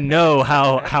I know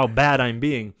how bad I'm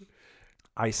being.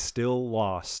 I still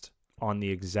lost on the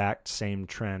exact same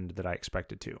trend that I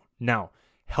expected to. Now,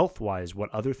 health-wise,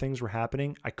 what other things were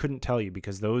happening, I couldn't tell you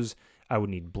because those I would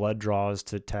need blood draws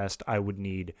to test. I would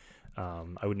need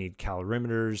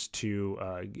calorimeters to.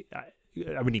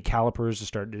 I would need calipers to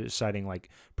start deciding like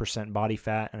percent body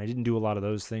fat, and I didn't do a lot of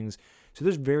those things. So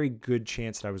there's very good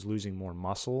chance that I was losing more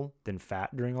muscle than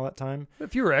fat during all that time.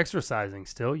 If you were exercising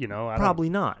still, Probably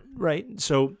not, right?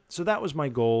 So that was my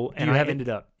goal, and I ended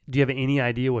up. Do you have any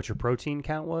idea what your protein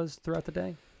count was throughout the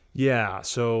day? Yeah,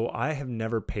 so I have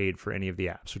never paid for any of the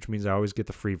apps, which means I always get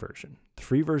the free version. The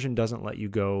free version doesn't let you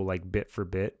go like bit for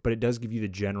bit, but it does give you the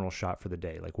general shot for the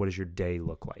day. Like, what does your day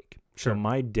look like? Sure. So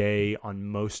my day on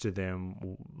most of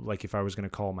them, like if I was going to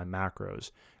call my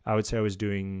macros, I would say I was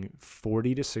doing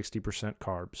 40 to 60%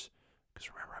 carbs. Because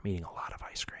remember, I'm eating a lot of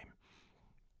ice cream.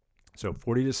 So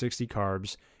 40 to 60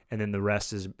 carbs, and then the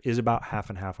rest is about half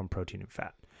and half on protein and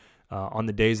fat. On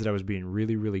the days that I was being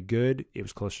really, really good, it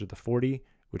was closer to the 40,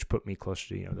 which put me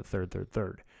closer to the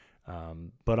third.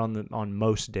 But on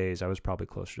most days, I was probably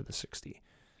closer to the 60.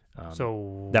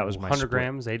 So that was my 100 split.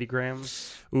 grams, 80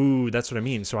 grams? Ooh, that's what I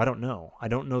mean. So I don't know. I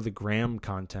don't know the gram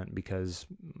content because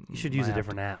You should use a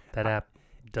different app. That app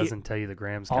doesn't tell you the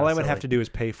grams. All I would have to do is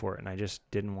pay for it, and I just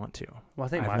didn't want to. Well, I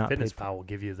think MyFitnessPal will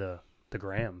give you the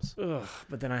grams. Ugh,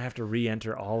 but then I have to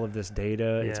re-enter all of this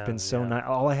data. It's Yeah, been so nice.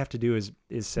 All I have to do is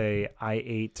say I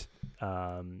ate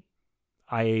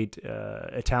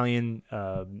Italian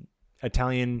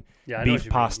beef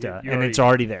pasta, and it's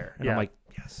already there. And I'm like,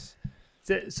 yes.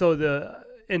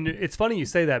 And it's funny you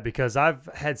say that because I've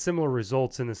had similar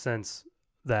results in the sense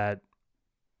that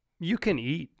you can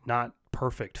eat not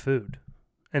perfect food.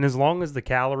 And as long as the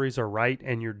calories are right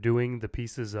and you're doing the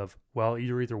pieces of, well,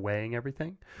 you're either weighing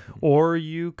everything or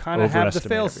you kind of have the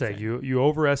fail-safe. You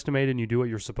overestimate and you do what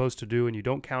you're supposed to do and you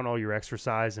don't count all your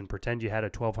exercise and pretend you had a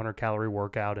 1,200 calorie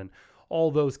workout and all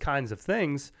those kinds of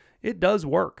things. It does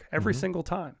work every single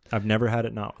time. I've never had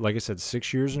it not. Like I said,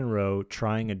 6 years in a row,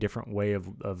 trying a different way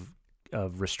of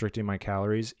restricting my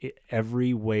calories.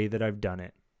 Every way that I've done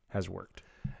it has worked.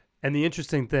 And the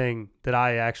interesting thing that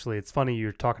it's funny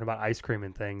you're talking about ice cream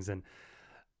and things, and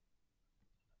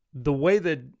the way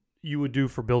that you would do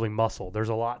for building muscle, there's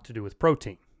a lot to do with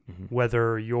protein. Mm-hmm.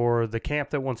 Whether you're the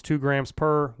camp that wants 2 grams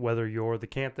per, whether you're the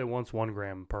camp that wants 1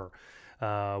 gram per,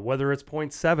 whether it's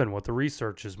 0.7, what the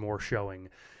research is more showing.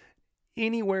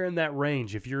 Anywhere in that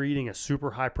range, if you're eating a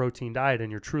super high protein diet and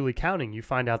you're truly counting, you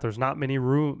find out there's not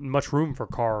much room for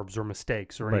carbs or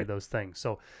mistakes or any of those things.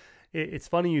 So it's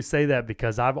funny you say that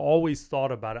because I've always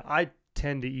thought about it. I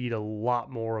tend to eat a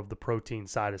lot more of the protein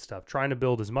side of stuff, trying to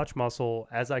build as much muscle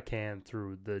as I can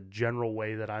through the general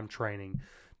way that I'm training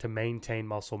to maintain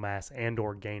muscle mass and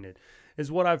or gain it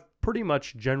is what I've pretty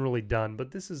much generally done.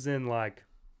 But this is in like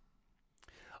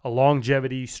a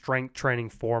longevity strength training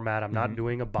format. I'm not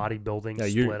doing a bodybuilding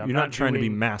split. You're not trying to be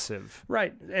massive.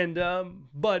 Right. And,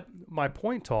 but my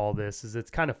point to all this is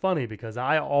it's kind of funny because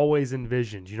I always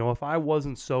envisioned, if I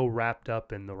wasn't so wrapped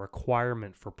up in the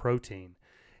requirement for protein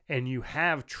and you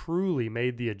have truly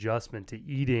made the adjustment to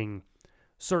eating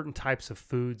certain types of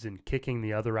foods and kicking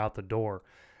the other out the door,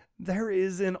 there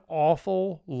is an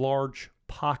awful large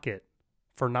pocket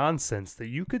for nonsense that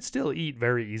you could still eat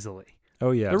very easily. Oh,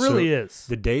 yeah. There really is.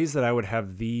 The days that I would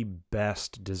have the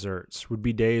best desserts would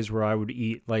be days where I would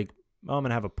eat I'm going to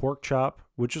have a pork chop,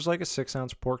 which is like a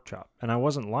 6-ounce pork chop. And I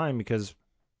wasn't lying because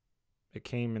it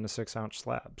came in a 6-ounce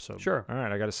slab. So, sure. All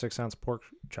right, I got a 6-ounce pork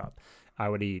chop. I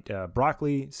would eat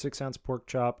broccoli, 6-ounce pork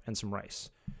chop, and some rice.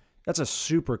 That's a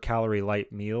super calorie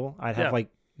light meal. I'd have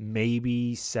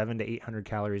maybe 700 to 800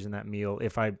 calories in that meal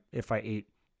if I ate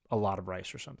a lot of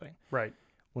rice or something. Right.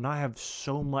 Well, now I have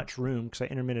so much room because I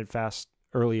intermittent fast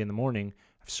early in the morning.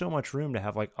 I have so much room to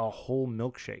have like a whole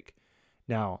milkshake.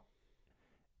 Now,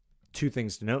 2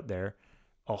 things to note there.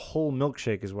 A whole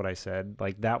milkshake is what I said.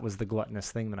 Like that was the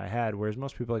gluttonous thing that I had. Whereas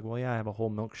most people are like, well, yeah, I have a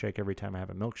whole milkshake every time I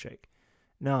have a milkshake.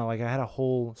 No, like I had a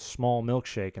whole small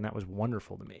milkshake and that was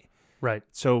wonderful to me. Right.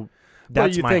 So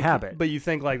that's my habit. But you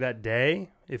think like that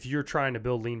day, if you're trying to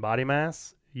build lean body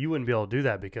mass, you wouldn't be able to do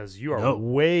that because you are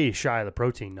way shy of the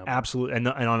protein number. Absolutely. And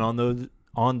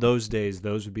on those days,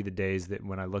 those would be the days that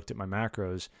when I looked at my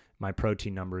macros, my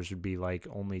protein numbers would be like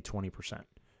only 20%.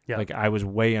 Yeah. Like I was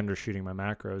way undershooting my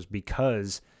macros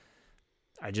because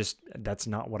that's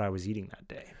not what I was eating that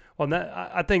day. Well,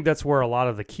 I think that's where a lot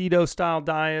of the keto style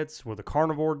diets, where the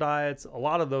carnivore diets, a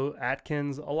lot of those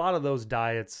Atkins, a lot of those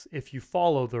diets, if you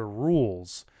follow their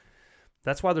rules,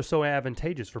 that's why they're so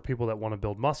advantageous for people that want to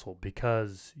build muscle,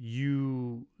 because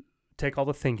you take all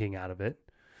the thinking out of it.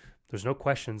 There's no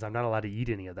questions. I'm not allowed to eat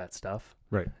any of that stuff.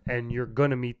 Right. And you're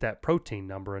going to meet that protein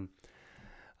number. And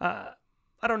I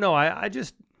don't know. I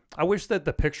wish that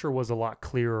the picture was a lot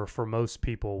clearer for most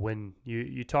people when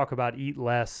you talk about eat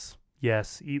less.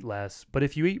 Yes, eat less. But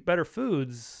if you eat better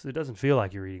foods, it doesn't feel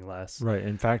like you're eating less. Right.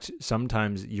 In fact,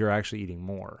 sometimes you're actually eating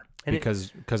more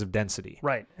because of density.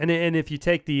 Right. And if you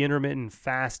take the intermittent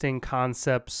fasting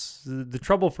concepts, the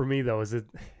trouble for me, though, is it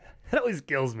always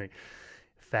kills me.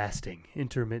 Fasting,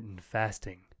 intermittent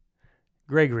fasting.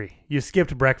 Gregory, you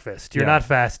skipped breakfast. You're not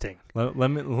fasting. Let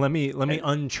me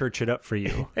unchurch it up for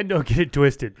you. And don't get it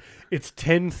twisted. It's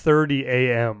 10:30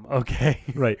 a.m. Okay,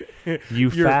 right.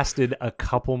 You're fasted a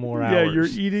couple more hours. Yeah, you're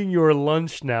eating your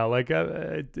lunch now. Like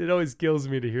it always kills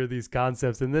me to hear these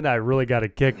concepts. And then I really got a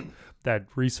kick that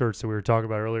research that we were talking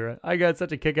about earlier. I got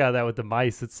such a kick out of that with the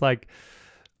mice. It's like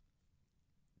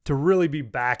to really be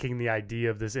backing the idea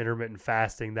of this intermittent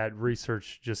fasting. That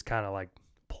research just kind of like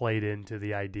played into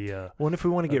the idea. Well, and if we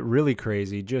want to get really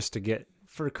crazy, just to get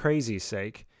for crazy's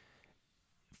sake,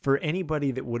 for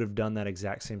anybody that would have done that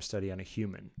exact same study on a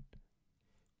human,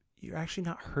 you're actually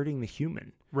not hurting the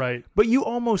human. Right. But you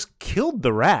almost killed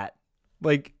the rat.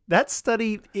 Like that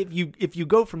study, if you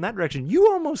go from that direction, you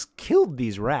almost killed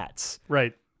these rats.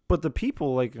 Right. But the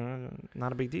people, like,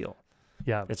 not a big deal.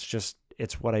 Yeah.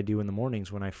 It's what I do in the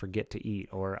mornings when I forget to eat,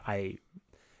 or I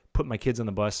put my kids on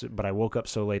the bus, but I woke up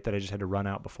so late that I just had to run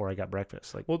out before I got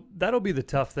breakfast. Like, well, that'll be the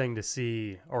tough thing to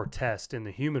see or test in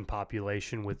the human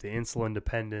population with the insulin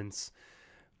dependence,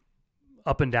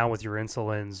 up and down with your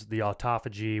insulins, the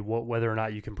autophagy, whether or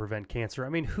not you can prevent cancer. I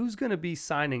mean, who's going to be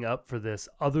signing up for this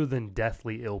other than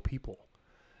deathly ill people?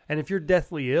 And if you're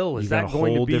deathly ill, is that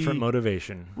going to be different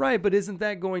motivation? Right, but isn't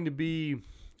that going to be?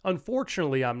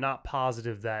 Unfortunately, I'm not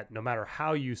positive that no matter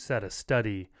how you set a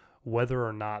study, whether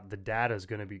or not the data is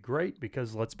going to be great,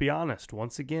 because let's be honest,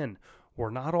 once again, we're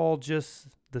not all just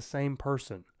the same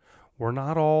person. We're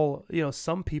not all,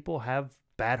 some people have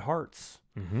bad hearts.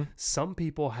 Mm-hmm. Some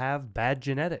people have bad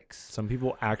genetics. Some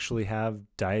people actually have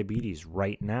diabetes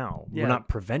right now. Yeah. We're not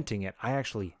preventing it. I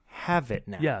actually have it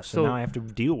now. Yeah, so now I have to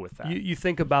deal with that. You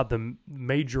think about the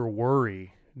major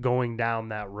worry going down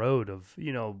that road of,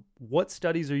 what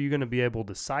studies are you going to be able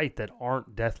to cite that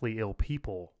aren't deathly ill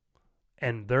people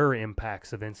and their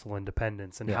impacts of insulin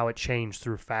dependence and how it changed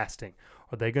through fasting?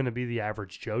 Are they going to be the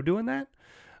average Joe doing that?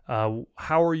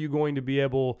 How are you going to be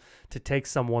able to take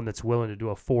someone that's willing to do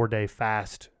a 4-day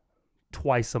fast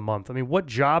twice a month? I mean, what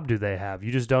job do they have?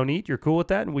 You just don't eat? You're cool with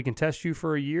that? And we can test you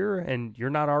for a year and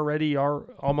you're not already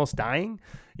almost dying?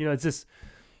 It's just,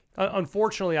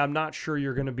 unfortunately, I'm not sure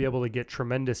you're going to be able to get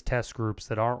tremendous test groups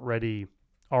that are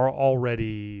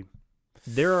already.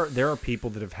 There are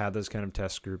people that have had those kind of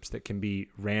test groups that can be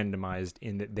randomized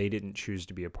in that they didn't choose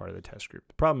to be a part of the test group.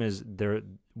 The problem is their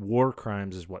war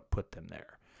crimes is what put them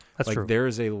there. That's true. There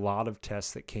is a lot of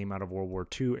tests that came out of World War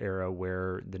II era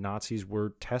where the Nazis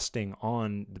were testing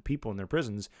on the people in their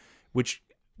prisons, which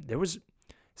there was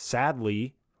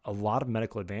sadly a lot of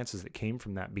medical advances that came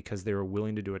from that because they were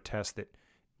willing to do a test that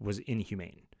was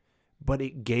inhumane. But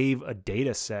it gave a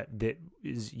data set that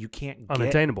is you can't get.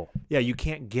 Unattainable. Yeah, you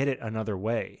can't get it another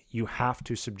way. You have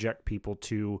to subject people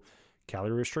to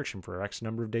calorie restriction for X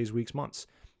number of days, weeks, months.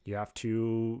 You have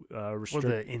to restrict. Or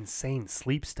the insane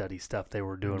sleep study stuff they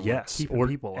were doing. Yes, keeping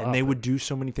people up. And they would do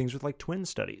so many things with like twin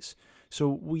studies.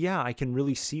 So I can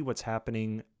really see what's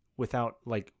happening without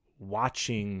like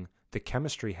watching the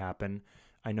chemistry happen.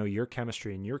 I know your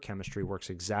chemistry and your chemistry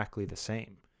works exactly the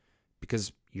same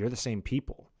because you're the same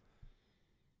people.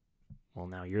 Well,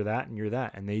 now you're that and you're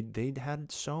that. And they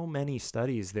had so many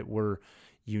studies that were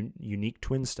unique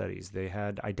twin studies. They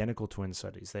had identical twin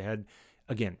studies. They had,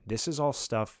 again, this is all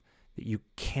stuff that you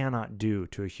cannot do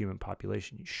to a human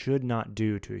population. You should not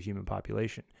do to a human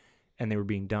population. And they were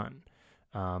being done.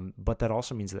 But that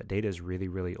also means that data is really,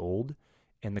 really old.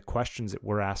 And the questions that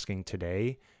we're asking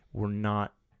today were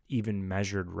not even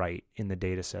measured right in the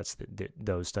data sets that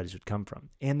those studies would come from.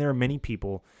 And there are many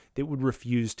people that would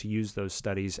refuse to use those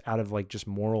studies out of like just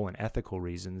moral and ethical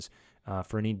reasons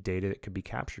for any data that could be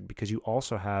captured, because you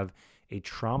also have a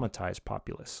traumatized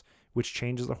populace, which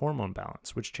changes the hormone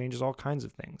balance, which changes all kinds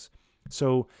of things.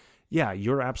 So yeah,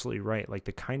 you're absolutely right. Like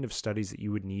the kind of studies that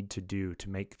you would need to do to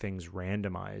make things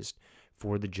randomized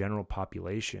for the general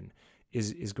population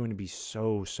is going to be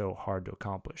so hard to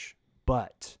accomplish.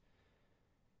 But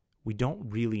we don't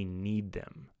really need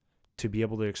them to be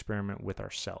able to experiment with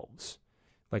ourselves.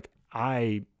 Like,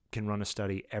 I can run a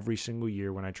study every single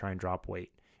year when I try and drop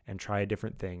weight and try a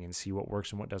different thing and see what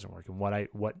works and what doesn't work and what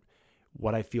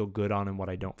I feel good on and what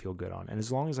I don't feel good on. And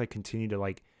as long as I continue to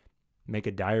like make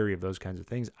a diary of those kinds of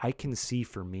things, I can see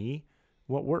for me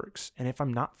what works. And if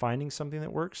I'm not finding something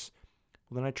that works,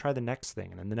 well, then I try the next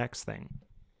thing and then the next thing,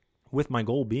 with my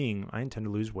goal being I intend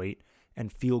to lose weight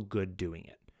and feel good doing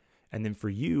it. And then for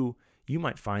you, you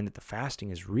might find that the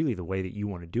fasting is really the way that you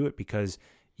want to do it, because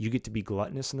you get to be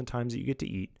gluttonous in the times that you get to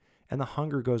eat, and the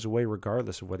hunger goes away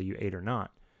regardless of whether you ate or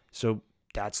not. So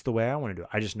that's the way I want to do it.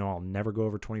 I just know I'll never go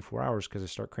over 24 hours because I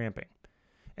start cramping.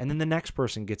 And then the next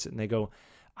person gets it and they go,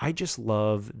 I just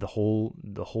love the whole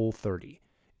 30.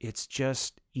 It's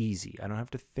just easy. I don't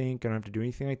have to think. I don't have to do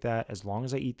anything like that. As long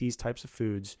as I eat these types of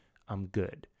foods, I'm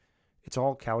good. It's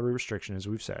all calorie restriction, as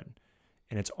we've said,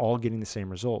 and it's all getting the same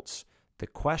results. The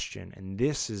question, and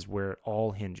this is where it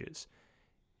all hinges,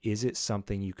 is it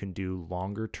something you can do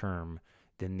longer term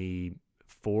than the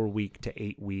 4-week to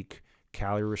 8-week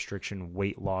calorie restriction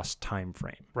weight loss time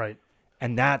frame? Right.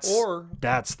 And that's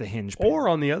the hinge point. Or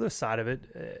on the other side of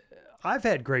it, I've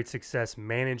had great success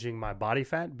managing my body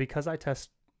fat because I test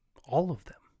all of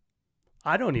them.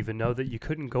 I don't even know that you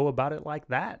couldn't go about it like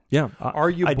that. Yeah.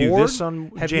 Are you I bored? do this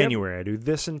on January. I do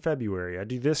this in February. I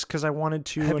do this because I wanted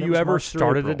to. Have you ever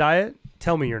started a diet?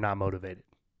 Tell me you're not motivated.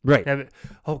 Right.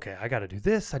 Okay, I got to do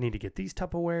this. I need to get these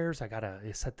Tupperwares. I got to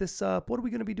set this up. What are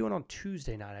we going to be doing on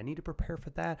Tuesday night? I need to prepare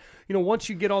for that. You know, once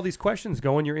you get all these questions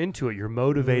going, you're into it. You're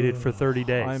motivated for 30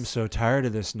 days. I'm so tired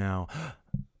of this now.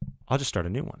 I'll just start a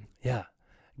new one. Yeah.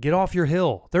 Get off your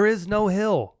hill. There is no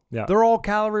hill. Yeah. They're all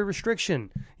calorie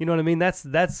restriction. You know what I mean? That's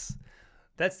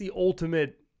the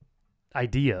ultimate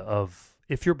idea of,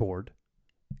 if you're bored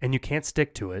and you can't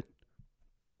stick to it,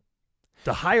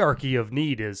 the hierarchy of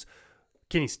need is,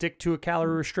 can you stick to a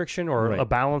calorie restriction or a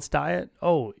balanced diet?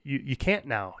 Oh, you can't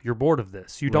now. You're bored of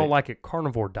this. You don't like a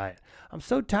carnivore diet. I'm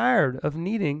so tired of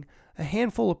needing a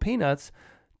handful of peanuts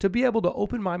to be able to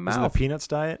open my mouth. Isn't it the peanuts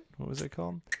diet? What was it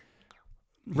called?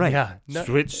 Right. Yeah.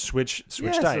 Switch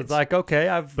yes, diets. It's like, okay,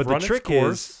 I've but run the trick its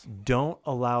course. is, don't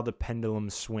allow the pendulum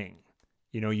swing.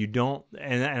 You know, you don't,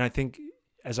 and I think,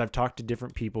 as I've talked to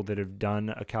different people that have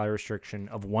done a calorie restriction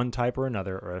of one type or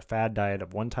another, or a fad diet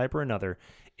of one type or another,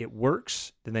 it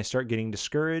works. Then they start getting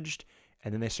discouraged,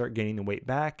 and then they start gaining the weight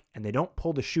back, and they don't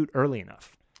pull the chute early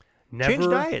enough. Change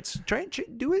diets.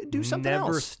 Do something else.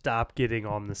 Never stop getting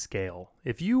on the scale.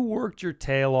 If you worked your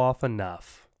tail off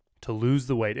enough to lose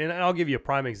the weight, and I'll give you a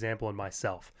prime example in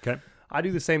myself. Okay. I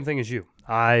do the same thing as you.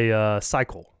 I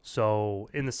cycle. So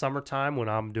in the summertime, when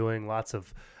I'm doing lots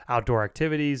of outdoor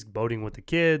activities, boating with the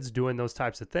kids, doing those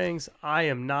types of things, I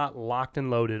am not locked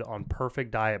and loaded on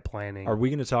perfect diet planning. Are we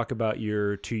going to talk about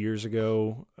your 2 years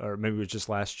ago, or maybe it was just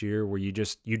last year, where you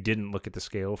didn't look at the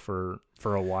scale for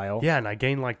a while? Yeah, and I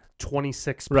gained like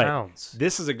 26 pounds.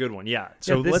 This is a good one. Yeah.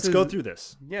 So Yeah, let's go through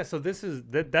this. Yeah, so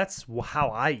that's how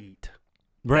I eat.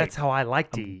 Right. That's how I like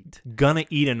to eat. Gonna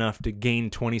eat enough to gain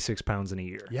 26 pounds in a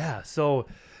year. Yeah. So,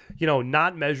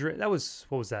 not measuring. What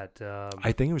was that?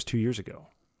 I think it was 2 years ago.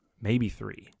 Maybe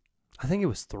 3. I think it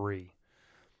was 3.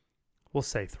 We'll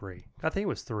say 3. I think it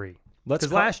was 3.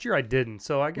 Because last year I didn't.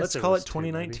 So I guess let's call it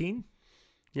 2019.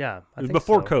 Yeah. It was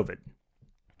before COVID.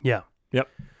 Yeah. Yep.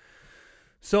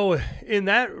 So in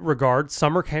that regard,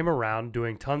 summer came around,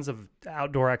 doing tons of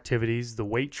outdoor activities. The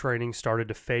weight training started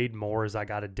to fade more as I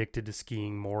got addicted to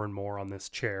skiing more and more on this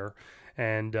chair.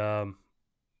 And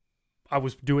I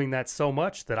was doing that so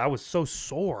much that I was so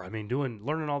sore. I mean,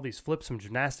 learning all these flips and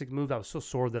gymnastic moves, I was so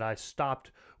sore that I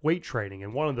stopped weight training.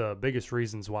 And one of the biggest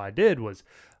reasons why I did was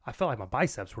I felt like my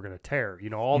biceps were going to tear.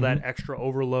 All that extra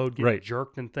overload, getting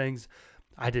jerked and things.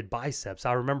 I did biceps.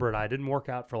 I remember it. I didn't work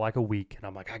out for like a week, and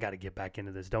I'm like, I got to get back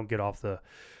into this. Got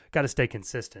to stay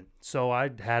consistent. So I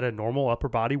had a normal upper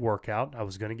body workout. I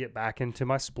was going to get back into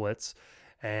my splits,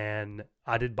 and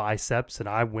I did biceps, and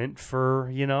I went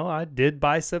for, I did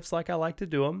biceps like I like to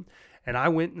do them. And I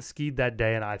went and skied that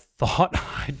day, and I thought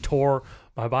I tore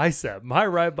my bicep. My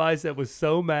right bicep was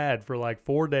so mad for like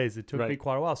 4 days. It took me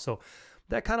quite a while. So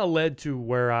that kind of led to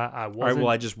where I wasn't. All right, well,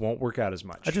 I just won't work out as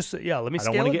much. Let me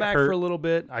scale it back for a little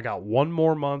bit. I got 1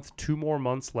 more month, 2 more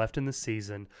months left in the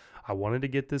season. I wanted to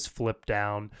get this flip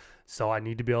down, so I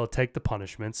need to be able to take the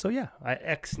punishment. So, yeah, I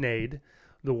ex-nayed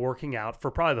the working out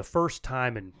for probably the first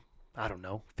time in, I don't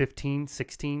know, 15,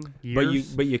 16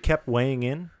 years. But you kept weighing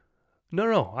in?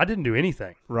 No, I didn't do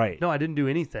anything. Right. No, I didn't do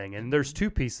anything. And there's two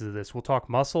pieces of this. We'll talk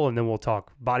muscle and then we'll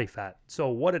talk body fat. So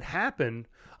what had happened,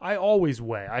 I always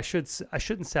weigh. I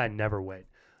shouldn't say I never weighed.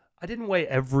 I didn't weigh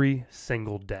every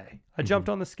single day. I jumped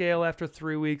on the scale after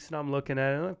 3 weeks and I'm looking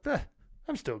at it and I'm like,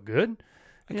 I'm still good.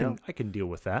 I can deal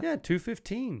with that. Yeah,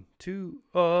 215.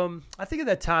 I think at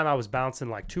that time I was bouncing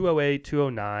like 208,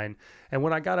 209. And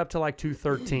when I got up to like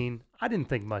 213, I didn't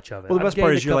think much of it. Well, the best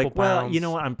part is you're like, well, pounds. you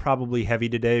know what? I'm probably heavy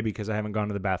today because I haven't gone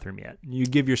to the bathroom yet. You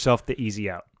give yourself the easy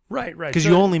out. Right. Because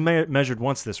you only measured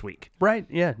once this week. Right,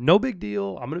 yeah. No big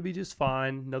deal. I'm going to be just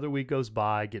fine. Another week goes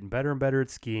by, getting better and better at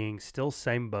skiing. Still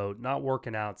same boat, not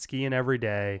working out, skiing every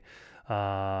day,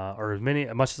 or as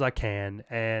much as I can.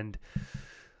 And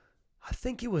I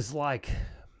think it was like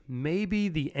maybe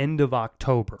the end of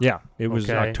October. Yeah, it was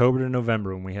October to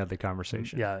November when we had the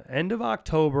conversation. Yeah, end of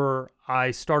October,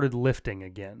 I started lifting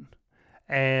again.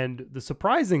 And the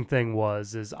surprising thing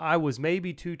is I was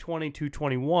maybe 220,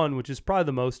 221, which is probably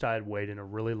the most I had weighed in a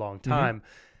really long time.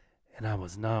 And I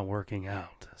was not working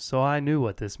out. So I knew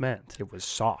what this meant. It was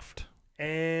soft.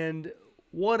 And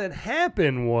what had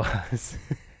happened was...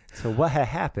 So what had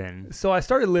happened? So I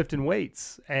started lifting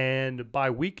weights, and by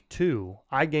week 2,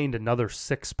 I gained another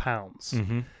 6 pounds.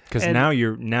 Because now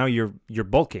you're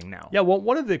bulking now. Yeah, well,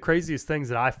 one of the craziest things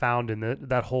that I found in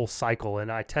that whole cycle, and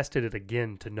I tested it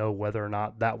again to know whether or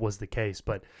not that was the case,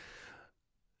 but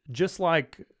just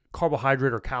like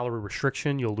carbohydrate or calorie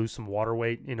restriction, you'll lose some water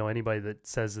weight. You know, anybody that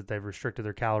says that they've restricted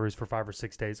their calories for 5 or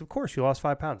 6 days, of course you lost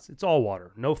 5 pounds. It's all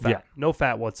water, no fat, no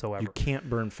fat whatsoever. You can't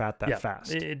burn fat that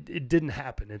fast. It didn't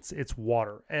happen. It's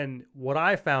water. And what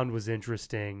I found was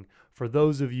interesting for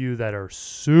those of you that are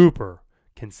super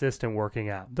consistent working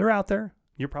out, they're out there.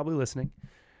 You're probably listening.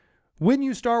 When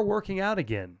you start working out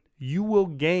again, you will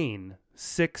gain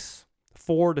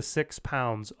 4 to 6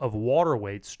 pounds of water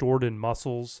weight stored in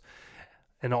muscles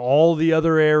and all the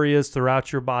other areas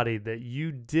throughout your body that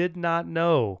you did not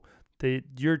know that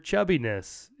your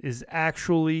chubbiness is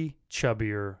actually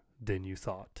chubbier than you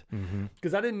thought.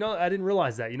 Because I didn't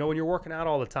realize that. You know, when you're working out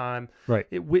all the time, right?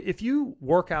 If you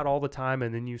work out all the time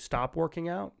and then you stop working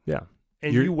out,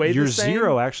 and you weigh your the same,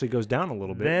 zero actually goes down a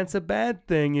little bit. That's a bad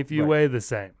thing if you weigh the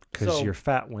same. Because your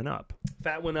fat went up.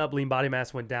 Fat went up, lean body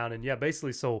mass went down. And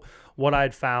basically, so what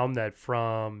I'd found that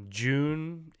from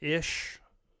June-ish,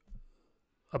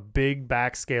 a big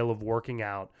back scale of working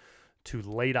out, to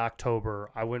late October,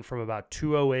 I went from about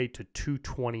 208 to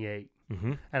 228.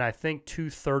 And I think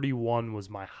 231 was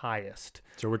my highest.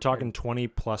 So we're talking 20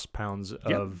 plus pounds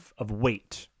of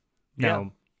weight.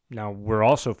 Now we're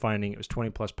also finding it was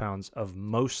 20 plus pounds of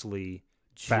mostly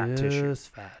fat tissue.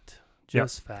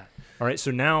 Just fat. All right.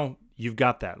 So now you've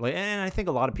got that. And I think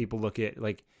a lot of people will look at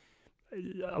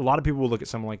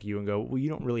someone like you and go, well, you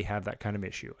don't really have that kind of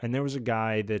issue. And there was a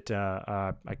guy that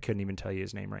I couldn't even tell you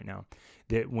his name right now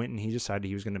that went and he decided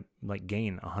he was going to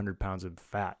gain 100 pounds of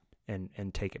fat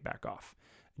and take it back off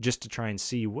just to try and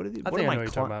see what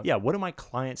do my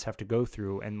clients have to go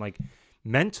through and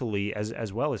mentally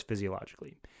as well as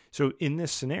physiologically. So in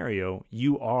this scenario,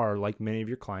 you are like many of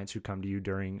your clients who come to you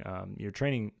during your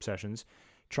training sessions,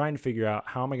 trying to figure out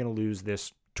how am I going to lose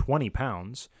this 20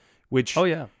 pounds, which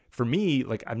for me,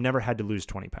 I've never had to lose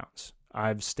 20 pounds.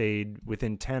 I've stayed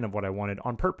within 10 of what I wanted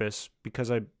on purpose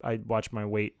because I watch my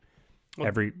weight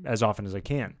as often as I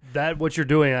can. That what you're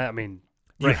doing, I mean,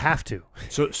 you have to.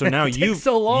 So now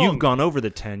you've gone over the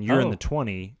 10, you're in the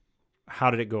 20.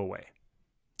 How did it go away?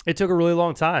 It took a really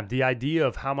long time. The idea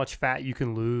of how much fat you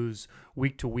can lose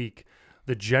week to week,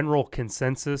 the general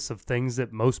consensus of things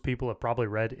that most people have probably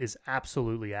read is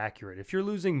absolutely accurate. If you're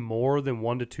losing more than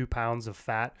 1 to 2 pounds of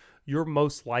fat, you're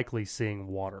most likely seeing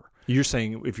water. You're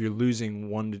saying if you're losing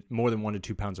more than 1 to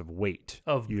 2 pounds of weight.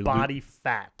 Of body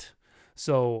fat.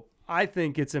 So I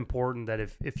think it's important that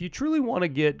if you truly want to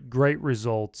get great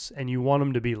results and you want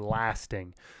them to be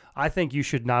lasting, I think you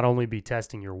should not only be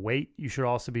testing your weight, you should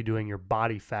also be doing your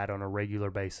body fat on a regular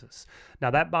basis.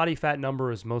 Now, that body fat number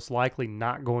is most likely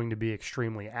not going to be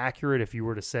extremely accurate. If you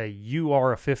were to say you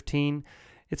are a 15,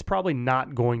 it's probably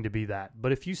not going to be that.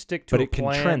 But if you stick to a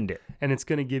plan, can trend it. And it's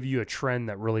going to give you a trend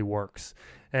that really works.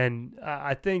 And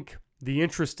I think the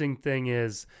interesting thing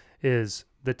is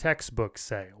the textbooks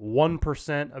say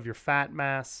 1% of your fat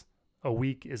mass a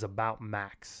week is about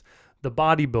max. The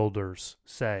bodybuilders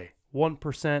say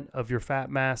 1% of your fat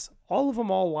mass, all of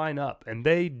them all line up, and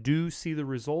they do see the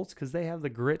results because they have the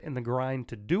grit and the grind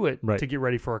to do it to get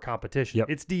ready for a competition. Yep.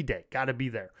 It's D-Day, got to be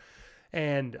there.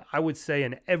 And I would say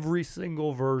in every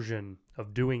single version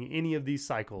of doing any of these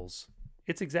cycles,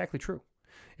 it's exactly true.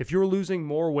 If you're losing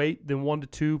more weight than 1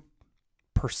 to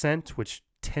 2%, which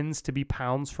tends to be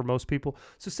pounds for most people.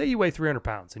 So say you weigh 300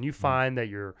 pounds and you find that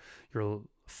your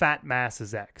fat mass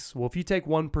is X. Well, if you take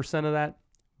 1% of that,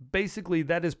 basically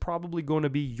that is probably going to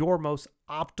be your most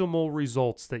optimal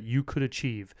results that you could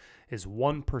achieve is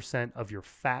 1% of your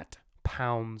fat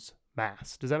pounds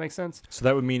mass. Does that make sense? So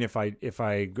that would mean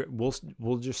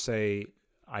we'll just say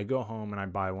I go home and I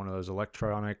buy one of those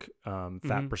electronic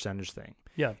fat percentage thing.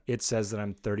 Yeah. It says that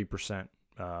I'm 30%,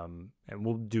 and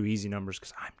we'll do easy numbers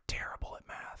because I'm terrible at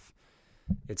math.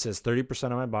 It says 30%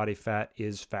 of my body fat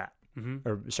is fat.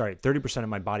 Or sorry, 30% of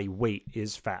my body weight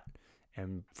is fat.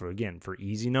 And for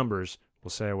easy numbers, we'll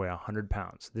say I weigh 100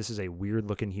 pounds. This is a weird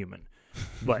looking human,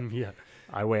 but Yeah.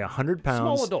 I weigh 100 pounds.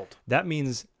 Small adult. That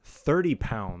means 30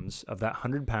 pounds of that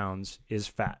 100 pounds is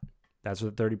fat. That's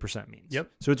what 30% means.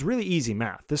 Yep. So it's really easy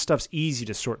math. This stuff's easy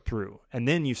to sort through. And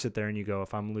then you sit there and you go,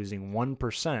 if I'm losing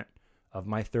 1% of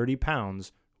my 30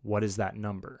 pounds, what is that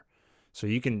number? So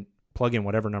you can plug in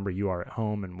whatever number you are at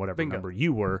home and whatever Bingo. number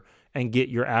you were and get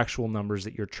your actual numbers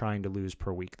that you're trying to lose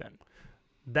per week then.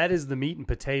 That is the meat and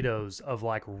potatoes of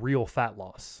like real fat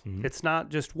loss. It's not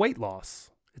just weight loss.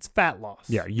 It's fat loss.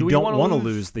 Yeah, you don't want to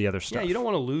lose the other stuff. Yeah, you don't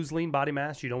want to lose lean body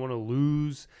mass. You don't want to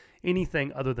lose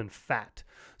anything other than fat.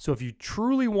 So if you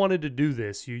truly wanted to do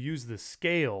this, you use the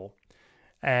scale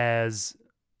as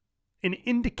an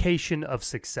indication of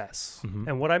success.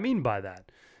 And what I mean by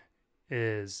that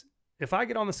is if I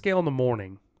get on the scale in the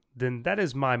morning, then that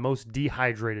is my most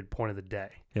dehydrated point of the day.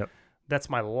 Yep. That's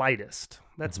my lightest.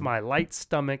 That's my light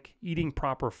stomach, eating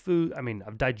proper food. I mean,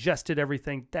 I've digested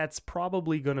everything. That's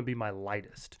probably going to be my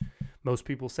lightest. Most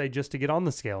people say just to get on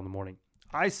the scale in the morning.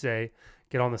 I say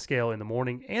get on the scale in the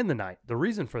morning and the night. The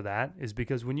reason for that is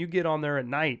because when you get on there at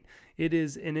night, it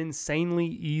is an insanely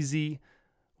easy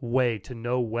way to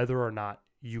know whether or not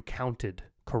you counted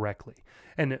correctly.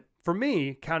 And for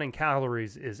me, counting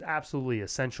calories is absolutely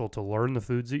essential to learn the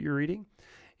foods that you're eating.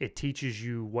 It teaches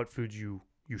you what foods you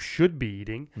should be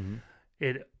eating.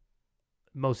 It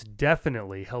most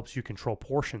definitely helps you control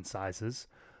portion sizes,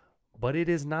 but it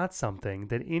is not something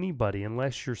that anybody,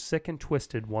 unless you're sick and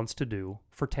twisted, wants to do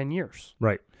for 10 years.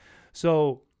 Right.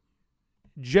 So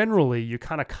generally, you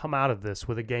kind of come out of this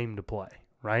with a game to play,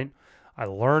 right? I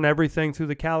learn everything through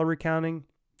the calorie counting.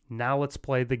 Now let's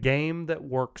play the game that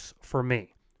works for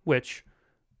me, which,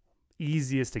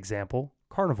 easiest example,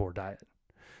 carnivore diet.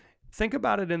 Think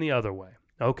about it in the other way.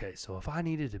 Okay, so if I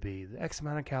needed to be the X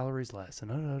amount of calories less, and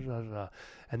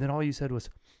then all you said was,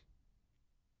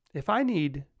 if I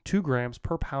need 2 grams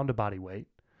per pound of body weight,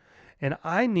 and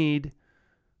I need,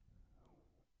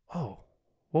 well,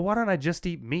 why don't I just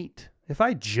eat meat? If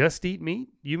I just eat meat,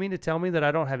 you mean to tell me that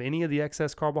I don't have any of the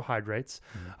excess carbohydrates?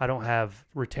 I don't have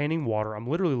retaining water. I'm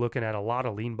literally looking at a lot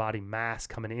of lean body mass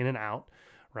coming in and out,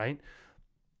 right?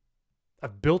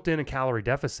 I've built in a calorie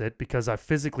deficit because I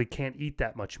physically can't eat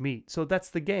that much meat. So that's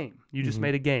the game. You just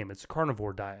made a game. It's a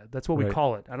carnivore diet. That's what we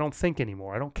call it. I don't think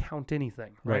anymore. I don't count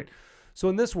anything, right? So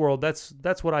in this world,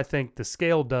 that's what I think the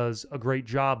scale does a great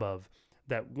job of,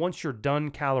 that once you're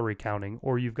done calorie counting,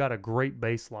 or you've got a great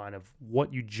baseline of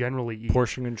what you generally eat.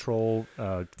 Portion control,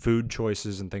 food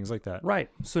choices, and things like that. Right.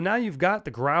 So now you've got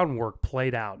the groundwork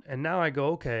played out. And now I go,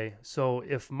 okay, so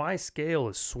if my scale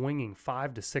is swinging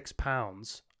 5 to 6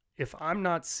 pounds, if I'm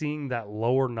not seeing that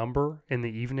lower number in the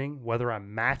evening, whether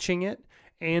I'm matching it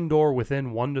and or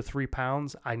within 1 to 3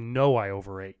 pounds, I know I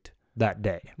overate. That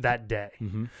day.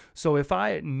 So if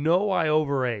I know I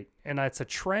overate, and it's a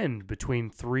trend between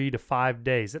 3 to 5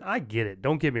 days, and I get it,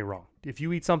 don't get me wrong. If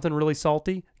you eat something really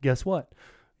salty, guess what?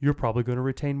 You're probably going to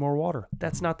retain more water.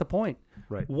 That's not the point.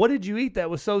 Right. What did you eat that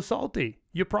was so salty?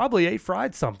 You probably ate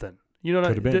fried something. You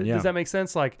know, does that make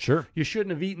sense? Like, sure. You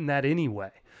shouldn't have eaten that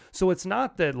anyway. So it's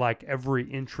not that like every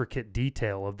intricate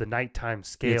detail of the nighttime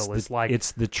scale is like...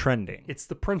 It's the trending. It's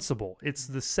the principle. It's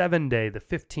the 7-day, the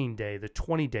 15-day, the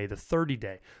 20-day, the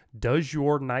 30-day. Does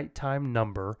your nighttime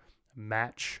number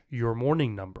match your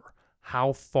morning number?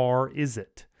 How far is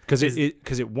it? Because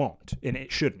it won't, and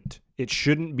it shouldn't. It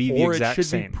shouldn't be the exact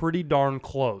same. Or it should be pretty darn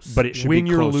close. But it should when be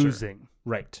you're closer. losing.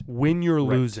 Right. When you're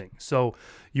losing. So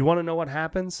you want to know what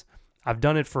happens? I've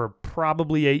done it for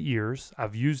probably 8 years.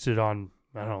 I've used it on,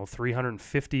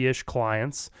 350-ish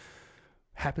clients.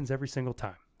 Happens every single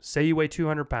time. Say you weigh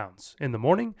 200 pounds in the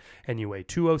morning and you weigh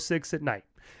 206 at night,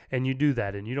 and you do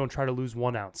that and you don't try to lose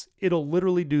 1 ounce. It'll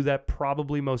literally do that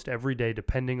probably most every day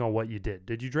depending on what you did.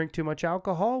 Did you drink too much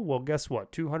alcohol? Well, guess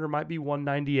what? 200 might be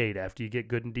 198 after you get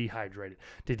good and dehydrated.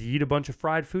 Did you eat a bunch of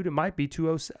fried food? It might be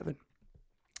 207.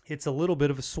 It's a little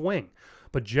bit of a swing.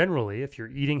 But generally, if you're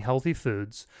eating healthy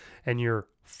foods and you're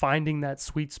finding that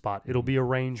sweet spot, it'll be a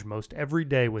range most every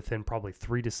day within probably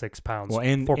 3 to 6 pounds. Well,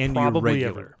 and probably you're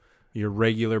regular. Your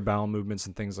regular bowel movements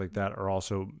and things like that are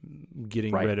also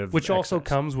getting rid of which also excess.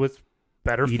 comes with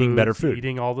Eating better food.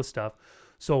 eating all the stuff.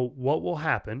 So what will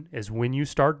happen is when you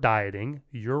start dieting,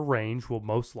 your range will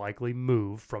most likely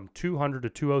move from 200 to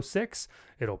 206.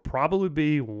 It'll probably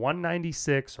be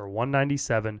 196 or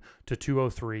 197 to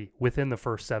 203 within the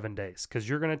first 7 days, because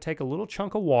you're going to take a little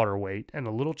chunk of water weight and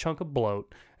a little chunk of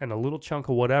bloat and a little chunk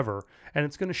of whatever, and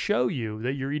it's going to show you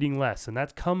that you're eating less, and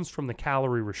that comes from the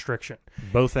calorie restriction.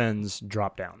 Both ends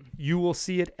drop down. You will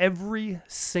see it every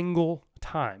single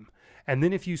time. And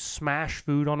then if you smash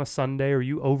food on a Sunday or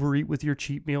you overeat with your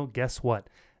cheat meal, guess what?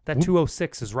 That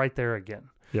 206 is right there again.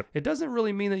 Yep. It doesn't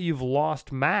really mean that you've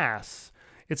lost mass.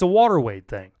 It's a water weight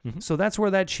thing. Mm-hmm. So that's where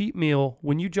that cheat meal,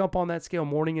 when you jump on that scale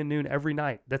morning and noon every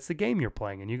night, that's the game you're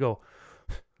playing. And you go,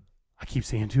 I keep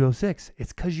saying 206.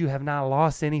 It's because you have not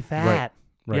lost any fat.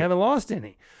 Right. You haven't lost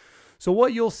any. So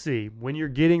what you'll see when you're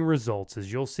getting results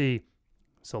is you'll see,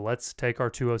 so let's take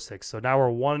our 206. So now we're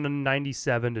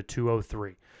 197 to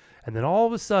 203. And then all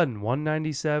of a sudden,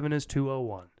 197 is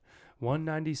 201.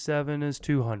 197 is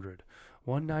 200.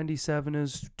 197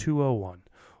 is 201.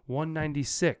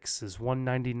 196 is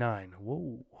 199.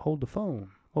 Whoa, hold the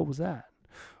phone. What was that?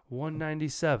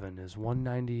 197 is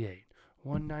 198.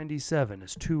 197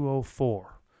 is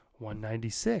 204.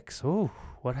 196. Oh,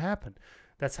 what happened?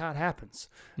 That's how it happens.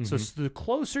 Mm-hmm. So the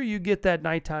closer you get that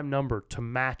nighttime number to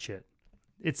match it,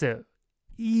 it's a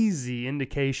easy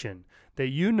indication that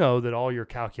you know that all your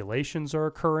calculations are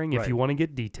occurring if you want to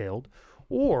get detailed,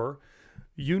 or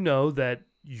you know that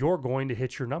you're going to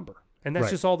hit your number. And that's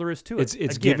just all there is to it.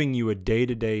 It's giving you a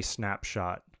day-to-day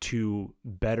snapshot to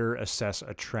better assess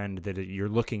a trend that you're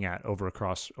looking at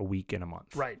across a week and a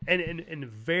month. Right. And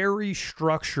very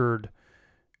structured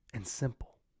and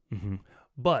simple. Mm-hmm.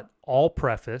 But all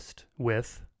prefaced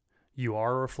with, you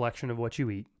are a reflection of what you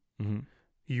eat. Mm-hmm.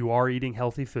 You are eating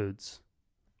healthy foods.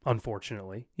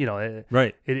 Unfortunately,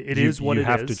 right. It is what it is.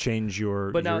 You have to change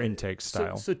your intake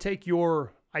style. So take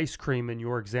your ice cream and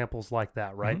your examples like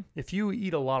that, right? Mm-hmm. If you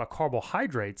eat a lot of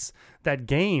carbohydrates,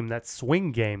 that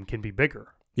swing game can be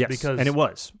bigger. Yes, and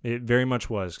it very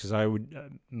much was, because I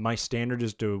would, my standard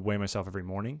is to weigh myself every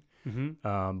morning.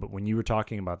 Mm-hmm. But when you were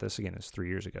talking about this, again, it's 3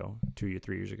 years ago, 3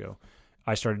 years ago,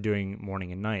 I started doing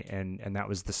morning and night, and that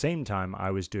was the same time I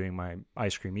was doing my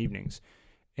ice cream evenings.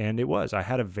 And I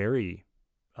had a very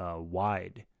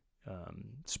wide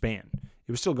span.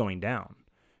 It was still going down,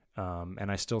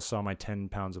 and I still saw my 10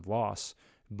 pounds of loss,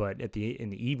 but in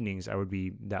the evenings I would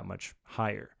be that much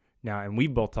higher. Now, and we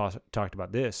both talked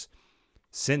about this.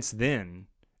 Since then,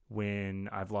 when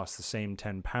I've lost the same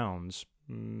 10 pounds,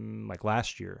 like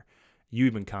last year, you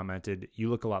even commented, you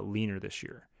look a lot leaner this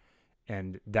year,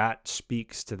 and that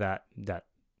speaks to that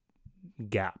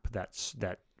gap,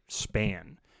 that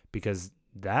span, because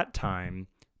that time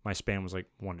my span was like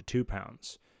 1 to 2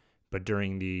 pounds. But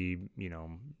during the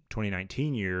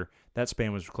 2019 year, that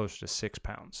span was closer to 6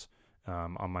 pounds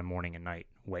on my morning and night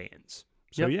weigh-ins.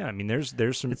 So yeah, I mean, there's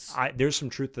some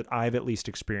truth that I've at least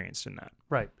experienced in that.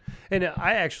 Right. And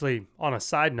I actually, on a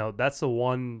side note, that's the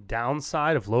one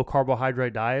downside of low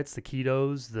carbohydrate diets, the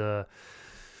ketos, the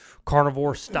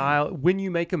carnivore style. When you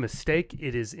make a mistake,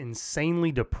 it is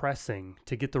insanely depressing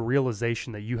to get the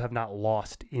realization that you have not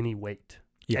lost any weight.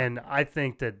 Yeah. And I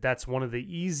think that that's one of the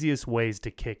easiest ways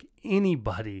to kick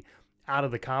anybody out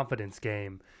of the confidence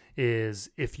game is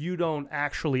if you don't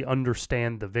actually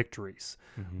understand the victories.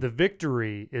 Mm-hmm. The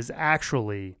victory is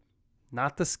actually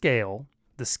not the scale.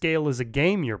 The scale is a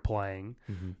game you're playing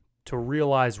to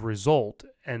realize result.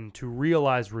 And to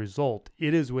realize result,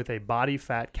 it is with a body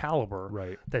fat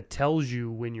caliber that tells you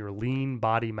when your lean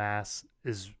body mass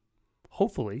is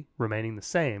hopefully remaining the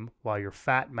same while your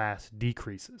fat mass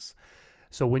decreases.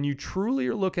 So when you truly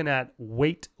are looking at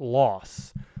weight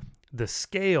loss, the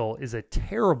scale is a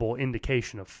terrible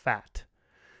indication of fat.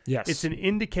 Yes. It's an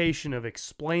indication of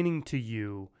explaining to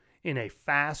you in a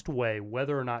fast way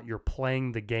whether or not you're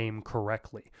playing the game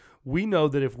correctly. We know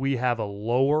that if we have a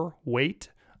lower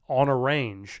weight on a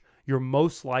range, you're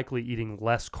most likely eating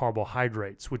less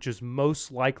carbohydrates, which is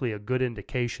most likely a good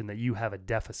indication that you have a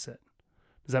deficit.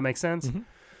 Does that make sense? Mm-hmm.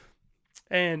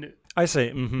 And I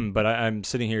say, but I'm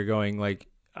sitting here going, like,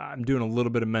 I'm doing a little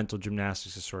bit of mental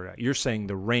gymnastics to sort it out. You're saying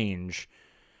the range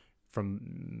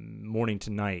from morning to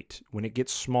night, when it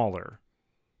gets smaller,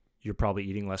 you're probably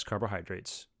eating less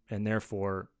carbohydrates, and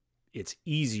therefore it's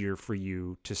easier for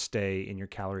you to stay in your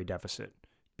calorie deficit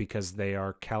because they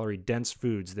are calorie-dense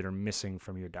foods that are missing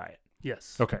from your diet.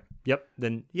 Yes. Okay. Yep.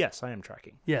 Then, yes, I am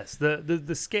tracking. Yes.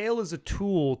 The scale is a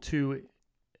tool to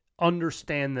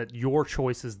understand that your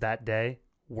choices that day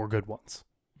were good ones.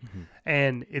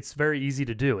 And it's very easy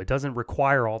to do. It doesn't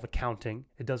require all the counting.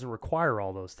 It doesn't require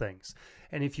all those things.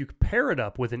 And if you pair it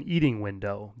up with an eating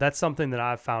window, that's something that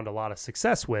I've found a lot of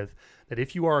success with, that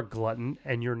if you are a glutton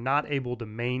and you're not able to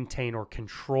maintain or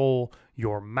control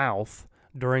your mouth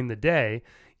during the day,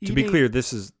 to be clear,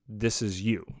 this is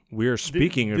you. We're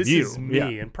speaking of you. This is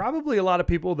me, and probably a lot of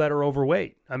people that are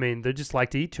overweight. I mean, they just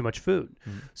like to eat too much food.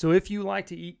 So if you like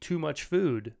to eat too much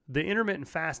food, the intermittent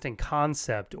fasting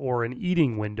concept or an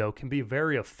eating window can be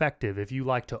very effective if you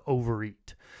like to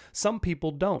overeat. Some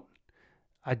people don't.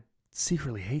 I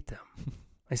secretly hate them.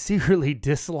 I secretly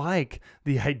dislike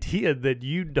the idea that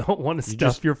you don't want to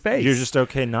stuff your face. You're just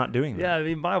okay not doing that. Yeah, I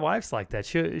mean, my wife's like that.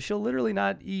 She'll literally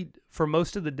not eat for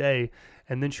most of the day,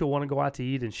 and then she'll want to go out to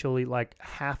eat, and she'll eat like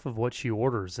half of what she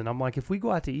orders. And I'm like, if we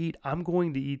go out to eat, I'm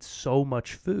going to eat so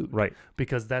much food. Right.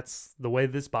 Because that's the way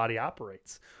this body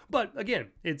operates. But again,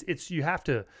 it's you have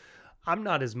to, I'm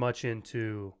not as much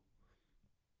into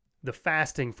the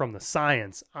fasting from the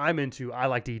science. I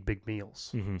like to eat big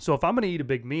meals. So if I'm going to eat a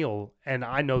big meal and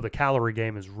I know the calorie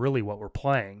game is really what we're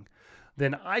playing,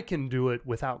 then I can do it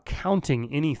without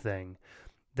counting anything.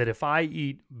 That if I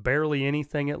eat barely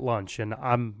anything at lunch, and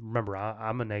I'm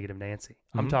a negative Nancy.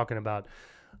 I'm talking about,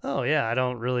 oh yeah, I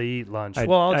don't really eat lunch.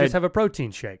 I'll just have a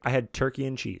protein shake. I had turkey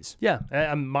and cheese. Yeah.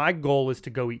 My goal is to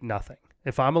go eat nothing.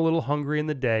 If I'm a little hungry in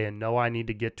the day and know I need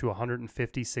to get to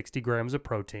 150, 60 grams of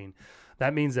protein,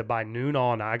 that means that by noon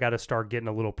on, I got to start getting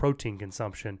a little protein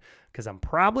consumption because I'm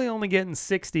probably only getting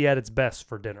 60 at its best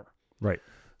for dinner. Right.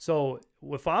 So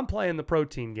if I'm playing the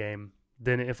protein game,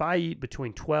 then if I eat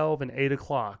between 12 and 8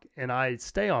 o'clock and I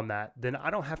stay on that, then I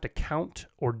don't have to count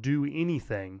or do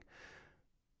anything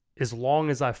as long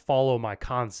as I follow my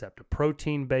concept. A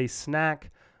protein-based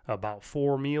snack, about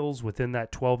 4 meals within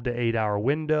that 12 to 8 hour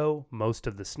window. Most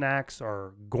of the snacks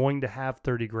are going to have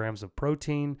 30 grams of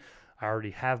protein. I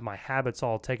already have my habits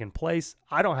all taken place.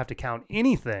 I don't have to count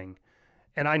anything,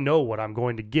 and I know what I'm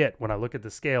going to get when I look at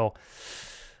the scale.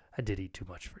 I did eat too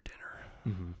much for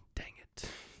dinner. Dang it.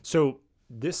 So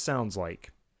this sounds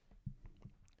like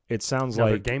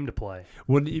another game to play.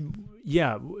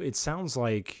 It sounds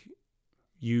like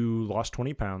you lost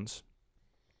 20 pounds.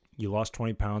 You lost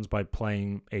 20 pounds by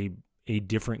playing a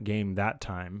different game that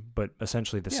time, but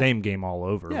essentially the same game all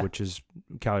over, which is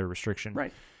calorie restriction.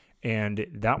 Right. And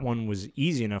that one was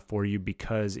easy enough for you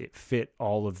because it fit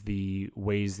all of the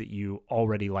ways that you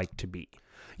already like to be.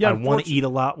 Yeah, I want to eat a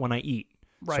lot when I eat.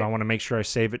 Right. So I want to make sure I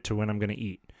save it to when I'm going to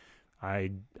eat.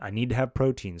 I need to have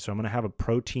protein, so I'm going to have a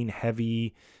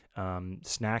protein-heavy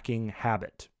snacking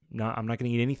habit. I'm not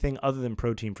going to eat anything other than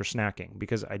protein for snacking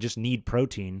because I just need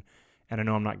protein, and I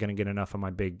know I'm not going to get enough of my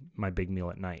big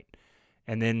meal at night.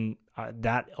 And then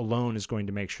that alone is going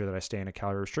to make sure that I stay in a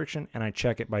calorie restriction, and I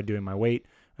check it by doing my weight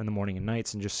in the morning and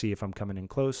nights and just see if I'm coming in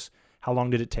close. How long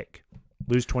did it take?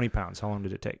 Lose 20 pounds. How long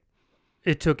did it take?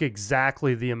 It took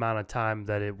exactly the amount of time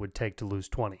that it would take to lose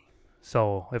 20.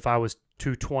 So if I was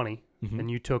 220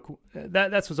 and you took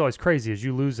that's what's always crazy is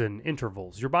you lose in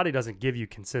intervals. Your body doesn't give you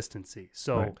consistency.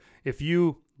 So if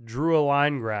you drew a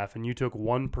line graph and you took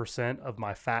 1% of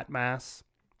my fat mass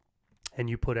and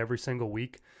you put every single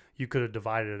week, you could have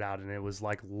divided it out and it was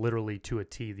like literally to a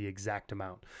T the exact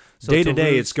amount. So day to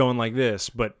day it's going like this,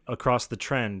 but across the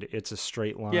trend it's a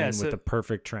straight line with a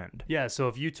perfect trend. Yeah, so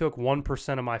if you took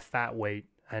 1% of my fat weight,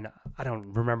 and I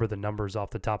don't remember the numbers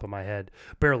off the top of my head,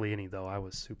 barely any though, I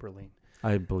was super lean.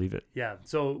 I believe it. Yeah,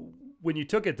 so when you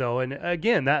took it though, and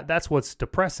again, that's what's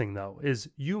depressing though, is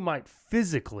you might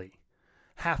physically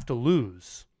have to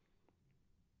lose.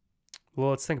 Well,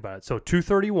 let's think about it. So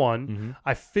 231,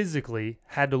 I physically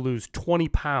had to lose 20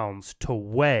 pounds to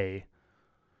weigh.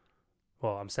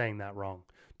 Well, I'm saying that wrong.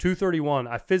 231,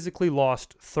 I physically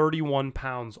lost 31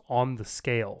 pounds on the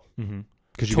scale.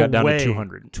 Because you got down to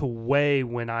 200. To weigh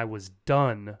when I was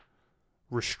done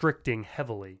restricting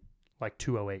heavily, like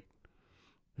 208.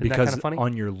 Isn't that kind of funny?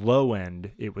 On your low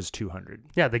end, it was 200.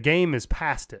 Yeah, the game is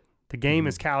past it. The game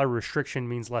is calorie restriction,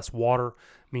 means less water,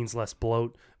 means less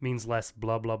bloat, means less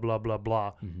blah, blah, blah, blah,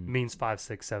 blah, means 5,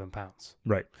 6, 7 pounds.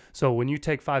 Right. So when you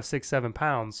take 5, 6, 7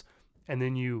 pounds and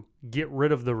then you get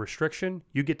rid of the restriction,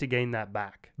 you get to gain that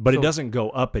back. But it doesn't go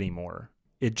up anymore.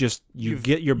 It just, you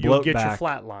get your bloat back. You'll get your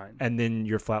flat line. And then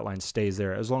your flat line stays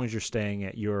there as long as you're staying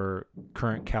at your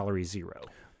current calorie zero.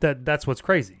 That's what's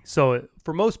crazy. So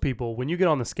for most people, when you get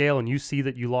on the scale and you see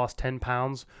that you lost 10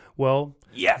 pounds, well,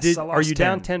 yes, are you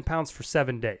down 10 pounds for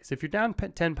 7 days? If you're down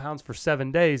 10 pounds for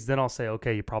 7 days, then I'll say,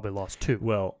 okay, you probably lost 2.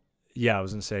 Well, yeah, I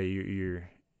was going to say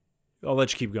I'll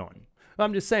let you keep going.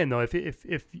 I'm just saying though,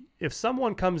 if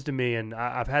someone comes to me, and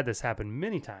I've had this happen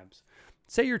many times,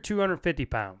 say you're 250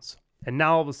 pounds And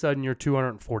now all of a sudden you're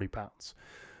 240 pounds.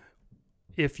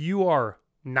 If you are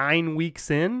 9 weeks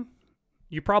in,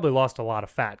 you probably lost a lot of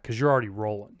fat because you're already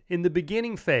rolling. In the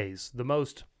beginning phase, the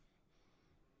most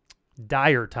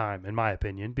dire time, in my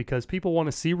opinion, because people want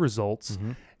to see results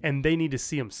and they need to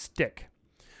see them stick.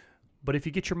 But if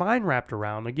you get your mind wrapped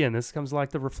around, again, this comes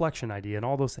like the reflection idea and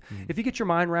all those things. If you get your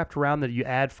mind wrapped around that you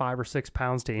add 5 or 6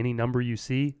 pounds to any number you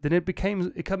see, then it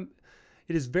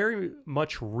is very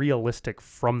much realistic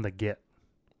from the get,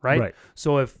 right?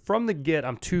 So if from the get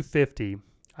I'm 250,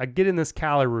 I get in this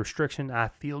calorie restriction, I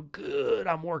feel good,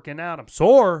 I'm working out, I'm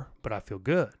sore, but I feel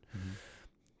good.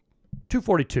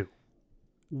 242,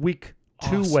 week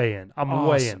 2 weigh-in, I'm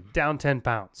weighing down 10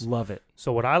 pounds. Love it.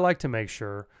 So what I like to make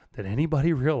sure that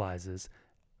anybody realizes,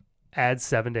 add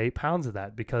 7 to 8 pounds of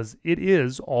that, because it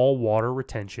is all water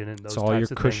retention and those types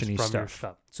of things from your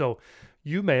stuff. So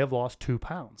you may have lost 2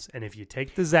 pounds. And if you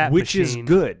take the Zap which machine, is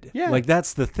good. Yeah. Like,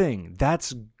 that's the thing.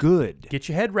 That's good. Get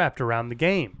your head wrapped around the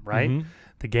game, right?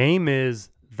 The game is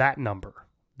that number.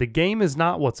 The game is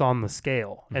not what's on the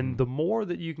scale. And the more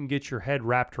that you can get your head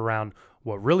wrapped around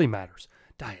what really matters,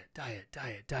 diet.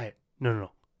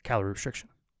 No. Calorie restriction.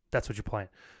 That's what you're playing.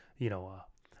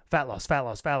 Fat loss.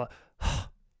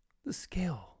 The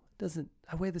scale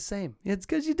I weigh the same. It's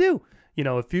because you do.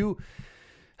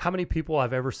 How many people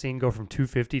I've ever seen go from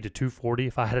 250 to 240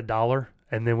 if I had $1,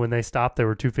 and then when they stopped, they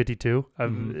were 252.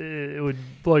 It would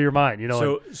blow your mind.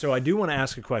 So I do want to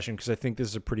ask a question, because I think this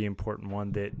is a pretty important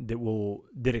one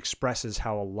that expresses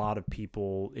how a lot of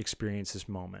people experience this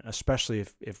moment, especially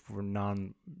if we're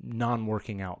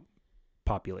non-working out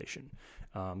population.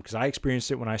 Because I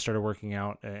experienced it when I started working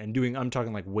out and I'm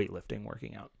talking like weightlifting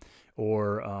working out,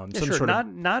 or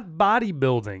not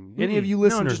bodybuilding. Any of you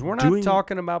listeners, we're not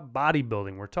talking about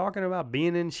bodybuilding. We're talking about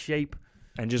being in shape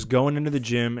and just going into the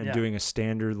gym and doing a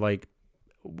standard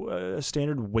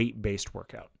weight-based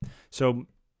workout. So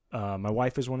my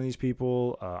wife is one of these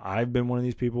people. I've been one of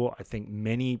these people. I think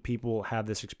many people have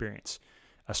this experience,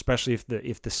 especially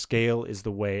if the scale is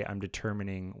the way I'm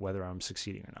determining whether I'm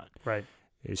succeeding or not. Right.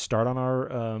 You start on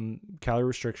our calorie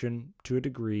restriction to a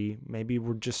degree. Maybe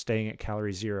we're just staying at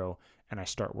calorie 0, and I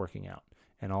start working out.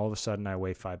 And all of a sudden, I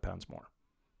weigh 5 pounds more.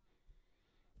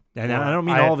 And I don't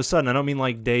mean all of a sudden. I don't mean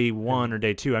like day 1 or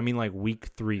day 2. I mean like week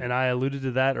 3. And I alluded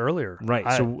to that earlier. Right.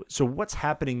 So what's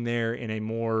happening there in a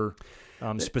more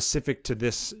specific to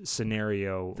this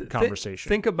scenario conversation?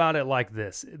 Think about it like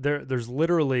this. There's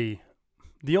literally...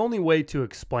 The only way to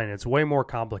explain it's way more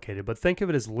complicated, but think of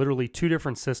it as literally 2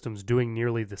 different systems doing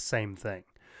nearly the same thing.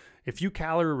 If you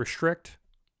calorie restrict,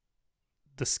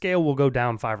 the scale will go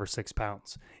down 5 or 6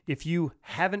 pounds. If you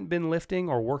haven't been lifting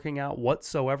or working out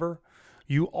whatsoever,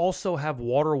 you also have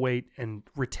water weight and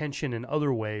retention in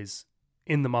other ways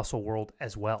in the muscle world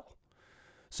as well.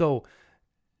 So,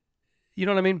 you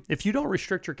know what I mean? If you don't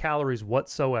restrict your calories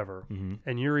whatsoever,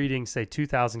 and you're eating, say,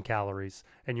 2,000 calories,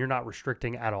 and you're not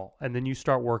restricting at all, and then you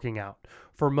start working out.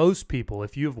 For most people,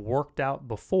 if you've worked out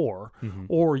before,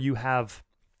 or you have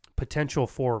potential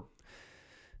for,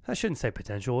 I shouldn't say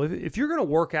potential, if you're going to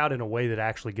work out in a way that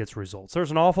actually gets results, there's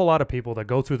an awful lot of people that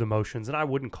go through the motions, and I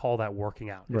wouldn't call that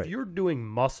working out. Right. If you're doing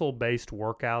muscle-based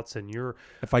workouts and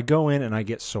if I go in and I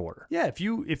get sore. Yeah, if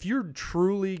you're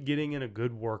truly getting in a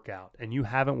good workout and you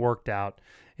haven't worked out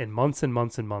in months and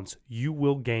months and months, you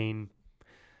will gain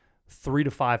 3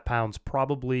 to 5 pounds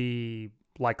probably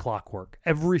like clockwork.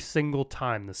 Every single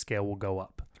time the scale will go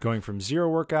up. Going from 0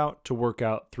 workout to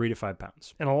workout 3 to 5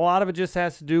 pounds. And a lot of it just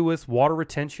has to do with water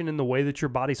retention and the way that your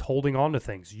body's holding on to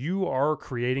things. You are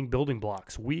creating building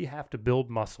blocks. We have to build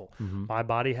muscle. My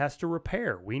body has to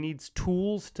repair. We need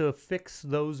tools to fix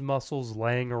those muscles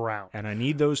laying around. And I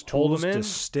need those tools to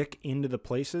stick into the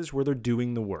places where they're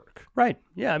doing the work. Right.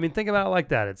 Yeah. I mean, think about it like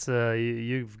that. It's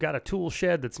you've got a tool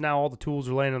shed that's now all the tools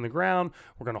are laying on the ground.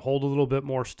 We're going to hold a little bit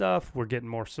more stuff. We're getting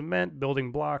more cement,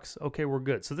 building blocks. Okay, we're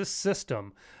good. So this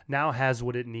system now has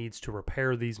what it needs to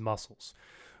repair these muscles.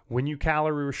 When you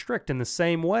calorie restrict in the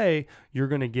same way, you're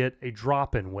going to get a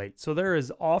drop in weight. So there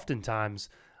is oftentimes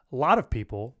a lot of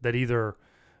people that either,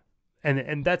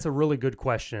 and that's a really good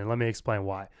question, and let me explain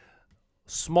why.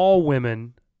 Small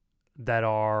women that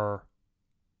are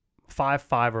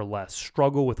 5'5" or less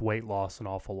struggle with weight loss an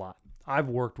awful lot. I've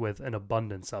worked with an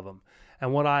abundance of them.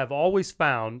 And what I've always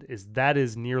found is that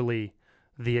is nearly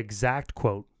the exact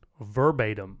quote,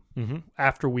 verbatim,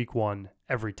 after week 1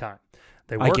 every time.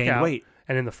 They work out, weight.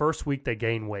 And in the first week they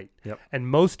gain weight. Yep. And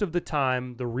most of the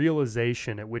time, the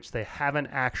realization at which they haven't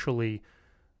actually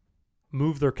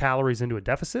moved their calories into a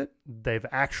deficit, they've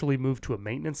actually moved to a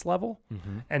maintenance level,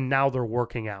 and now they're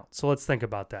working out. So let's think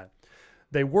about that.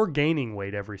 they were gaining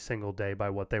weight every single day by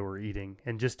what they were eating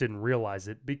and just didn't realize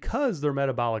it because their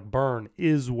metabolic burn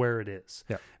is where it is.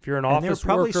 Yeah. If you're an And they're office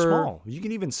probably worker, small. You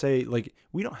can even say, like,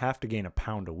 we don't have to gain a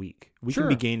pound a week. We Sure. can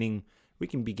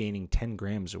be gaining 10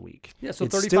 grams a week. yeah, so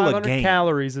It's still a 3,500 gain.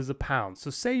 calories is a pound. So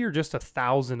say you're just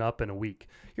 1,000 up in a week.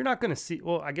 You're not going to see,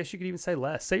 well, I guess you could even say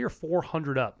less. Say you're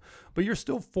 400 up, but you're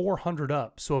still 400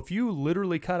 up. So if you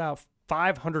literally cut out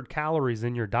 500 calories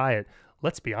in your diet,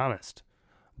 let's be honest,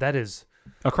 that is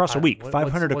Across a week.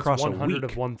 500 what's across a 100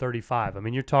 week. of 135. I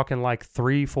mean, you're talking like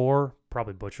 3, 4,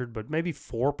 probably butchered, but maybe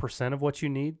 4% of what you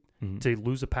need to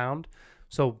lose a pound.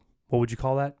 So what would you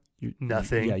call that?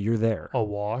 Nothing. Yeah, you're there. A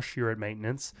wash. You're at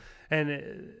maintenance.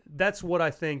 And that's what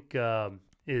I think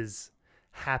is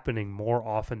happening more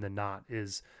often than not,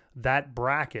 is that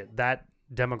bracket, that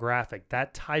demographic,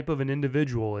 that type of an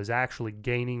individual is actually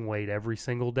gaining weight every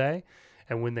single day.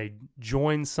 And when they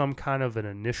join some kind of an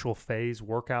initial phase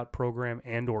workout program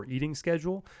and or eating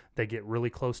schedule, they get really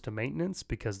close to maintenance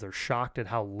because they're shocked at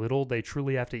how little they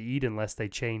truly have to eat unless they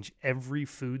change every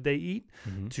food they eat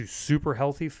to super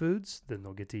healthy foods. Then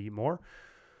they'll get to eat more.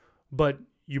 But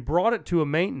you brought it to a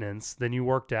maintenance, then you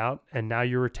worked out, and now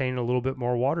you're retaining a little bit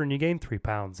more water and you gain 3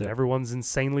 pounds. And everyone's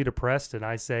insanely depressed. And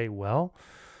I say, well,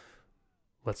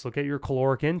 let's look at your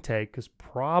caloric intake because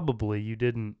probably you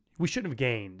didn't. We shouldn't have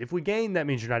gained. If we gained, that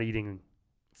means you're not eating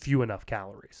few enough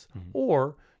calories,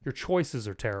 or your choices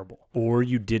are terrible, or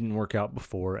you didn't work out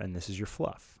before, and this is your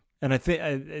fluff. And I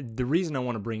think the reason I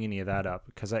want to bring any of that up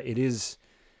because it is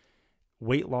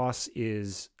weight loss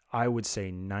is, I would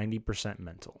say, 90%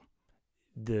 mental.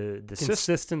 The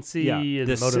consistency and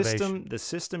the motivation. The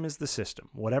system is the system.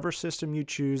 Whatever system you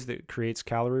choose that creates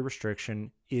calorie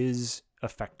restriction is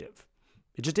effective.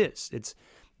 It just is. It's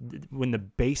when the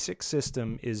basic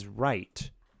system is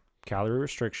right, calorie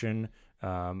restriction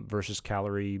versus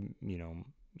calorie,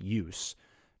 use,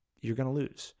 you're going to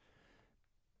lose.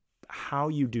 How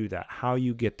you do that, how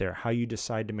you get there, how you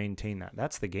decide to maintain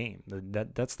that's the game.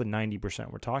 That's the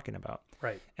 90% we're talking about.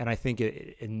 Right. And I think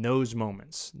in those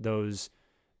moments,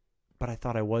 but I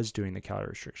thought I was doing the calorie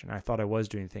restriction. I thought I was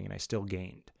doing the thing and I still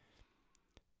gained.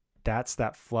 That's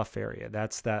that fluff area.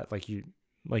 That's that, like you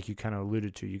kind of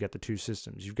alluded to, you got the two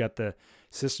systems. You've got the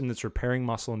system that's repairing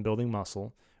muscle and building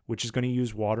muscle, which is going to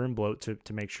use water and bloat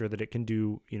to make sure that it can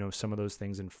do, some of those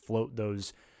things and float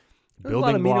those There's building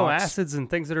a lot of amino blocks. acids and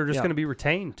things that are just going to be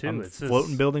retained too. I'm It's floating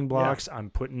just, building blocks. Yeah. I'm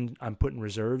putting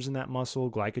reserves in that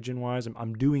muscle, glycogen wise.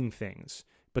 I'm doing things.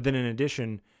 But then in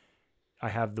addition, I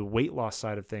have the weight loss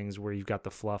side of things where you've got the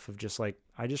fluff of just like,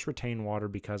 I just retain water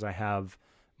because I have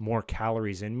more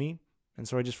calories in me. And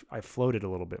so I floated a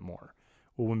little bit more.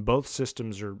 Well, when both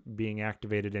systems are being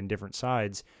activated in different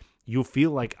sides, you'll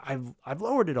feel like I've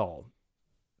lowered it all.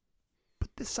 But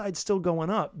this side's still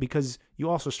going up because you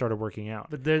also started working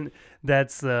out. But then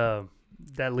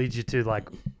that leads you to, like,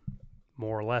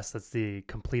 more or less, that's the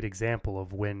complete example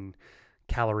of when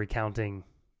calorie counting,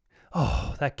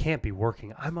 that can't be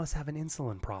working. I must have an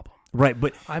insulin problem. Right,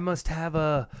 but I must have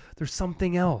there's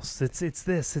something else. It's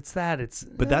this, it's that.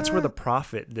 But that's where the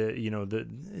profit,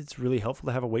 it's really helpful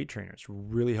to have a weight trainer. It's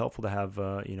really helpful to have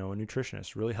a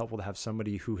nutritionist. Really helpful to have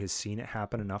somebody who has seen it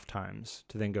happen enough times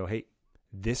to then go, hey,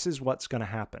 this is what's going to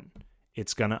happen.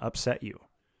 It's going to upset you.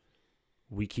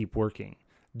 We keep working.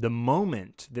 The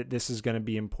moment that this is going to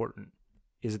be important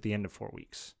is at the end of 4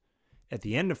 weeks. At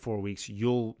the end of 4 weeks,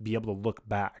 you'll be able to look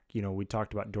back. We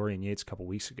talked about Dorian Yates a couple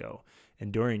weeks ago,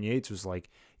 and Dorian Yates was like,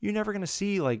 you're never going to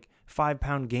see like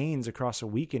 5-pound gains across a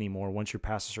week anymore once you're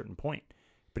past a certain point.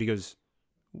 But he goes,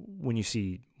 when you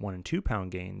see 1 and 2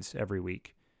 pound gains every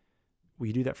week, well,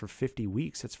 you do that for 50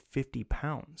 weeks. That's 50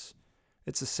 pounds.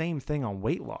 It's the same thing on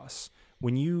weight loss.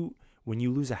 When you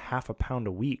lose a half a pound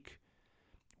a week,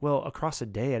 well, across a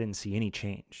day, I didn't see any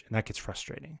change, and that gets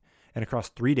frustrating. And across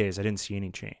 3 days, I didn't see any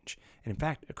change. And in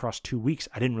fact, across 2 weeks,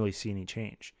 I didn't really see any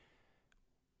change.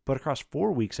 But across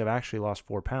 4 weeks, I've actually lost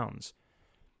 4 pounds.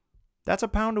 That's a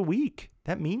pound a week.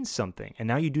 That means something. And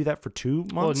now you do that for 2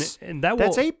 months. Well, and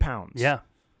that's 8 pounds. Yeah.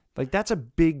 Like, that's a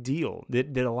big deal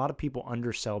that a lot of people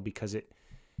undersell because it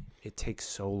takes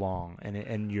so long.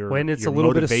 And your when it's your a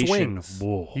little bit of motivation, swings.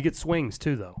 Whoa. You get swings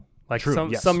too, though. Like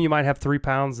True, some you might have 3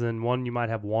 pounds, and then one you might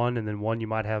have 1, and then one you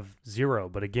might have 0.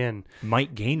 But again,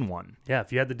 might gain 1. Yeah,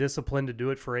 if you had the discipline to do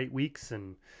it for 8 weeks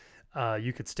and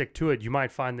you could stick to it, you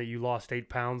might find that you lost 8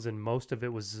 pounds, and most of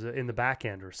it was in the back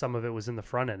end, or some of it was in the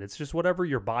front end. It's just whatever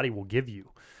your body will give you.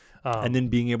 And then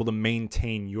being able to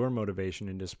maintain your motivation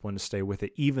and discipline to stay with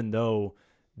it, even though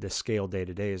the scale day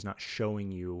to day is not showing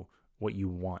you what you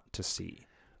want to see.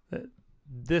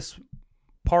 This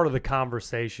part of the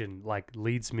conversation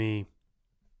leads me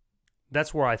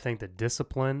That's where I think that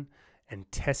discipline and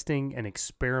testing and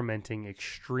experimenting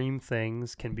extreme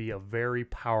things can be a very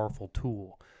powerful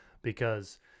tool,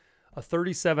 because a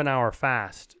 37-hour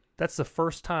fast, that's the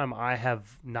first time I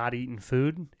have not eaten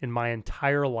food in my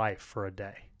entire life for a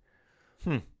day.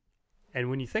 And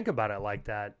when you think about it like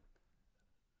that,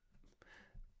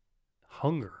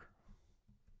 hunger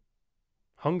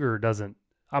doesn't,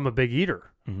 I'm a big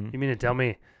eater. Mm-hmm. You mean to tell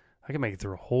me I can make it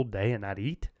through a whole day and not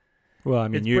eat? Well, I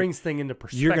mean, it brings things into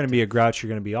perspective. You're going to be a grouch. You're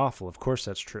going to be awful. Of course,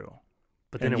 that's true.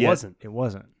 But then it wasn't. It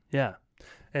wasn't. Yeah.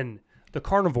 And the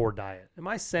carnivore diet, am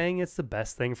I saying it's the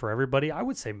best thing for everybody? I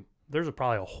would say there's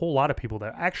probably a whole lot of people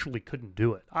that actually couldn't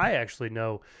do it. I actually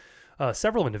know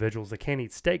several individuals that can't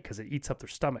eat steak because it eats up their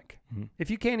stomach. Mm-hmm. If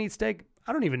you can't eat steak,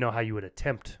 I don't even know how you would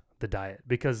attempt the diet,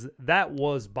 because that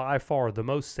was by far the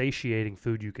most satiating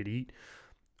food you could eat.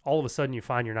 All of a sudden you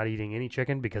find you're not eating any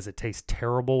chicken because it tastes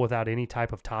terrible without any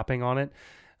type of topping on it.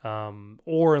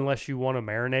 Or unless you want a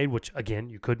marinade, which again,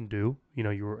 you couldn't do.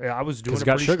 I was doing a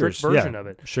pretty strict version of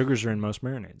it. Sugars are in most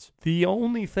marinades. The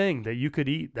only thing that you could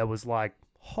eat that was like,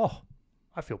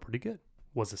 I feel pretty good,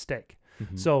 was a steak.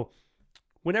 Mm-hmm. So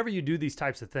whenever you do these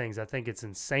types of things, I think it's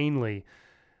insanely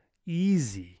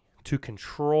easy to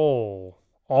control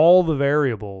all the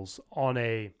variables on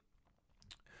a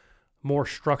more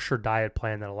structured diet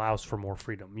plan that allows for more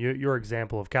freedom. Your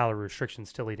example of calorie restriction,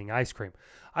 still eating ice cream.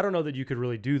 I don't know that you could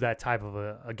really do that type of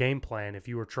a game plan if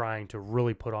you were trying to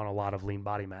really put on a lot of lean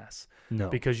body mass. No.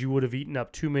 Because you would have eaten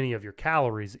up too many of your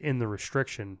calories in the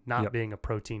restriction, not being a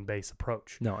protein-based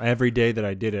approach. No, every day that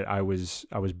I did it, I was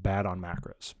bad on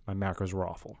macros. My macros were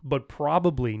awful. But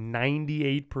probably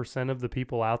 98% of the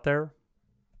people out there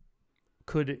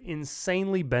could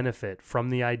insanely benefit from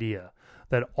the idea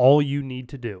that all you need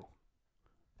to do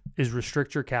is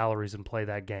restrict your calories and play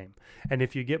that game. And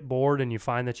if you get bored and you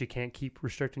find that you can't keep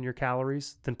restricting your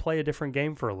calories, then play a different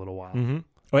game for a little while.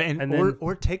 Mm-hmm.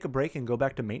 Or take a break and go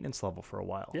back to maintenance level for a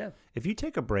while. Yeah. If you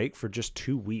take a break for just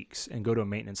 2 weeks and go to a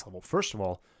maintenance level, first of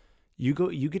all, you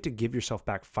get to give yourself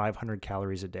back 500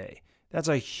 calories a day. That's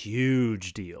a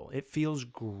huge deal. It feels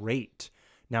great.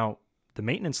 Now, the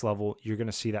maintenance level, you're going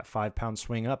to see that 5-pound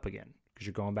swing up again because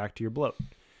you're going back to your bloat,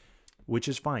 which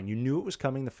is fine. You knew it was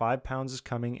coming. The 5 pounds is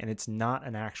coming, and it's not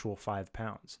an actual 5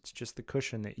 pounds. It's just the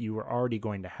cushion that you were already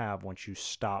going to have once you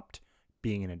stopped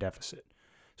being in a deficit.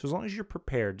 So as long as you're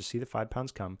prepared to see the 5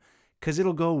 pounds come, because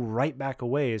it'll go right back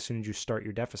away as soon as you start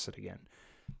your deficit again.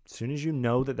 As soon as you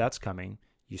know that that's coming,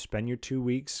 you spend your 2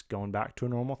 weeks going back to a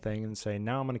normal thing and say,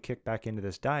 now I'm going to kick back into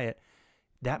this diet.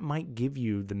 That might give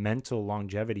you the mental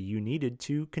longevity you needed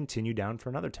to continue down for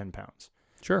another 10 pounds.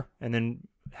 Sure. And then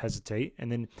hesitate,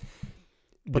 and then...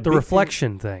 But the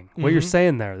reflection thing, what you're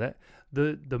saying there, that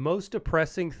the most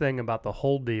depressing thing about the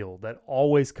whole deal that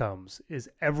always comes is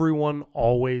everyone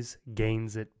always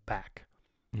gains it back.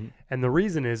 Mm-hmm. And the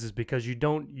reason is because you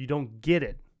don't get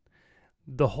it.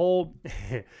 The whole,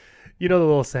 the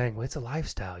little saying, well, it's a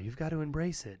lifestyle. You've got to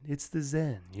embrace it. It's the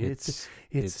Zen.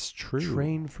 It's true.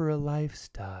 Train for a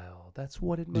lifestyle. That's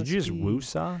what it must be. Did you just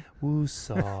woo-saw?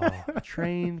 Woo-saw.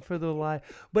 Train for the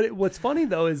life. But what's funny,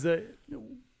 though, is that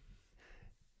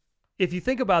if you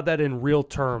think about that in real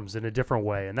terms in a different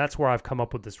way, and that's where I've come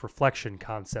up with this reflection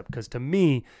concept, because to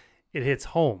me, it hits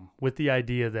home with the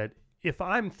idea that if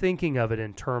I'm thinking of it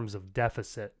in terms of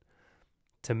deficit,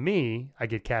 to me, I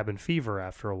get cabin fever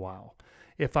after a while.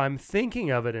 If I'm thinking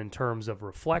of it in terms of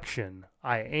reflection,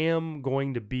 I am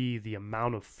going to be the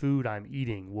amount of food I'm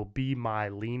eating will be my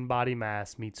lean body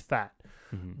mass meets fat.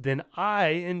 Mm-hmm. Then I,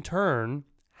 in turn,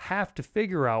 have to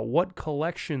figure out what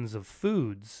collections of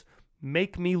foods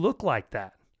make me look like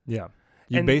that. Yeah.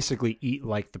 You basically eat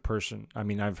like the person. I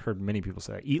mean, I've heard many people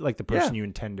say that. Eat like the person you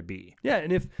intend to be. Yeah,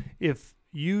 and if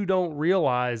you don't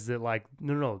realize that, like,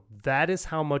 no, that is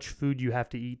how much food you have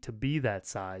to eat to be that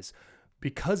size,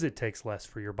 because it takes less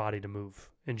for your body to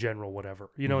move in general, whatever.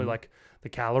 Like the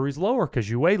calories lower because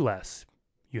you weigh less.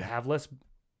 You have less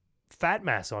fat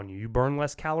mass on you. You burn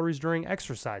less calories during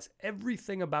exercise.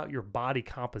 Everything about your body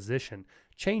composition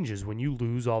changes when you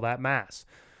lose all that mass.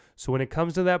 So when it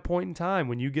comes to that point in time,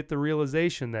 when you get the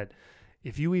realization that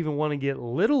if you even want to get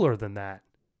littler than that,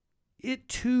 it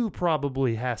too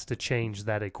probably has to change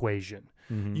that equation.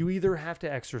 Mm-hmm. You either have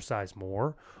to exercise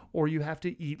more, or you have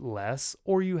to eat less,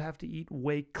 or you have to eat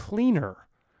way cleaner.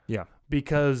 Yeah.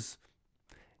 Because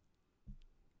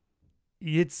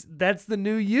that's the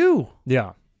new you.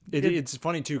 Yeah. It's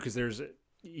funny too, because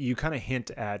you kind of hint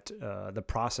at the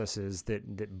processes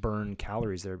that burn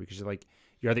calories there, because you're like,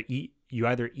 you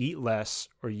either eat less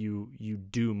or you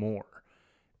do more.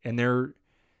 And there's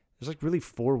like really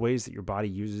 4 ways that your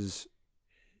body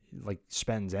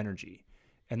spends energy.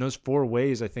 And those 4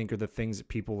 ways, I think, are the things that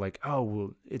people like, oh,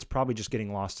 well, it's probably just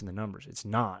getting lost in the numbers. It's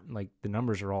not. Like, the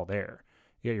numbers are all there.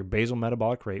 You got your basal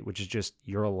metabolic rate, which is just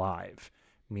you're alive.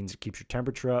 It means it keeps your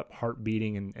temperature up, heart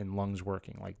beating, and lungs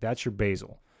working. Like, that's your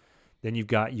basal. Then you've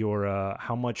got your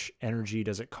how much energy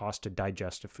does it cost to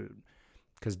digest a food?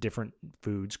 Because different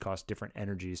foods cost different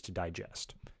energies to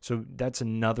digest. So that's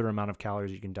another amount of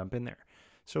calories you can dump in there.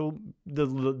 So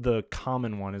the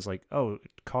common one is like, oh,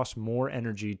 it costs more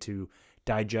energy to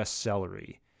digest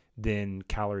celery than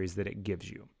calories that it gives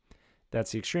you.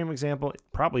 That's the extreme example. It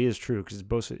probably is true because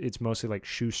it's mostly like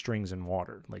shoestrings and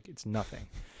water. Like, it's nothing.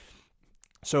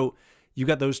 So you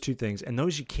got those 2 things, and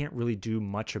those you can't really do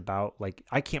much about. Like,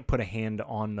 I can't put a hand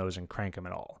on those and crank them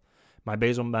at all. My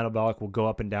basal metabolic will go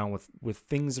up and down with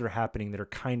things that are happening that are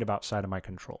kind of outside of my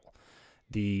control.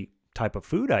 The type of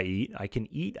food I eat, I can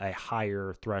eat a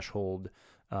higher threshold,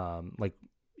 like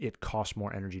it costs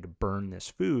more energy to burn this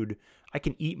food. I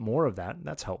can eat more of that.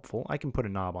 That's helpful. I can put a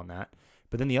knob on that.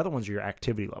 But then the other ones are your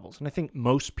activity levels. And I think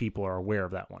most people are aware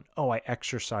of that one. Oh, I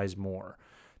exercise more.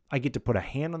 I get to put a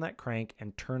hand on that crank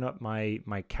and turn up my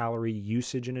calorie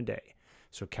usage in a day.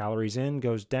 So calories in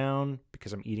goes down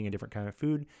because I'm eating a different kind of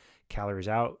food. Calories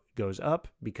out goes up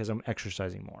because I'm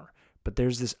exercising more. But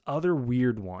there's this other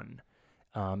weird one.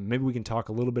 Maybe we can talk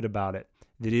a little bit about it.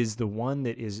 That is the one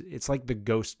that is, it's like the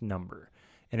ghost number.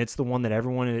 And it's the one that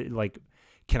everyone like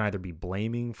can either be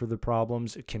blaming for the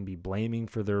problems, it can be blaming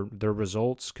for their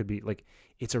results, could be like,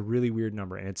 it's a really weird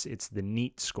number. And it's the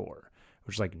NEAT score,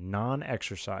 which is like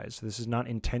non-exercise. So this is not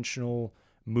intentional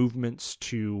movements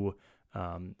to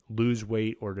lose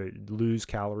weight or to lose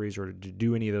calories or to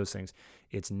do any of those things.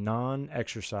 It's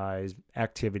non-exercise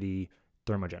activity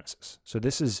thermogenesis. So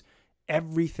this is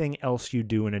everything else you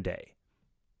do in a day,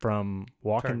 from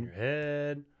walking, turn your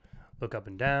head, look up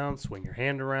and down, swing your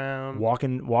hand around,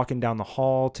 walking down the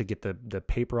hall to get the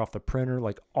paper off the printer.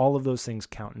 Like, all of those things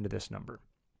count into this number.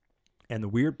 And the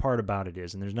weird part about it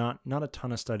is, and there's not a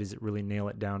ton of studies that really nail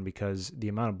it down because the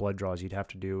amount of blood draws you'd have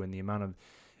to do and the amount of,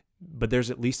 but there's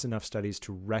at least enough studies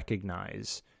to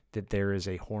recognize that there is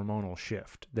a hormonal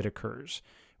shift that occurs.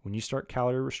 When you start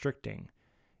calorie restricting,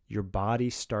 your body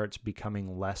starts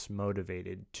becoming less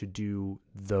motivated to do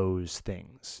those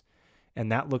things.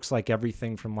 And that looks like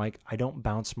everything from like, I don't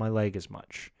bounce my leg as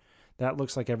much. That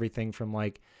looks like everything from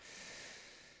like,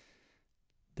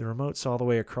 the remote's all the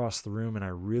way across the room and I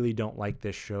really don't like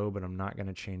this show, but I'm not going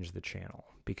to change the channel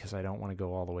because I don't want to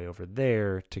go all the way over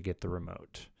there to get the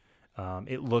remote.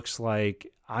 It looks like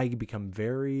I become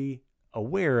very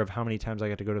aware of how many times I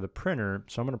got to go to the printer.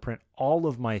 So I'm going to print all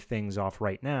of my things off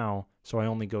right now. So I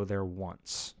only go there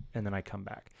once and then I come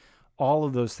back. All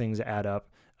of those things add up.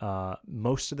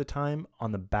 Most of the time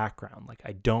on the background. Like,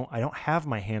 I don't have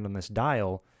my hand on this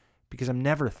dial because I'm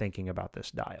never thinking about this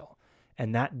dial.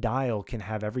 And that dial can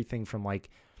have everything from like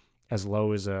as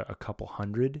low as a couple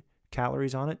hundred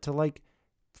calories on it to like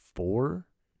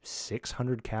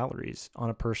 400-600 calories on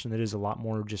a person that is a lot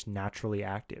more just naturally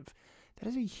active. That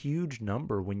is a huge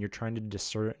number when you're trying to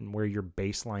discern where your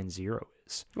baseline zero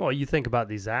is. Well, you think about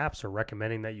these apps are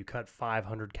recommending that you cut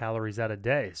 500 calories out a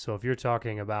day. So if you're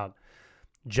talking about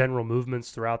general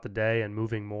movements throughout the day and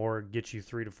moving more gets you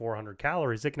 300 to 400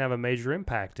 calories, it can have a major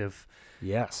impact if...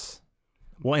 Yes.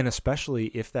 Well, and especially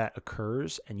if that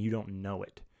occurs and you don't know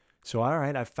it. So, all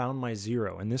right, I found my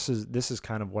zero, and this is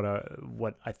kind of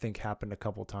what I think happened a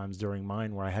couple times during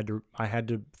mine, where I had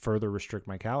to further restrict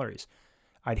my calories.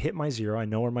 I'd hit my zero. I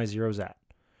know where my zero's at.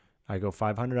 I go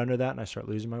 500 under that, and I start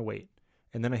losing my weight.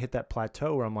 And then I hit that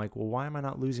plateau where I'm like, well, why am I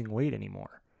not losing weight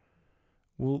anymore?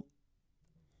 Well,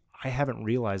 I haven't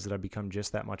realized that I've become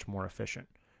just that much more efficient.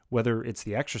 Whether it's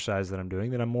the exercise that I'm doing,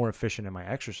 that I'm more efficient in my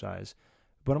exercise,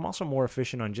 but I'm also more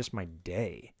efficient on just my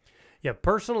day. Yeah,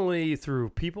 personally, through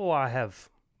people I have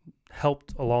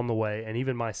helped along the way, and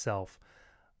even myself,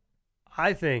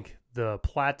 I think the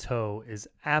plateau is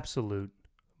absolute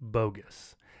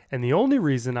bogus. And the only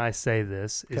reason I say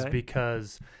this is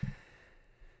because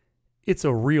it's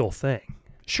a real thing.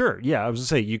 Sure, yeah, I was going to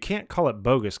say, you can't call it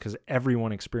bogus because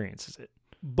everyone experiences it.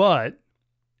 But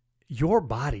your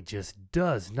body just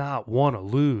does not want to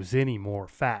lose any more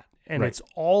fat. And It's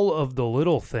all of the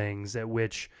little things at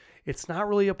which it's not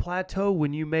really a plateau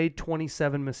when you made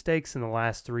 27 mistakes in the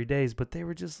last 3 days, but they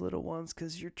were just little ones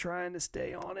because you're trying to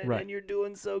stay on it and you're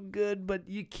doing so good, but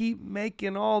you keep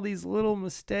making all these little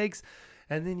mistakes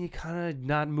and then you kind of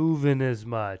not moving as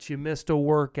much. You missed a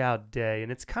workout day,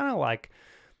 and it's kind of like,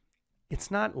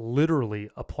 it's not literally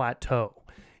a plateau.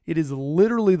 It is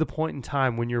literally the point in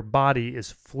time when your body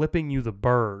is flipping you the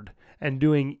bird and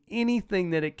doing anything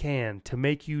that it can to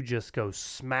make you just go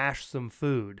smash some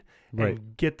food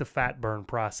and get the fat burn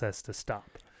process to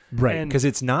stop. Right, because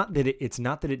it's not that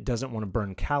it doesn't want to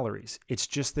burn calories. It's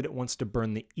just that it wants to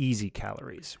burn the easy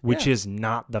calories, which is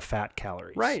not the fat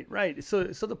calories. Right. So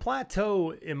the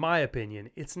plateau, in my opinion,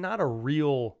 it's not a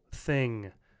real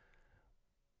thing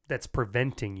that's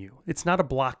preventing you. It's not a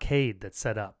blockade that's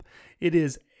set up. It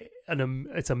is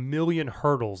it's a million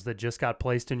hurdles that just got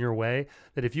placed in your way,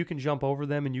 that if you can jump over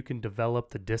them and you can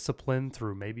develop the discipline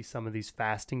through maybe some of these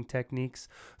fasting techniques,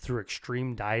 through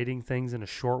extreme dieting things in a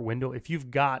short window, if you've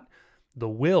got the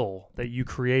will that you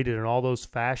created in all those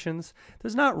fashions,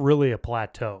 there's not really a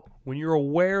plateau. When you're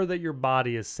aware that your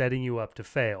body is setting you up to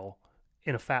fail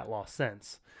in a fat loss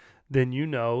sense, then you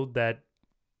know that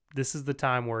this is the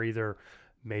time where either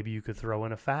maybe you could throw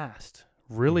in a fast,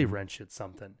 really wrench at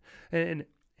something. And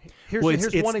here's one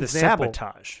example. The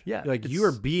sabotage. Yeah. Like you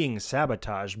are being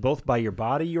sabotaged both by your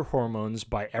body, your hormones,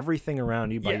 by everything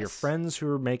around you, by your friends who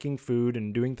are making food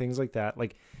and doing things like that.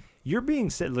 Like you're being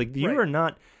said, like you are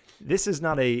not, this is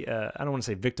not a, I don't want to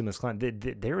say victimless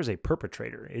client. There is a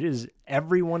perpetrator. It is,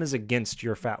 everyone is against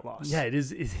your fat loss. Yeah, it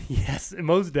is. Yes,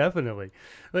 most definitely.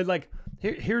 Like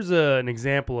here's an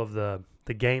example of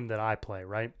the game that I play,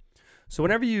 right? So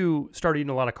whenever you start eating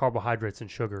a lot of carbohydrates and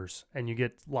sugars and you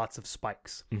get lots of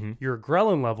spikes, your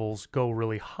ghrelin levels go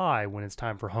really high when it's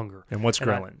time for hunger. And what's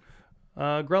ghrelin?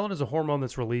 Ghrelin is a hormone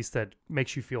that's released that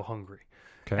makes you feel hungry.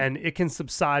 Okay. And it can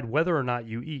subside whether or not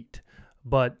you eat.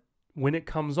 But when it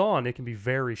comes on, it can be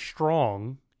very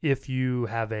strong if you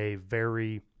have a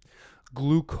very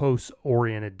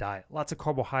glucose-oriented diet. Lots of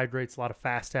carbohydrates, a lot of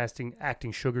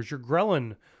fast-acting sugars. Your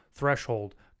ghrelin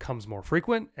threshold comes more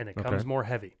frequent and it comes more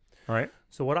heavy. All right.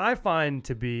 So what I find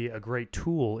to be a great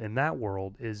tool in that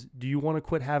world is, do you want to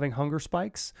quit having hunger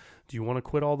spikes? Do you want to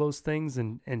quit all those things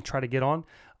and try to get on?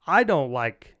 I don't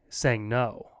like saying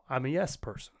no. I'm a yes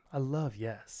person. I love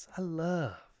yes.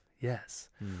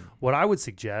 What I would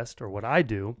suggest, or what I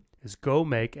do, is go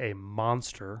make a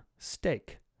monster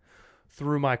steak.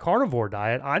 Through my carnivore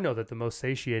diet, I know that the most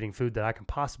satiating food that I can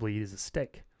possibly eat is a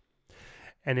steak.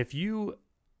 And if you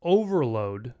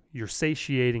overload your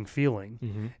satiating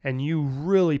feeling and you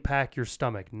really pack your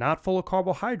stomach, not full of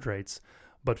carbohydrates,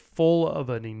 but full of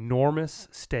an enormous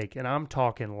steak, and I'm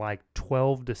talking like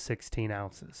 12 to 16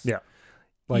 ounces. Yeah.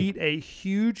 Eat a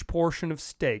huge portion of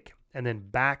steak and then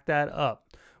back that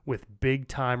up with big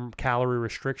time calorie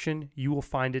restriction, you will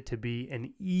find it to be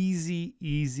an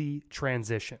easy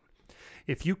transition.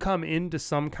 If you come into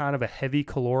some kind of a heavy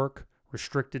caloric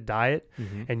restricted diet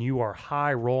and you are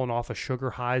high, rolling off of sugar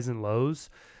highs and lows,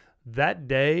 that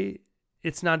day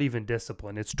it's not even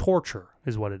discipline, it's torture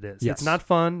is what it is. It's not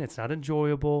fun, it's not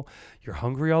enjoyable, you're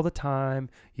hungry all the time,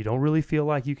 you don't really feel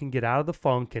like you can get out of the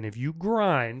funk, and if you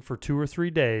grind for 2 or 3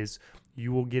 days,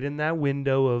 you will get in that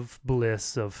window of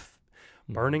bliss of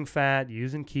burning fat,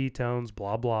 using ketones,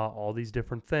 blah blah, all these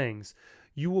different things.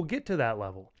 You will get to that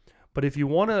level. But if you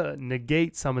want to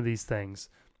negate some of these things,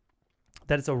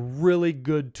 that it's a really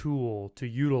good tool to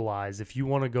utilize if you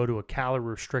want to go to a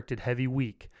calorie-restricted heavy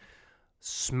week.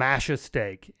 Smash a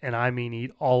steak, and I mean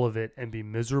eat all of it and be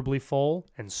miserably full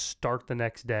and start the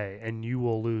next day, and you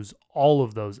will lose all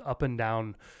of those up and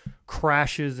down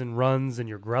crashes and runs, and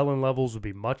your ghrelin levels will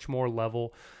be much more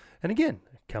level. And again,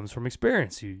 it comes from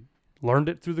experience. You learned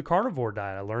it through the carnivore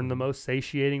diet. I learned the most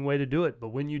satiating way to do it. But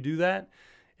when you do that,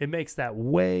 it makes that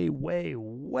way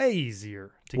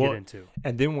easier to get into.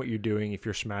 And then what you're doing, if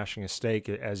you're smashing a steak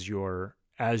as your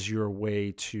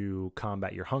way to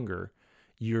combat your hunger,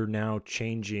 you're now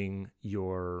changing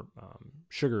your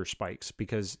sugar spikes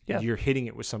because you're hitting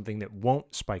it with something that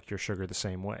won't spike your sugar the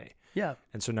same way. Yeah.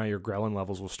 And so now your ghrelin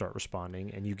levels will start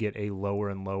responding, and you get a lower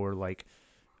and lower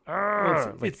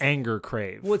it's anger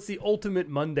crave. Well, it's the ultimate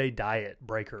Monday diet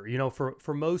breaker. You know,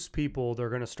 for most people, they're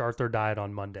going to start their diet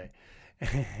on Monday.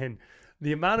 And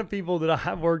the amount of people that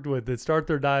I've worked with that start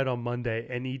their diet on Monday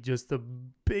and eat just the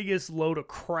biggest load of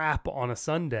crap on a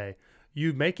Sunday,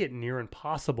 you make it near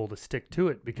impossible to stick to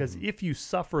it, because if you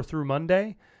suffer through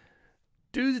Monday,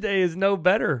 Tuesday is no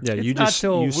better. Yeah,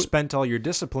 you spent all your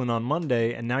discipline on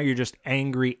Monday, and now you're just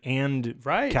angry and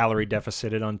calorie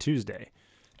deficited on Tuesday.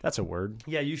 That's a word.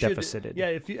 Yeah, you should. Deficited. Yeah,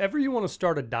 if ever you want to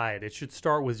start a diet, it should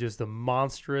start with just the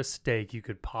monstrous steak you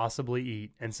could possibly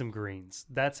eat and some greens.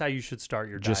 That's how you should start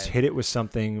your diet. Just hit it with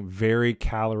something very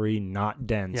calorie, not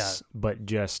dense, but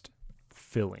just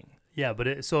filling. Yeah,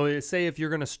 but say if you're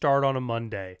going to start on a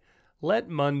Monday, let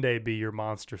Monday be your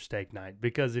monster steak night,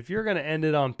 because if you're going to end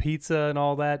it on pizza and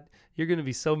all that, you're going to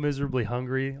be so miserably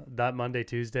hungry that Monday,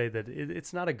 Tuesday, that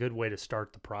it's not a good way to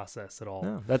start the process at all.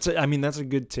 No, that's a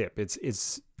good tip.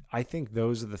 I think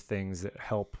those are the things that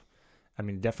help. I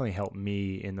mean, definitely help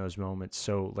me in those moments.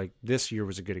 So like this year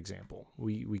was a good example.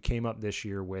 We came up this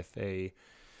year with I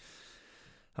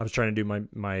was trying to do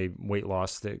my weight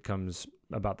loss that comes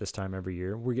about this time every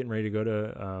year. We're getting ready to go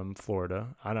to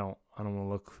Florida. I don't want to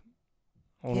look.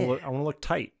 I want to look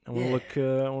tight. I want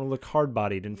to look hard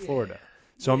bodied in Florida.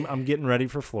 So I'm getting ready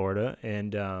for Florida,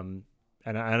 and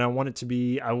I want it to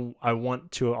be. I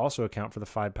want to also account for the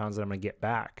 5 pounds that I'm going to get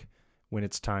back when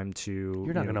it's time to.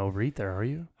 You're not going to overeat there, are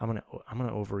you? I'm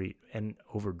gonna overeat and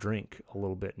overdrink a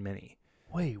little bit many.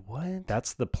 Wait, what?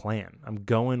 That's the plan. I'm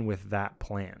going with that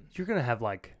plan. You're going to have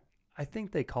I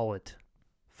think they call it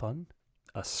fun.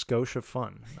 A skosh of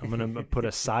fun. I'm gonna put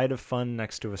a side of fun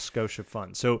next to a skosh of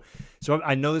fun. So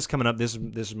I know this is coming up. This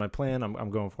is my plan. I'm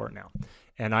going for it now.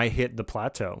 And I hit the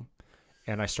plateau,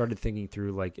 and I started thinking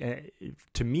through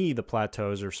to me the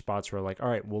plateaus are spots where all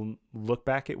right, well, look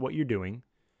back at what you're doing,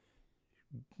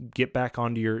 get back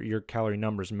onto your calorie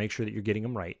numbers and make sure that you're getting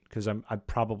them right, because I've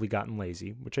probably gotten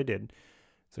lazy, which I did.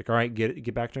 It's all right,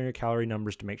 get back to your calorie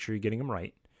numbers to make sure you're getting them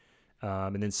right.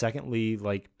 And then secondly,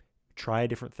 try a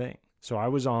different thing. So I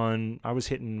was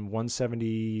hitting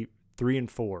 173 and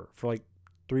 4 for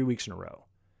 3 weeks in a row.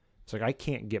 It's I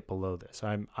can't get below this.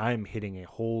 I'm hitting a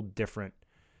whole different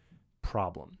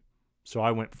problem. So I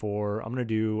went I'm going to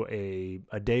do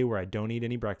a day where I don't eat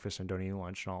any breakfast and don't eat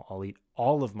lunch, and I'll eat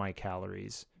all of my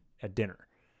calories at dinner.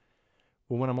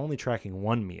 Well, when I'm only tracking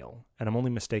one meal and I'm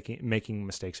only making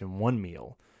mistakes in one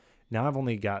meal, now I've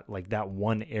only got that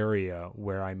one area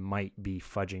where I might be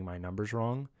fudging my numbers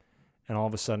wrong. And all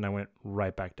of a sudden I went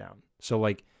right back down. So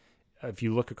if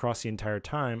you look across the entire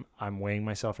time, I'm weighing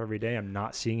myself every day. I'm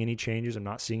not seeing any changes.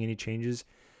 I'm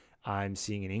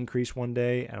seeing an increase one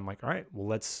day. And I'm all right, well,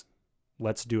 let's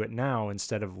do it now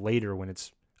instead of later when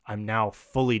I'm now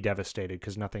fully devastated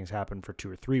because nothing's happened for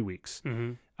 2 or 3 weeks.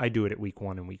 Mm-hmm. I do it at week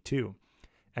 1 and week 2.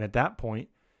 And at that point,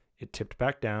 it tipped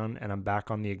back down and I'm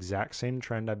back on the exact same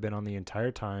trend I've been on the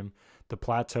entire time. The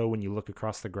plateau, when you look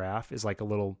across the graph, is a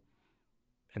little,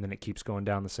 and then it keeps going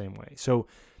down the same way. So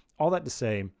all that to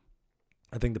say,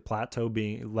 I think the plateau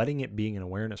letting it being an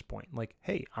awareness point,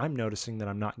 hey, I'm noticing that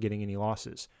I'm not getting any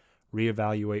losses.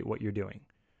 Reevaluate what you're doing.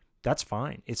 That's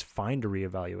fine. It's fine to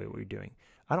reevaluate what you're doing.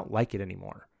 I don't like it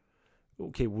anymore.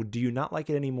 Okay, well, do you not like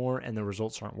it anymore and the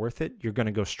results aren't worth it? You're going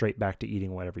to go straight back to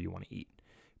eating whatever you want to eat.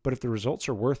 But if the results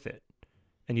are worth it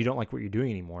and you don't like what you're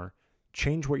doing anymore,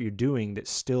 change what you're doing that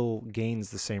still gains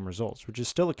the same results, which is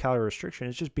still a calorie restriction.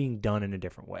 It's just being done in a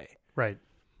different way. Right.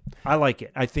 I like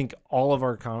it. I think all of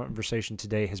our conversation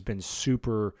today has been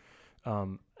super,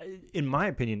 in my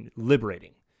opinion,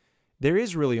 liberating. There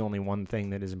is really only one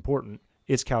thing that is important.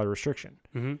 It's calorie restriction.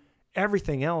 Mm-hmm.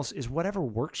 Everything else is whatever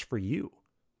works for you.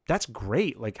 That's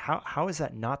great. How is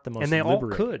that not the most And they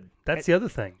liberating? all could. That's the other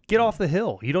thing. Get off the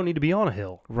hill. You don't need to be on a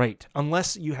hill. Right.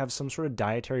 Unless you have some sort of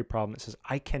dietary problem that says,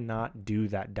 I cannot do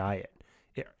that diet.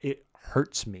 It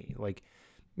hurts me.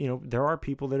 There are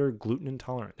people that are gluten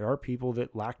intolerant. There are people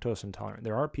that lactose intolerant.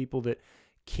 There are people that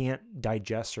can't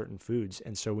digest certain foods.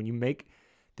 And so when you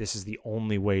this is the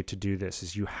only way to do this,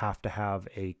 is you have to have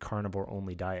a carnivore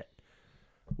only diet.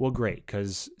 Well, great,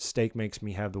 because steak makes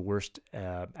me have the worst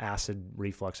acid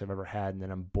reflux I've ever had, and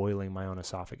then I'm boiling my own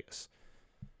esophagus.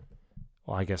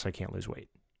 Well, I guess I can't lose weight.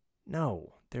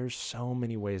 No, there's so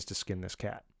many ways to skin this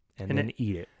cat and then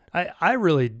eat it. I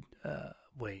really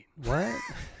wait, what?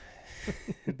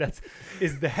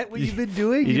 Is that what you've been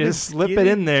doing? You just slip it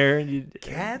in there. And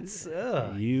cats?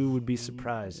 You would be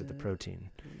surprised at the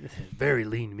protein. Very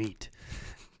lean meat.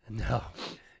 No,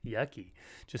 yucky.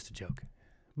 Just a joke.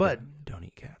 But don't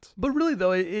eat cats. But really,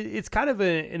 though, it's kind of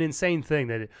an insane thing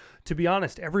that, to be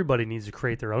honest, everybody needs to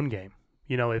create their own game.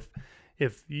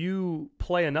 If you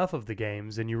play enough of the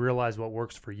games and you realize what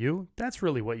works for you, that's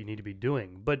really what you need to be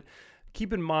doing. But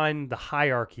keep in mind the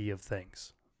hierarchy of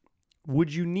things.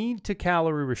 Would you need to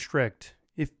calorie restrict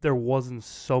if there wasn't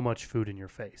so much food in your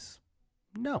face?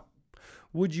 No.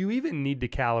 Would you even need to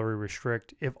calorie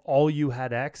restrict if all you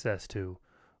had access to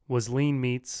was lean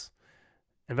meats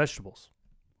and vegetables?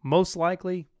 Most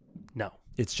likely, no.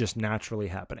 It's just naturally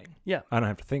happening. Yeah. I don't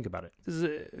have to think about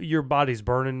it. Your body's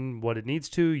burning what it needs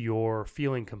to. You're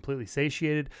feeling completely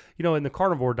satiated. In the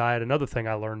carnivore diet, another thing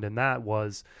I learned in that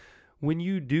was when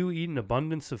you do eat an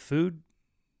abundance of food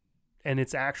and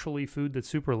it's actually food that's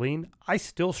super lean, I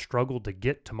still struggled to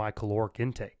get to my caloric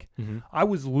intake. Mm-hmm. I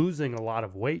was losing a lot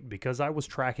of weight because I was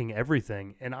tracking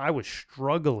everything and I was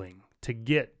struggling to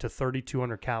get to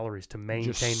 3,200 calories to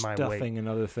maintain my weight. Just stuffing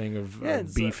another thing of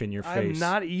beef in your face. I'm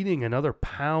not eating another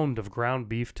pound of ground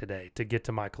beef today to get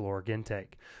to my caloric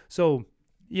intake. So,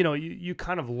 you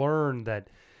kind of learn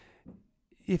that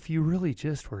if you really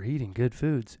just were eating good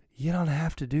foods, you don't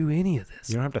have to do any of this.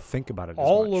 You don't have to think about it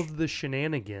All as much. of the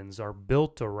shenanigans are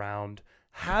built around,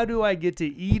 how do I get to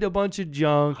eat a bunch of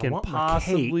junk I and want my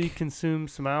possibly cake. consume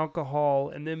some alcohol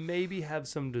and then maybe have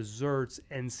some desserts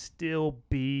and still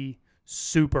be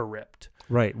super ripped?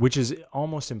 Right, which is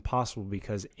almost impossible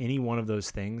because any one of those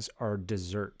things are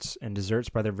desserts, and desserts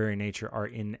by their very nature are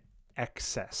in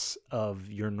excess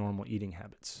of your normal eating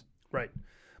habits. Right.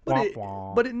 Wah, But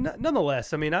wah.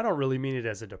 nonetheless, I mean, I don't really mean it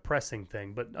as a depressing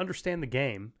thing, but understand the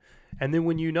game. And then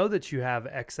when you know that you have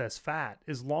excess fat,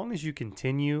 as long as you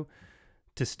continue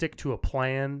to stick to a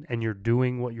plan and you're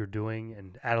doing what you're doing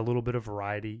and add a little bit of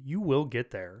variety, you will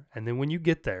get there. And then when you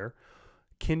get there,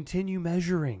 continue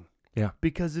measuring. Yeah.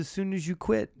 Because as soon as you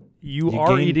quit, you You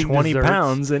are gain eating 20 desserts.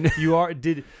 pounds and You are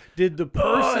did the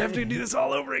person I have to do this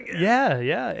all over again. Yeah,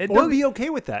 yeah. And Or be okay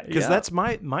with that, because Yeah. that's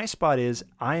my spot is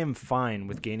I am fine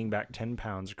with gaining back 10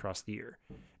 pounds across the year.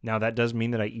 Now, that does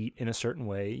mean that I eat in a certain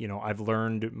way. You know, I've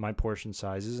learned my portion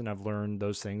sizes and I've learned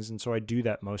those things, and so I do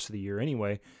that most of the year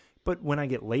anyway. But when I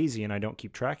get lazy and I don't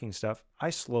keep tracking stuff, I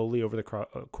slowly, over the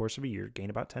course of a year, gain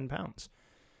about 10 pounds.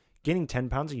 Gaining 10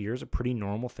 pounds a year is a pretty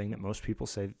normal thing that most people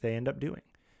say that they end up doing.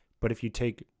 But if you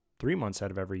take 3 months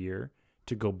out of every year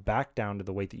to go back down to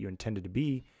the weight that you intended to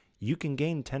be, you can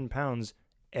gain 10 pounds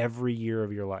every year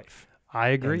of your life. I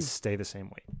agree. And stay the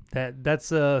same weight. That's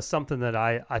something that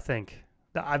I think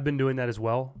that I've been doing that as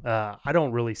well. I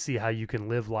don't really see how you can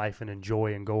live life and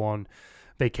enjoy and go on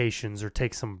vacations or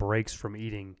take some breaks from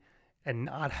eating and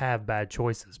not have bad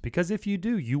choices. Because if you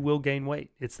do, you will gain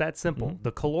weight. It's that simple. Mm-hmm.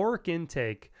 The caloric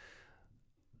intake,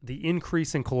 the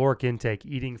increase in caloric intake,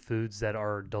 eating foods that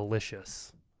are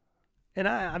delicious. And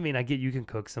I mean, I get you can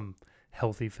cook some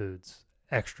healthy foods,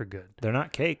 extra good. They're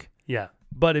not cake. Yeah.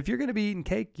 But if you're going to be eating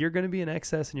cake, you're going to be in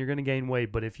excess and you're going to gain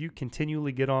weight. But if you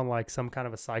continually get on like some kind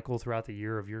of a cycle throughout the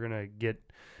year of you're going to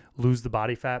lose the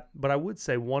body fat. But I would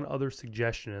say one other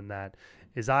suggestion in that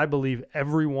is I believe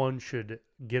everyone should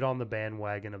get on the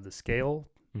bandwagon of the scale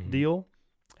deal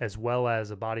as well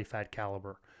as a body fat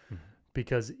caliber.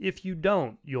 Because if you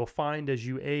don't, you'll find as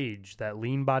you age that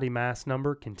lean body mass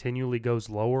number continually goes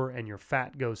lower and your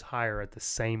fat goes higher at the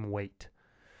same weight.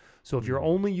 So if you're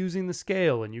only using the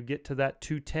scale and you get to that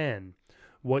 210,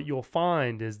 what you'll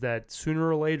find is that sooner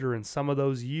or later in some of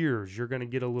those years, you're going to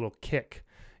get a little kick.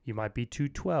 You might be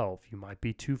 212, you might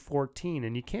be 214,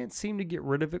 and you can't seem to get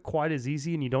rid of it quite as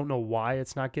easy, and you don't know why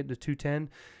it's not getting to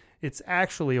 210. It's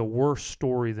actually a worse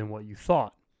story than what you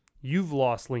thought. You've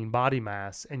lost lean body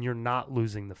mass, and you're not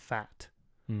losing the fat.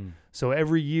 So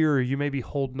every year, you may be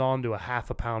holding on to a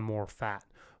half a pound more fat,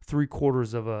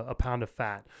 3/4 of a pound of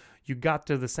fat. You got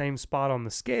to the same spot on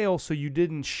the scale, so you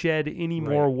didn't shed any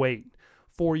more weight.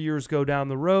 4 years go down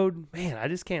the road, man, I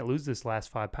just can't lose this last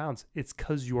 5 pounds. It's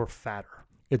because you're fatter.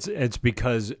 It's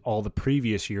because all the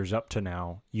previous years up to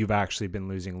now, you've actually been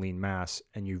losing lean mass,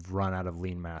 and you've run out of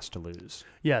lean mass to lose.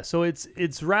 Yeah, so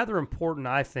it's rather important,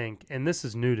 I think, and this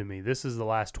is new to me. This is the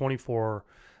last 24,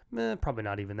 probably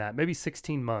not even that, maybe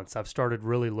 16 months. I've started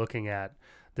really looking at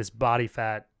this body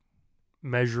fat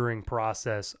measuring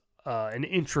process, an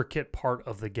intricate part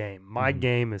of the game. My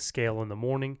game is scale in the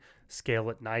morning, scale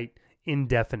at night,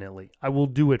 indefinitely. I will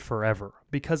do it forever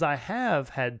because I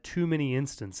have had too many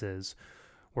instances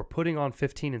where putting on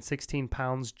 15 and 16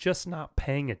 pounds, just not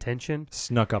paying attention,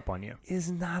 Snuck up on you.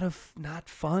 is not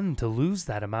fun to lose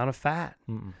that amount of fat.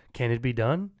 Can it be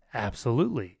done?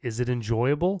 Absolutely. Is it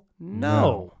enjoyable?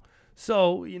 No.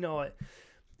 So,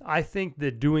 I think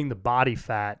that doing the body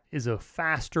fat is a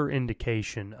faster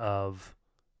indication of,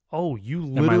 oh, you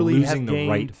literally have losing the gained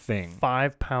right thing?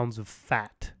 5 pounds of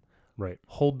fat. Right.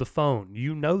 Hold the phone.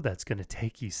 You know that's going to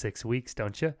take you 6 weeks,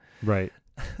 don't you? Right.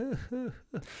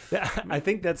 Yeah, I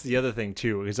think that's the other thing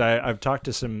too, because I've talked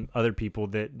to some other people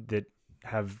that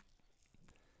have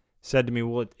said to me,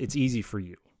 well, it's easy for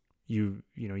you.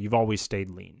 You've always stayed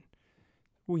lean.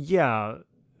 Well, yeah,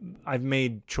 I've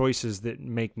made choices that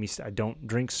make me, I don't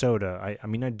drink soda. I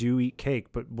mean, I do eat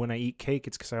cake, but when I eat cake,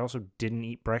 it's because I also didn't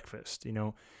eat breakfast,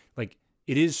 like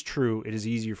it is true. It is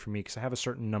easier for me because I have a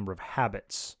certain number of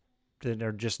habits that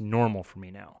are just normal for me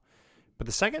now. But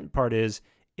the second part is,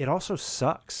 it also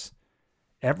sucks.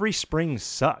 Every spring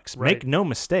sucks. Right. Make no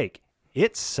mistake.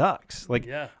 It sucks. Like,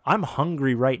 Yeah. I'm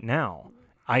hungry right now.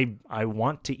 I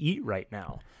want to eat right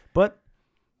now. But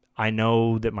I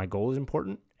know that my goal is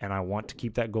important, and I want to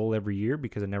keep that goal every year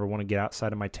because I never want to get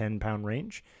outside of my 10-pound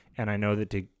range. And I know that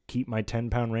to keep my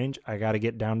 10-pound range, I got to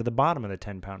get down to the bottom of the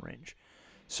 10-pound range.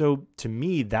 So to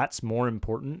me, that's more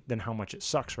important than how much it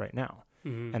sucks right now.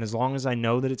 And as long as I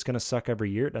know that it's going to suck every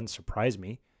year, it doesn't surprise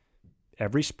me.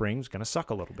 every spring's going to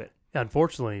suck a little bit.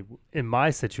 Unfortunately, in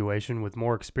my situation with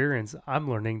more experience, I'm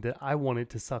learning that I want it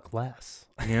to suck less.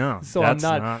 Yeah. So I'm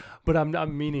not, but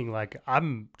I'm meaning like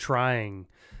I'm trying.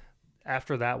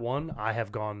 After that one, I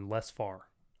have gone less far.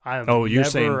 You're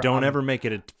saying don't ever make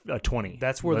it a 20.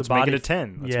 That's where Let's the body make it a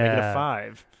 10. Let's make it a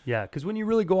 5. Yeah, because when you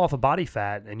really go off of body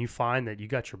fat and you find that you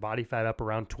got your body fat up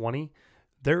around 20,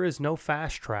 there is no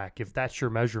fast track if that's your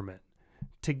measurement.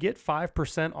 To get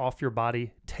 5% off your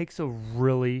body takes a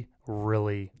really,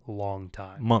 really long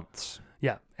time. Months.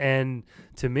 Yeah, and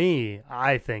to me,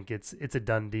 I think it's a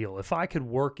done deal. If I could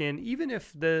work in, even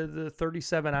if the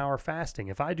 37-hour fasting,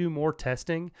 if I do more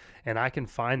testing and I can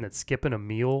find that skipping a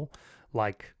meal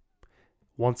like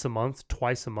once a month,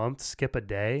 twice a month, skip a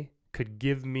day, could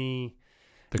give me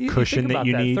the cushion that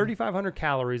you need. 3,500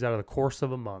 calories out of the course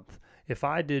of a month. If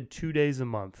I did 2 days a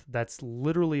month, that's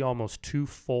literally almost 2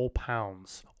 full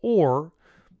pounds. Or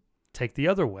take the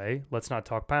other way, let's not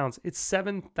talk pounds. It's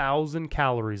 7,000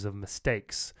 calories of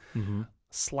mistakes,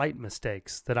 slight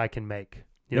mistakes that I can make.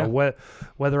 You know,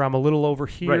 whether I'm a little over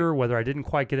here, whether I didn't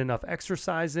quite get enough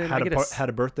exercise in. Had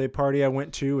a birthday party I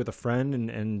went to with a friend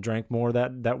and drank more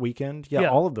that weekend. Yeah,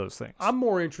 all of those things. I'm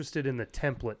more interested in the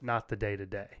template, not the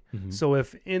day-to-day. So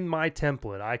if in my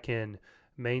template I can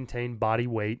maintain body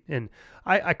weight, and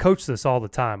I coach this all the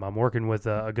time. I'm working with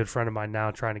a good friend of mine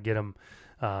now trying to get him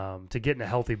to get in a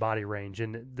healthy body range.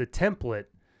 And the template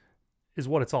is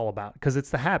what it's all about because it's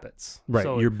the habits. Right.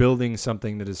 So, you're building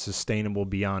something that is sustainable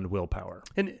beyond willpower.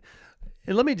 And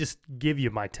let me just give you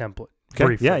my template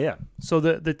briefly. Yeah. So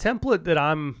the template that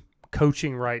I'm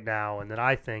coaching right now and that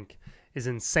I think is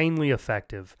insanely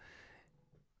effective,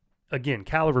 again,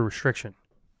 calorie restriction,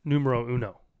 numero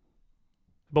uno.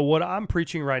 But what I'm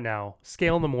preaching right now,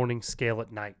 scale in the morning, scale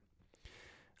at night.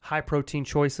 High protein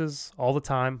choices all the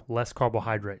time, less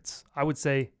carbohydrates. I would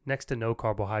say next to no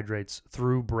carbohydrates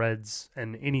through breads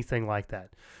and anything like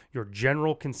that. Your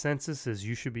general consensus is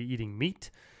you should be eating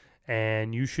meat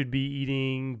and you should be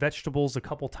eating vegetables a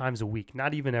couple times a week,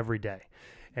 not even every day.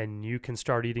 And you can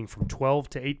start eating from 12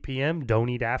 to 8 p.m. Don't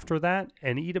eat after that,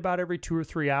 and eat about every 2 or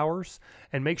 3 hours,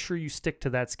 and make sure you stick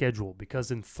to that schedule, because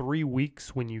in 3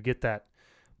 weeks when you get that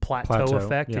plateau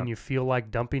effect and you feel like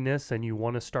dumpiness and you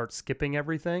want to start skipping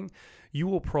everything, you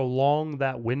will prolong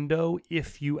that window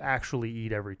if you actually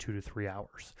eat every 2 to 3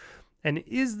 hours. And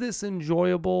is this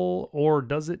enjoyable, or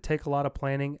does it take a lot of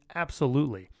planning?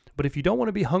 Absolutely. But if you don't want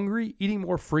to be hungry, eating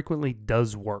more frequently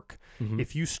does work.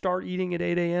 If you start eating at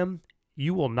 8 a.m.,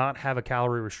 you will not have a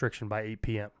calorie restriction by 8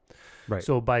 p.m. Right.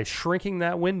 So by shrinking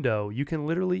that window, you can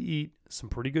literally eat some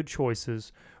pretty good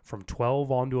choices from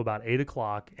 12 on to about 8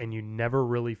 o'clock, and you never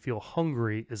really feel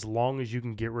hungry as long as you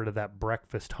can get rid of that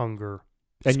breakfast hunger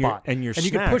spot. And you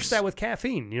can push that with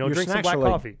caffeine. Drink some black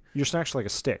coffee. Your snacks are like a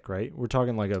stick, right? We're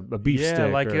talking like a beef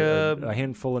stick, like or a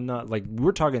handful of nuts. Like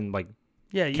we're talking like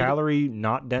calorie,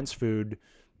 not dense food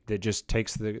that just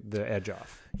takes the edge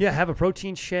off. Yeah, have a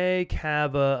protein shake,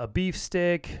 have a beef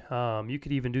stick. You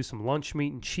could even do some lunch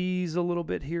meat and cheese a little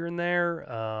bit here and there.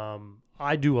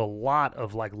 I do a lot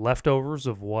of like leftovers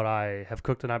of what I have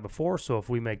cooked the night before. So if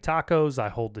we make tacos, I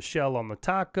hold the shell on the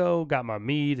taco, got my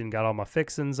meat and got all my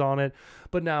fixings on it.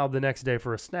 But now the next day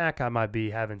for a snack, I might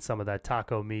be having some of that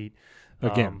taco meat.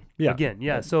 Again.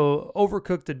 So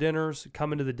overcook the dinners,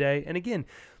 come into the day. And again,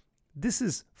 this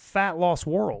is fat loss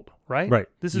world, right? Right.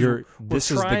 This is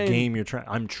the game you're trying.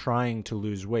 I'm trying to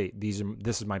lose weight.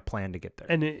 This is my plan to get there.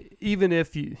 And even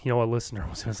if a listener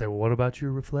was going to say, well, what about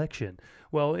your reflection?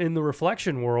 Well, in the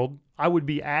reflection world, I would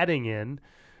be adding in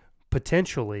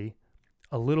potentially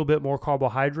a little bit more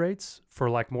carbohydrates for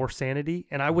like more sanity.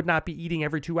 And I would not be eating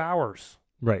every 2 hours.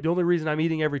 Right. The only reason I'm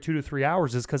eating every 2 to 3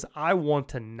 hours is because I want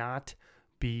to not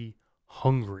be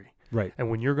hungry. Right. And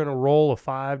when you're going to roll a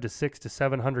 500 to 600 to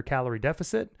 700 calorie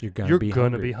deficit, you're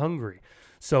going to be hungry.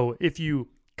 So if you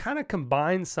kind of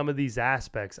combine some of these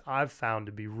aspects, I've found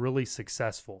to be really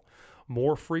successful.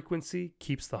 More frequency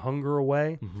keeps the hunger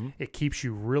away. It keeps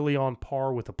you really on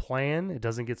par with a plan. It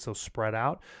doesn't get so spread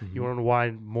out. You want to know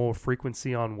why more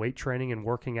frequency on weight training and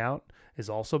working out is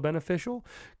also beneficial?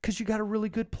 Because you got a really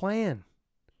good plan.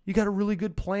 You got a really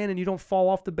good plan and you don't fall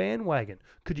off the bandwagon.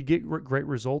 Could you get great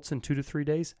results in 2 to 3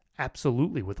 days?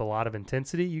 Absolutely. With a lot of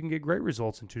intensity, you can get great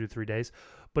results in 2 to 3 days.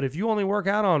 But if you only work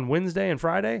out on Wednesday and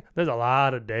Friday, there's a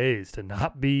lot of days to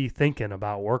not be thinking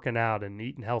about working out and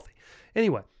eating healthy.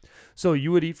 Anyway, so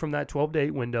you would eat from that 12 to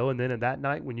 8 window, and then at that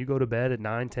night when you go to bed at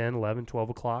 9, 10, 11, 12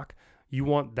 o'clock, you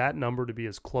want that number to be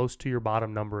as close to your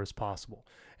bottom number as possible.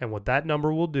 And what that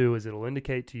number will do is it'll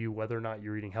indicate to you whether or not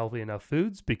you're eating healthy enough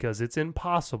foods, because it's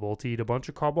impossible to eat a bunch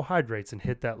of carbohydrates and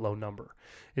hit that low number.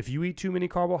 If you eat too many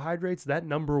carbohydrates, that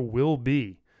number will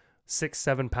be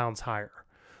 6-7 pounds higher.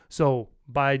 So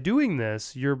by doing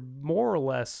this, you're more or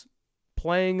less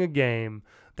playing a game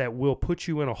that will put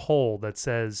you in a hole that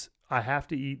says, I have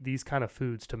to eat these kind of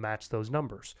foods to match those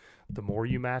numbers. The more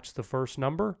you match the first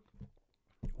number,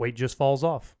 weight just falls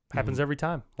off. Happens every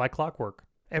time, like clockwork.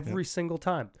 Every single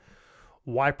time.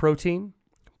 Why protein?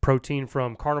 Protein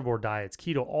from carnivore diets,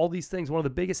 keto, all these things. One of the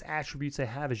biggest attributes they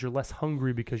have is you're less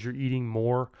hungry because you're eating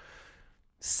more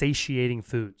satiating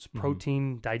foods.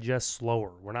 Protein digests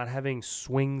slower. We're not having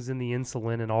swings in the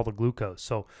insulin and all the glucose.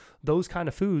 So those kind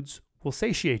of foods will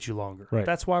satiate you longer. Right.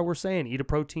 That's why we're saying eat a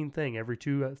protein thing every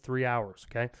 2-3 hours,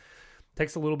 okay?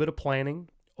 Takes a little bit of planning.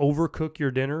 Overcook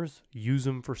your dinners. Use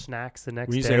them for snacks the next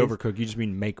day. When you say overcook, you just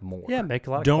mean make more. Yeah, make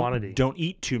a lot of quantity. Don't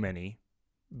eat too many.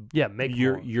 Yeah, make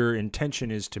more. Your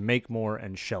intention is to make more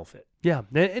and shelf it. Yeah,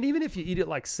 and even if you eat it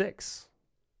like 6,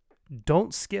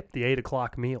 don't skip the 8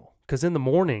 o'clock meal. Because in the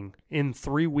morning, in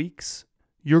 3 weeks,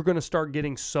 you're going to start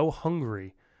getting so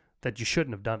hungry that you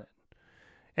shouldn't have done it.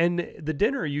 And the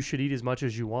dinner, you should eat as much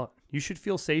as you want. You should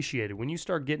feel satiated. When you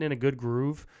start getting in a good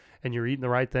groove and you're eating the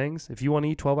right things, if you want to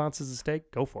eat 12 ounces of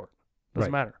steak, go for it.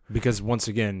 Doesn't matter. Because once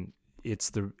again,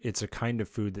 it's a kind of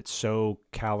food that's so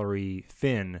calorie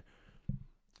thin.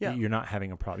 Yeah. You're not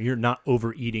having a problem. You're not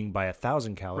overeating by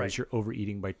 1,000 calories. Right. You're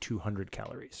overeating by 200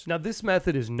 calories. Now, this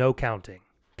method is no counting,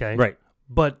 okay? Right.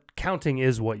 But counting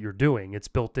is what you're doing. It's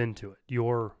built into it.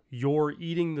 You're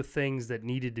eating the things that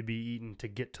needed to be eaten to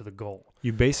get to the goal.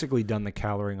 You've basically done the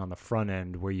caloring on the front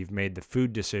end where you've made the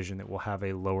food decision that will have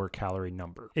a lower calorie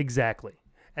number. Exactly.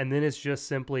 And then it's just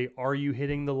simply, are you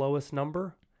hitting the lowest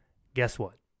number? Guess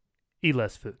what? Eat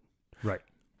less food. Right.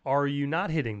 Are you not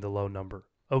hitting the low number?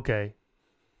 Okay.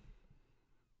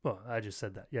 Well, I just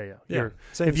said that. Yeah.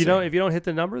 If you don't hit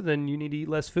the number, then you need to eat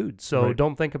less food. So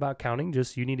don't think about counting.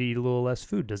 Just you need to eat a little less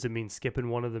food. Does it mean skipping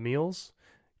one of the meals?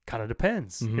 Kind of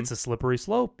depends. It's a slippery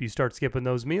slope. You start skipping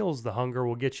those meals, the hunger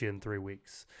will get you in 3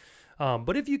 weeks.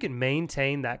 But if you can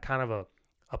maintain that kind of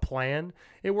a plan,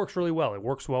 it works really well. It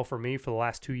works well for me for the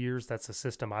last 2 years. That's the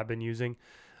system I've been using.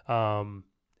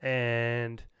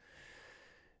 And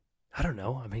I don't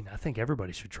know. I mean, I think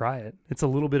everybody should try it. It's a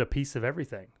little bit of piece of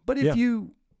everything. But if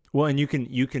you... Well, and you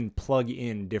can plug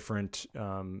in different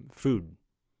food.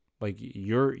 Like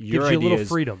your gives you idea a little is,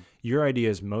 freedom. Your idea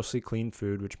is mostly clean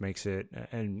food, which makes it,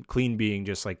 and clean being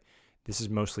just like, this is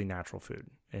mostly natural food.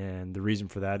 And the reason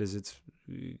for that is it's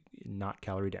not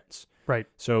calorie dense. Right.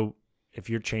 So if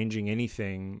you're changing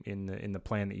anything in the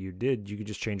plan that you did, you could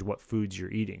just change what foods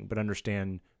you're eating. But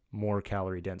understand more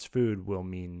calorie dense food will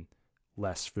mean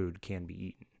less food can be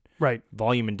eaten. Right.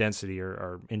 Volume and density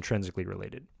are intrinsically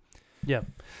related. Yeah.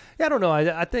 I don't know.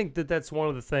 I think that's one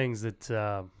of the things that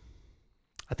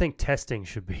I think testing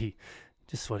should be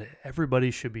just what everybody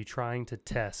should be trying to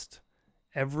test.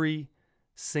 Every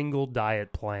single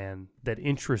diet plan that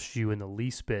interests you in the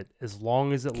least bit, as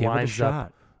long as it lines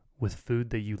up with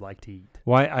food that you like to eat.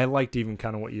 Well, I liked even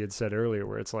kind of what you had said earlier,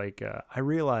 where it's like, I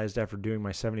realized after doing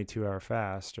my 72-hour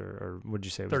fast, or what'd you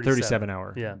say? It was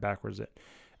 37-hour, yeah. Backwards it.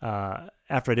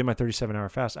 After I did my 37-hour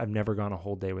fast, I've never gone a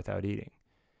whole day without eating.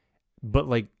 But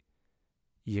like,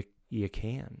 you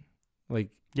can, like,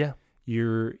 yeah,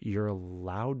 you're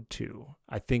allowed to.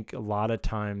 I think a lot of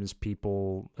times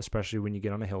people, especially when you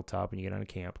get on a hilltop and you get on a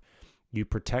camp, you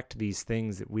protect these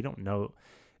things that we don't know.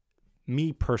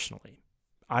 Me personally,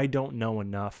 I don't know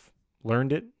enough.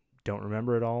 Learned it, don't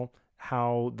remember it all.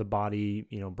 How the body,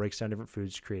 breaks down different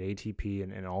foods to create ATP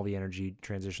and all the energy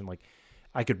transition. Like,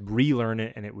 I could relearn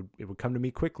it and it would come to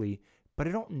me quickly, but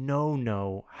I don't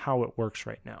know how it works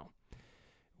right now.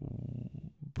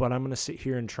 But I'm going to sit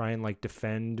here and try and like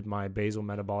defend my basal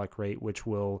metabolic rate, which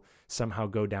will somehow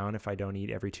go down if I don't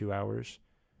eat every 2 hours.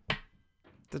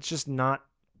 That's not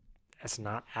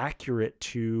accurate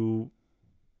to,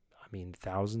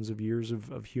 thousands of years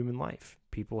of human life.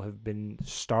 People have been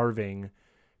starving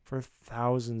for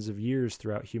thousands of years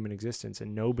throughout human existence,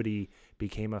 and nobody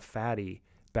became a fatty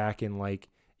back in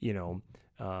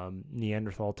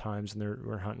Neanderthal times, and they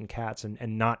were hunting cats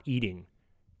and not eating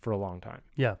for a long time.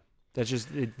 Yeah. That's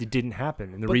just, it didn't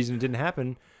happen. And the reason it didn't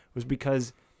happen was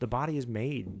because the body is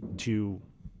made to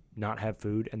not have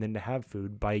food and then to have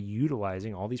food by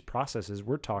utilizing all these processes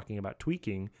we're talking about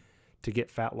tweaking to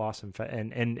get fat loss and fat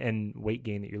and weight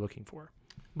gain that you're looking for.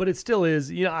 But it still is,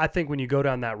 I think when you go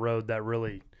down that road, that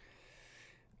really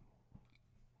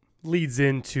leads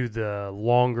into the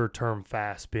longer term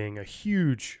fast being a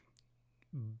huge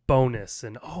bonus.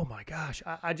 And oh my gosh,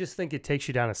 I just think it takes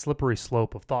you down a slippery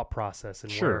slope of thought process.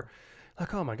 And Sure. where,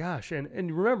 like, oh my gosh. And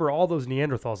remember, all those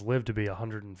Neanderthals lived to be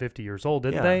 150 years old,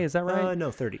 didn't they? Is that right?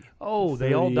 No, 30. Oh,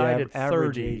 they all died at 30.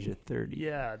 Average age of 30.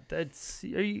 Yeah, that's,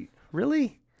 are you,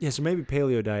 really? Yeah, so maybe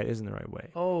paleo diet isn't the right way.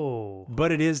 Oh.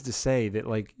 But it is to say that,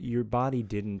 like, your body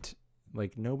didn't,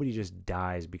 like, nobody just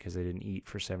dies because they didn't eat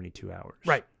for 72 hours.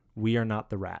 Right. We are not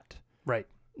the rat. Right.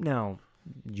 Now,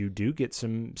 you do get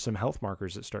some health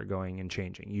markers that start going and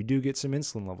changing. You do get some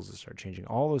insulin levels that start changing.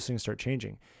 All those things start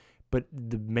changing. But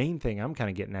the main thing I'm kind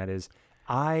of getting at is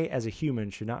I, as a human,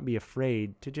 should not be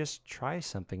afraid to just try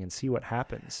something and see what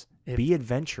happens. Be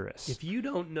adventurous. If you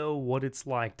don't know what it's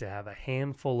like to have a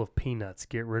handful of peanuts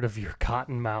get rid of your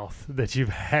cotton mouth that you've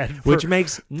had, which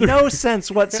makes no sense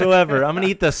whatsoever. I'm going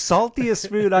to eat the saltiest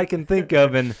food I can think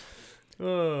of. And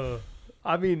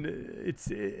I mean,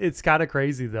 it's kind of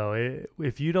crazy, though.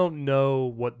 If you don't know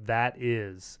what that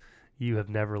is, you have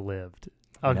never lived.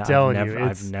 I'm telling you.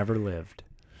 I've never lived.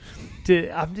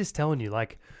 I'm just telling you,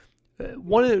 like,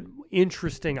 one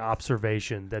interesting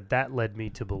observation that led me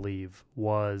to believe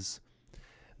was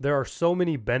there are so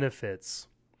many benefits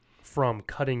from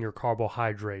cutting your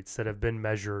carbohydrates that have been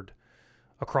measured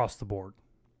across the board.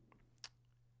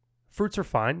 Fruits are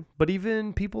fine, but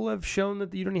even people have shown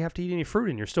that you don't even have to eat any fruit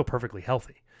and you're still perfectly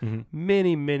healthy. Mm-hmm.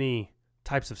 Many, many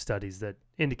types of studies that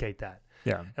indicate that.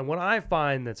 Yeah. And what I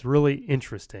find that's really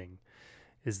interesting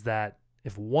is that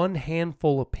if one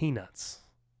handful of peanuts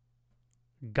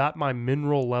got my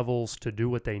mineral levels to do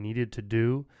what they needed to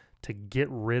do to get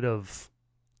rid of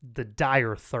the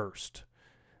dire thirst,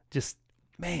 just,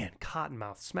 man,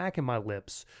 cottonmouth, smacking my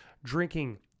lips,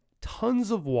 drinking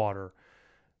tons of water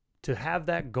to have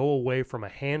that go away from a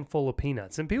handful of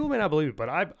peanuts. And people may not believe it, but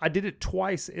I did it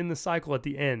twice in the cycle at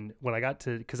the end when I got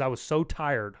to, because I was so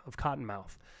tired of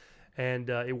cottonmouth. And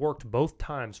it worked both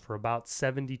times for about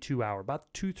 72 hours,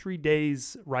 about 2-3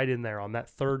 days right in there on that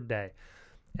third day.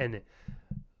 And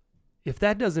if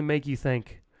that doesn't make you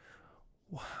think,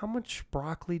 well, how much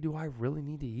broccoli do I really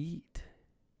need to eat?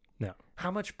 No.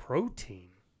 How much protein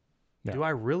No. do I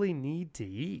really need to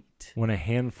eat? When a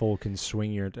handful can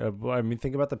swing your, I mean,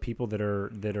 think about the people that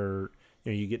are,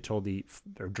 you know, you get told to eat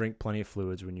or drink plenty of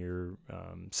fluids when you're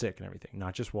sick and everything,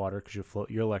 not just water, because you'll float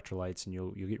your electrolytes and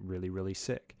you'll get really, really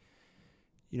sick.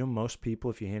 You know, most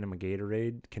people, if you hand them a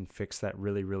Gatorade, can fix that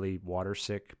really, really water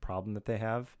sick problem that they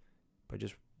have by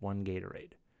just one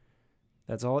Gatorade.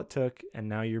 That's all it took, and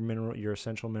now your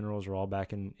essential minerals are all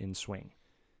back in swing.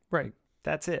 Right. Like,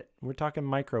 that's it. We're talking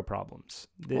micro problems.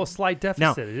 Well, slight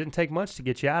deficit. Now, it didn't take much to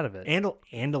get you out of it. And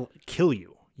it'll kill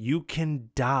you. You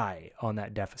can die on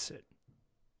that deficit.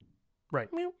 Right.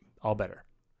 All better.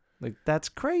 Like, that's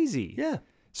crazy. Yeah.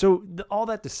 So all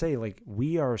that to say, like,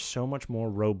 we are so much more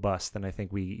robust than I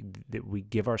think we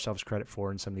give ourselves credit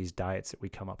for in some of these diets that we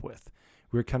come up with.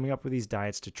 We're coming up with these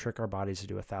diets to trick our bodies to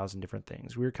do 1,000 different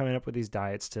things. We're coming up with these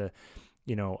diets to,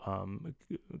 you know,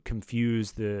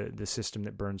 confuse the system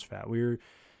that burns fat.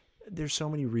 There's so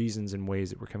many reasons and ways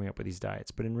that we're coming up with these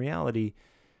diets. But in reality,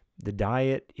 the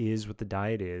diet is what the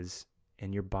diet is,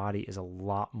 and your body is a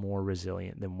lot more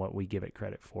resilient than what we give it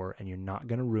credit for. And you're not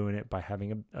going to ruin it by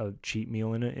having a cheat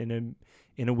meal in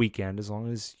a weekend, as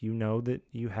long as you know that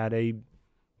you had a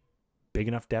big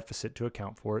enough deficit to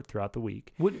account for it throughout the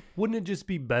week. Wouldn't it just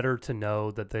be better to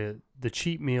know that the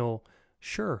cheat meal,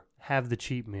 sure, have the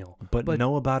cheat meal, but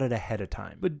know about it ahead of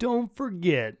time. But don't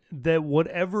forget that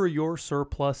whatever your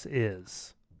surplus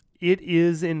is, it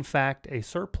is in fact a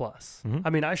surplus. Mm-hmm. I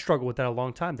mean, I struggle with that a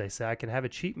long time. They say I can have a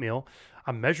cheat meal.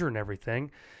 I'm measuring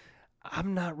everything.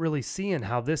 I'm not really seeing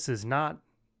how this is not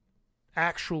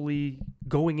actually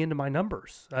going into my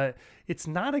numbers. It's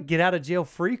not a get out of jail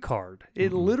free card.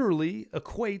 It literally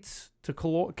equates to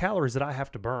calories that I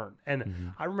have to burn.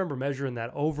 And I remember measuring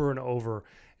that over and over.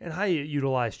 And I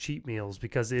utilize cheat meals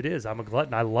because I'm a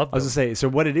glutton. I love them. I was going to say, so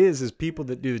what it is people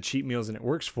that do the cheat meals and it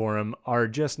works for them are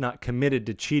just not committed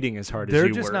to cheating as hard as you were.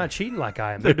 They're just not cheating like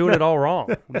I am. They're doing it all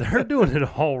wrong. They're doing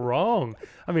it all wrong.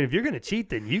 I mean, if you're going to cheat,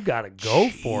 then you got to go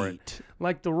for it.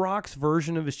 Like The Rock's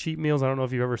version of his cheat meals. I don't know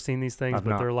if you've ever seen these things,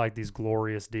 but they're like these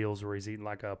glorious deals where he's eating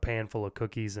like a pan full of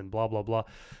cookies and blah, blah, blah.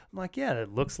 I'm like, yeah, it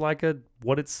looks like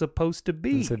what it's supposed to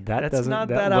be. So That's not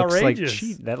that that looks outrageous. Like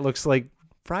cheat. That looks like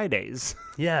Fridays.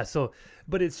 Yeah,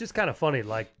 but it's just kind of funny.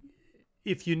 Like,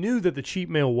 if you knew that the cheat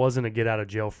meal wasn't a get out of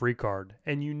jail free card,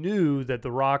 and you knew that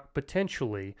The Rock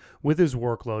potentially, with his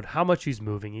workload, how much he's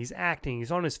moving, he's acting,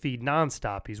 he's on his feet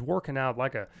nonstop, he's working out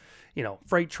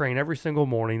freight train every single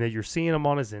morning, that you're seeing him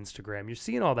on his Instagram, you're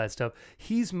seeing all that stuff,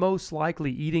 he's most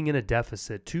likely eating in a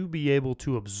deficit to be able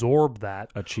to absorb that.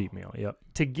 A cheat meal, yep.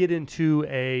 To get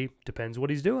into depends what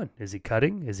he's doing. Is he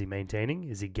cutting? Is he maintaining?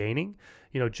 Is he gaining?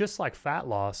 Just like fat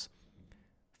loss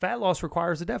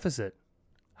requires a deficit.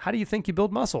 How do you think you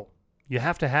build muscle? You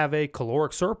have to have a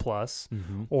caloric surplus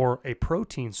or a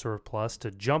protein surplus to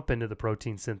jump into the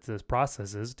protein synthesis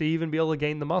processes to even be able to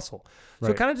gain the muscle. So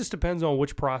it kind of just depends on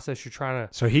which process you're trying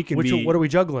to. So he can what are we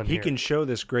juggling He here? can show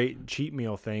this great cheat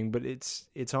meal thing, but it's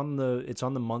on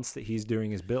the months that he's doing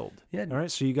his build. Yeah. All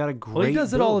right. So you got a great. Well, he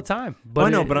does it all the time. But I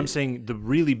know, but I'm saying the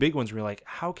really big ones where you're like,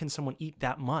 how can someone eat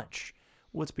that much?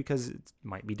 Well, it's because it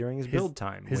might be during his build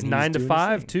time. His 9 to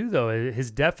 5 too, though.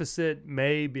 His deficit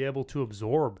may be able to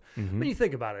absorb. When you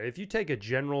think about it, if you take a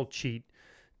general cheat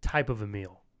type of a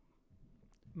meal,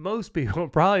 most people are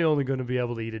probably only going to be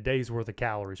able to eat a day's worth of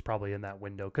calories probably in that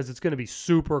window, because it's going to be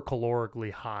super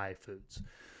calorically high foods.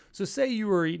 So say you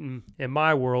were eating, in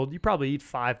my world, you probably eat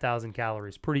 5,000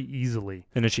 calories pretty easily.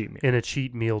 In a cheat meal. In a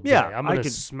cheat meal day. Yeah, I'm going to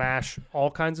smash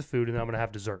all kinds of food, and then I'm going to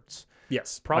have desserts.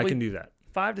 Yes, probably I can do that.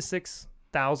 5,000 to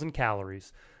 6,000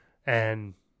 calories,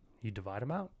 and you divide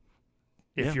them out.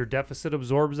 If your deficit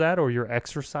absorbs that, or your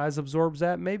exercise absorbs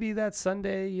that, maybe that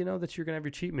Sunday, that you're going to have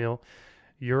your cheat meal,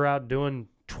 you're out doing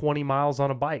 20 miles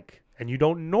on a bike, and you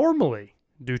don't normally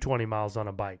do 20 miles on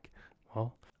a bike.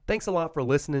 Well, thanks a lot for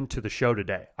listening to the show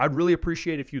today. I'd really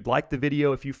appreciate if you'd like the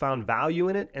video, if you found value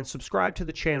in it, and subscribe to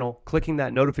the channel, clicking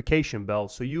that notification bell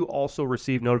so you also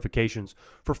receive notifications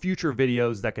for future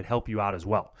videos that could help you out as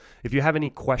well. If you have any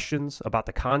questions about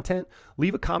the content,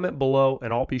 leave a comment below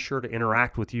and I'll be sure to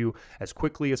interact with you as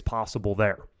quickly as possible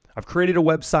there. I've created a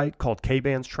website called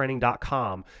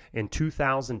kbandstraining.com in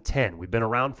 2010. We've been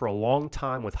around for a long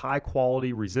time with high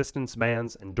quality resistance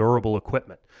bands and durable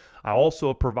equipment. I also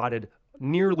have provided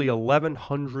nearly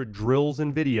 1,100 drills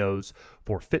and videos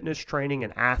for fitness training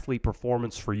and athlete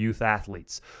performance for youth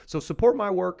athletes. So support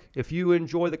my work. If you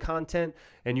enjoy the content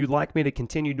and you'd like me to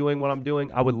continue doing what I'm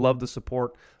doing, I would love the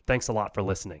support. Thanks a lot for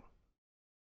listening.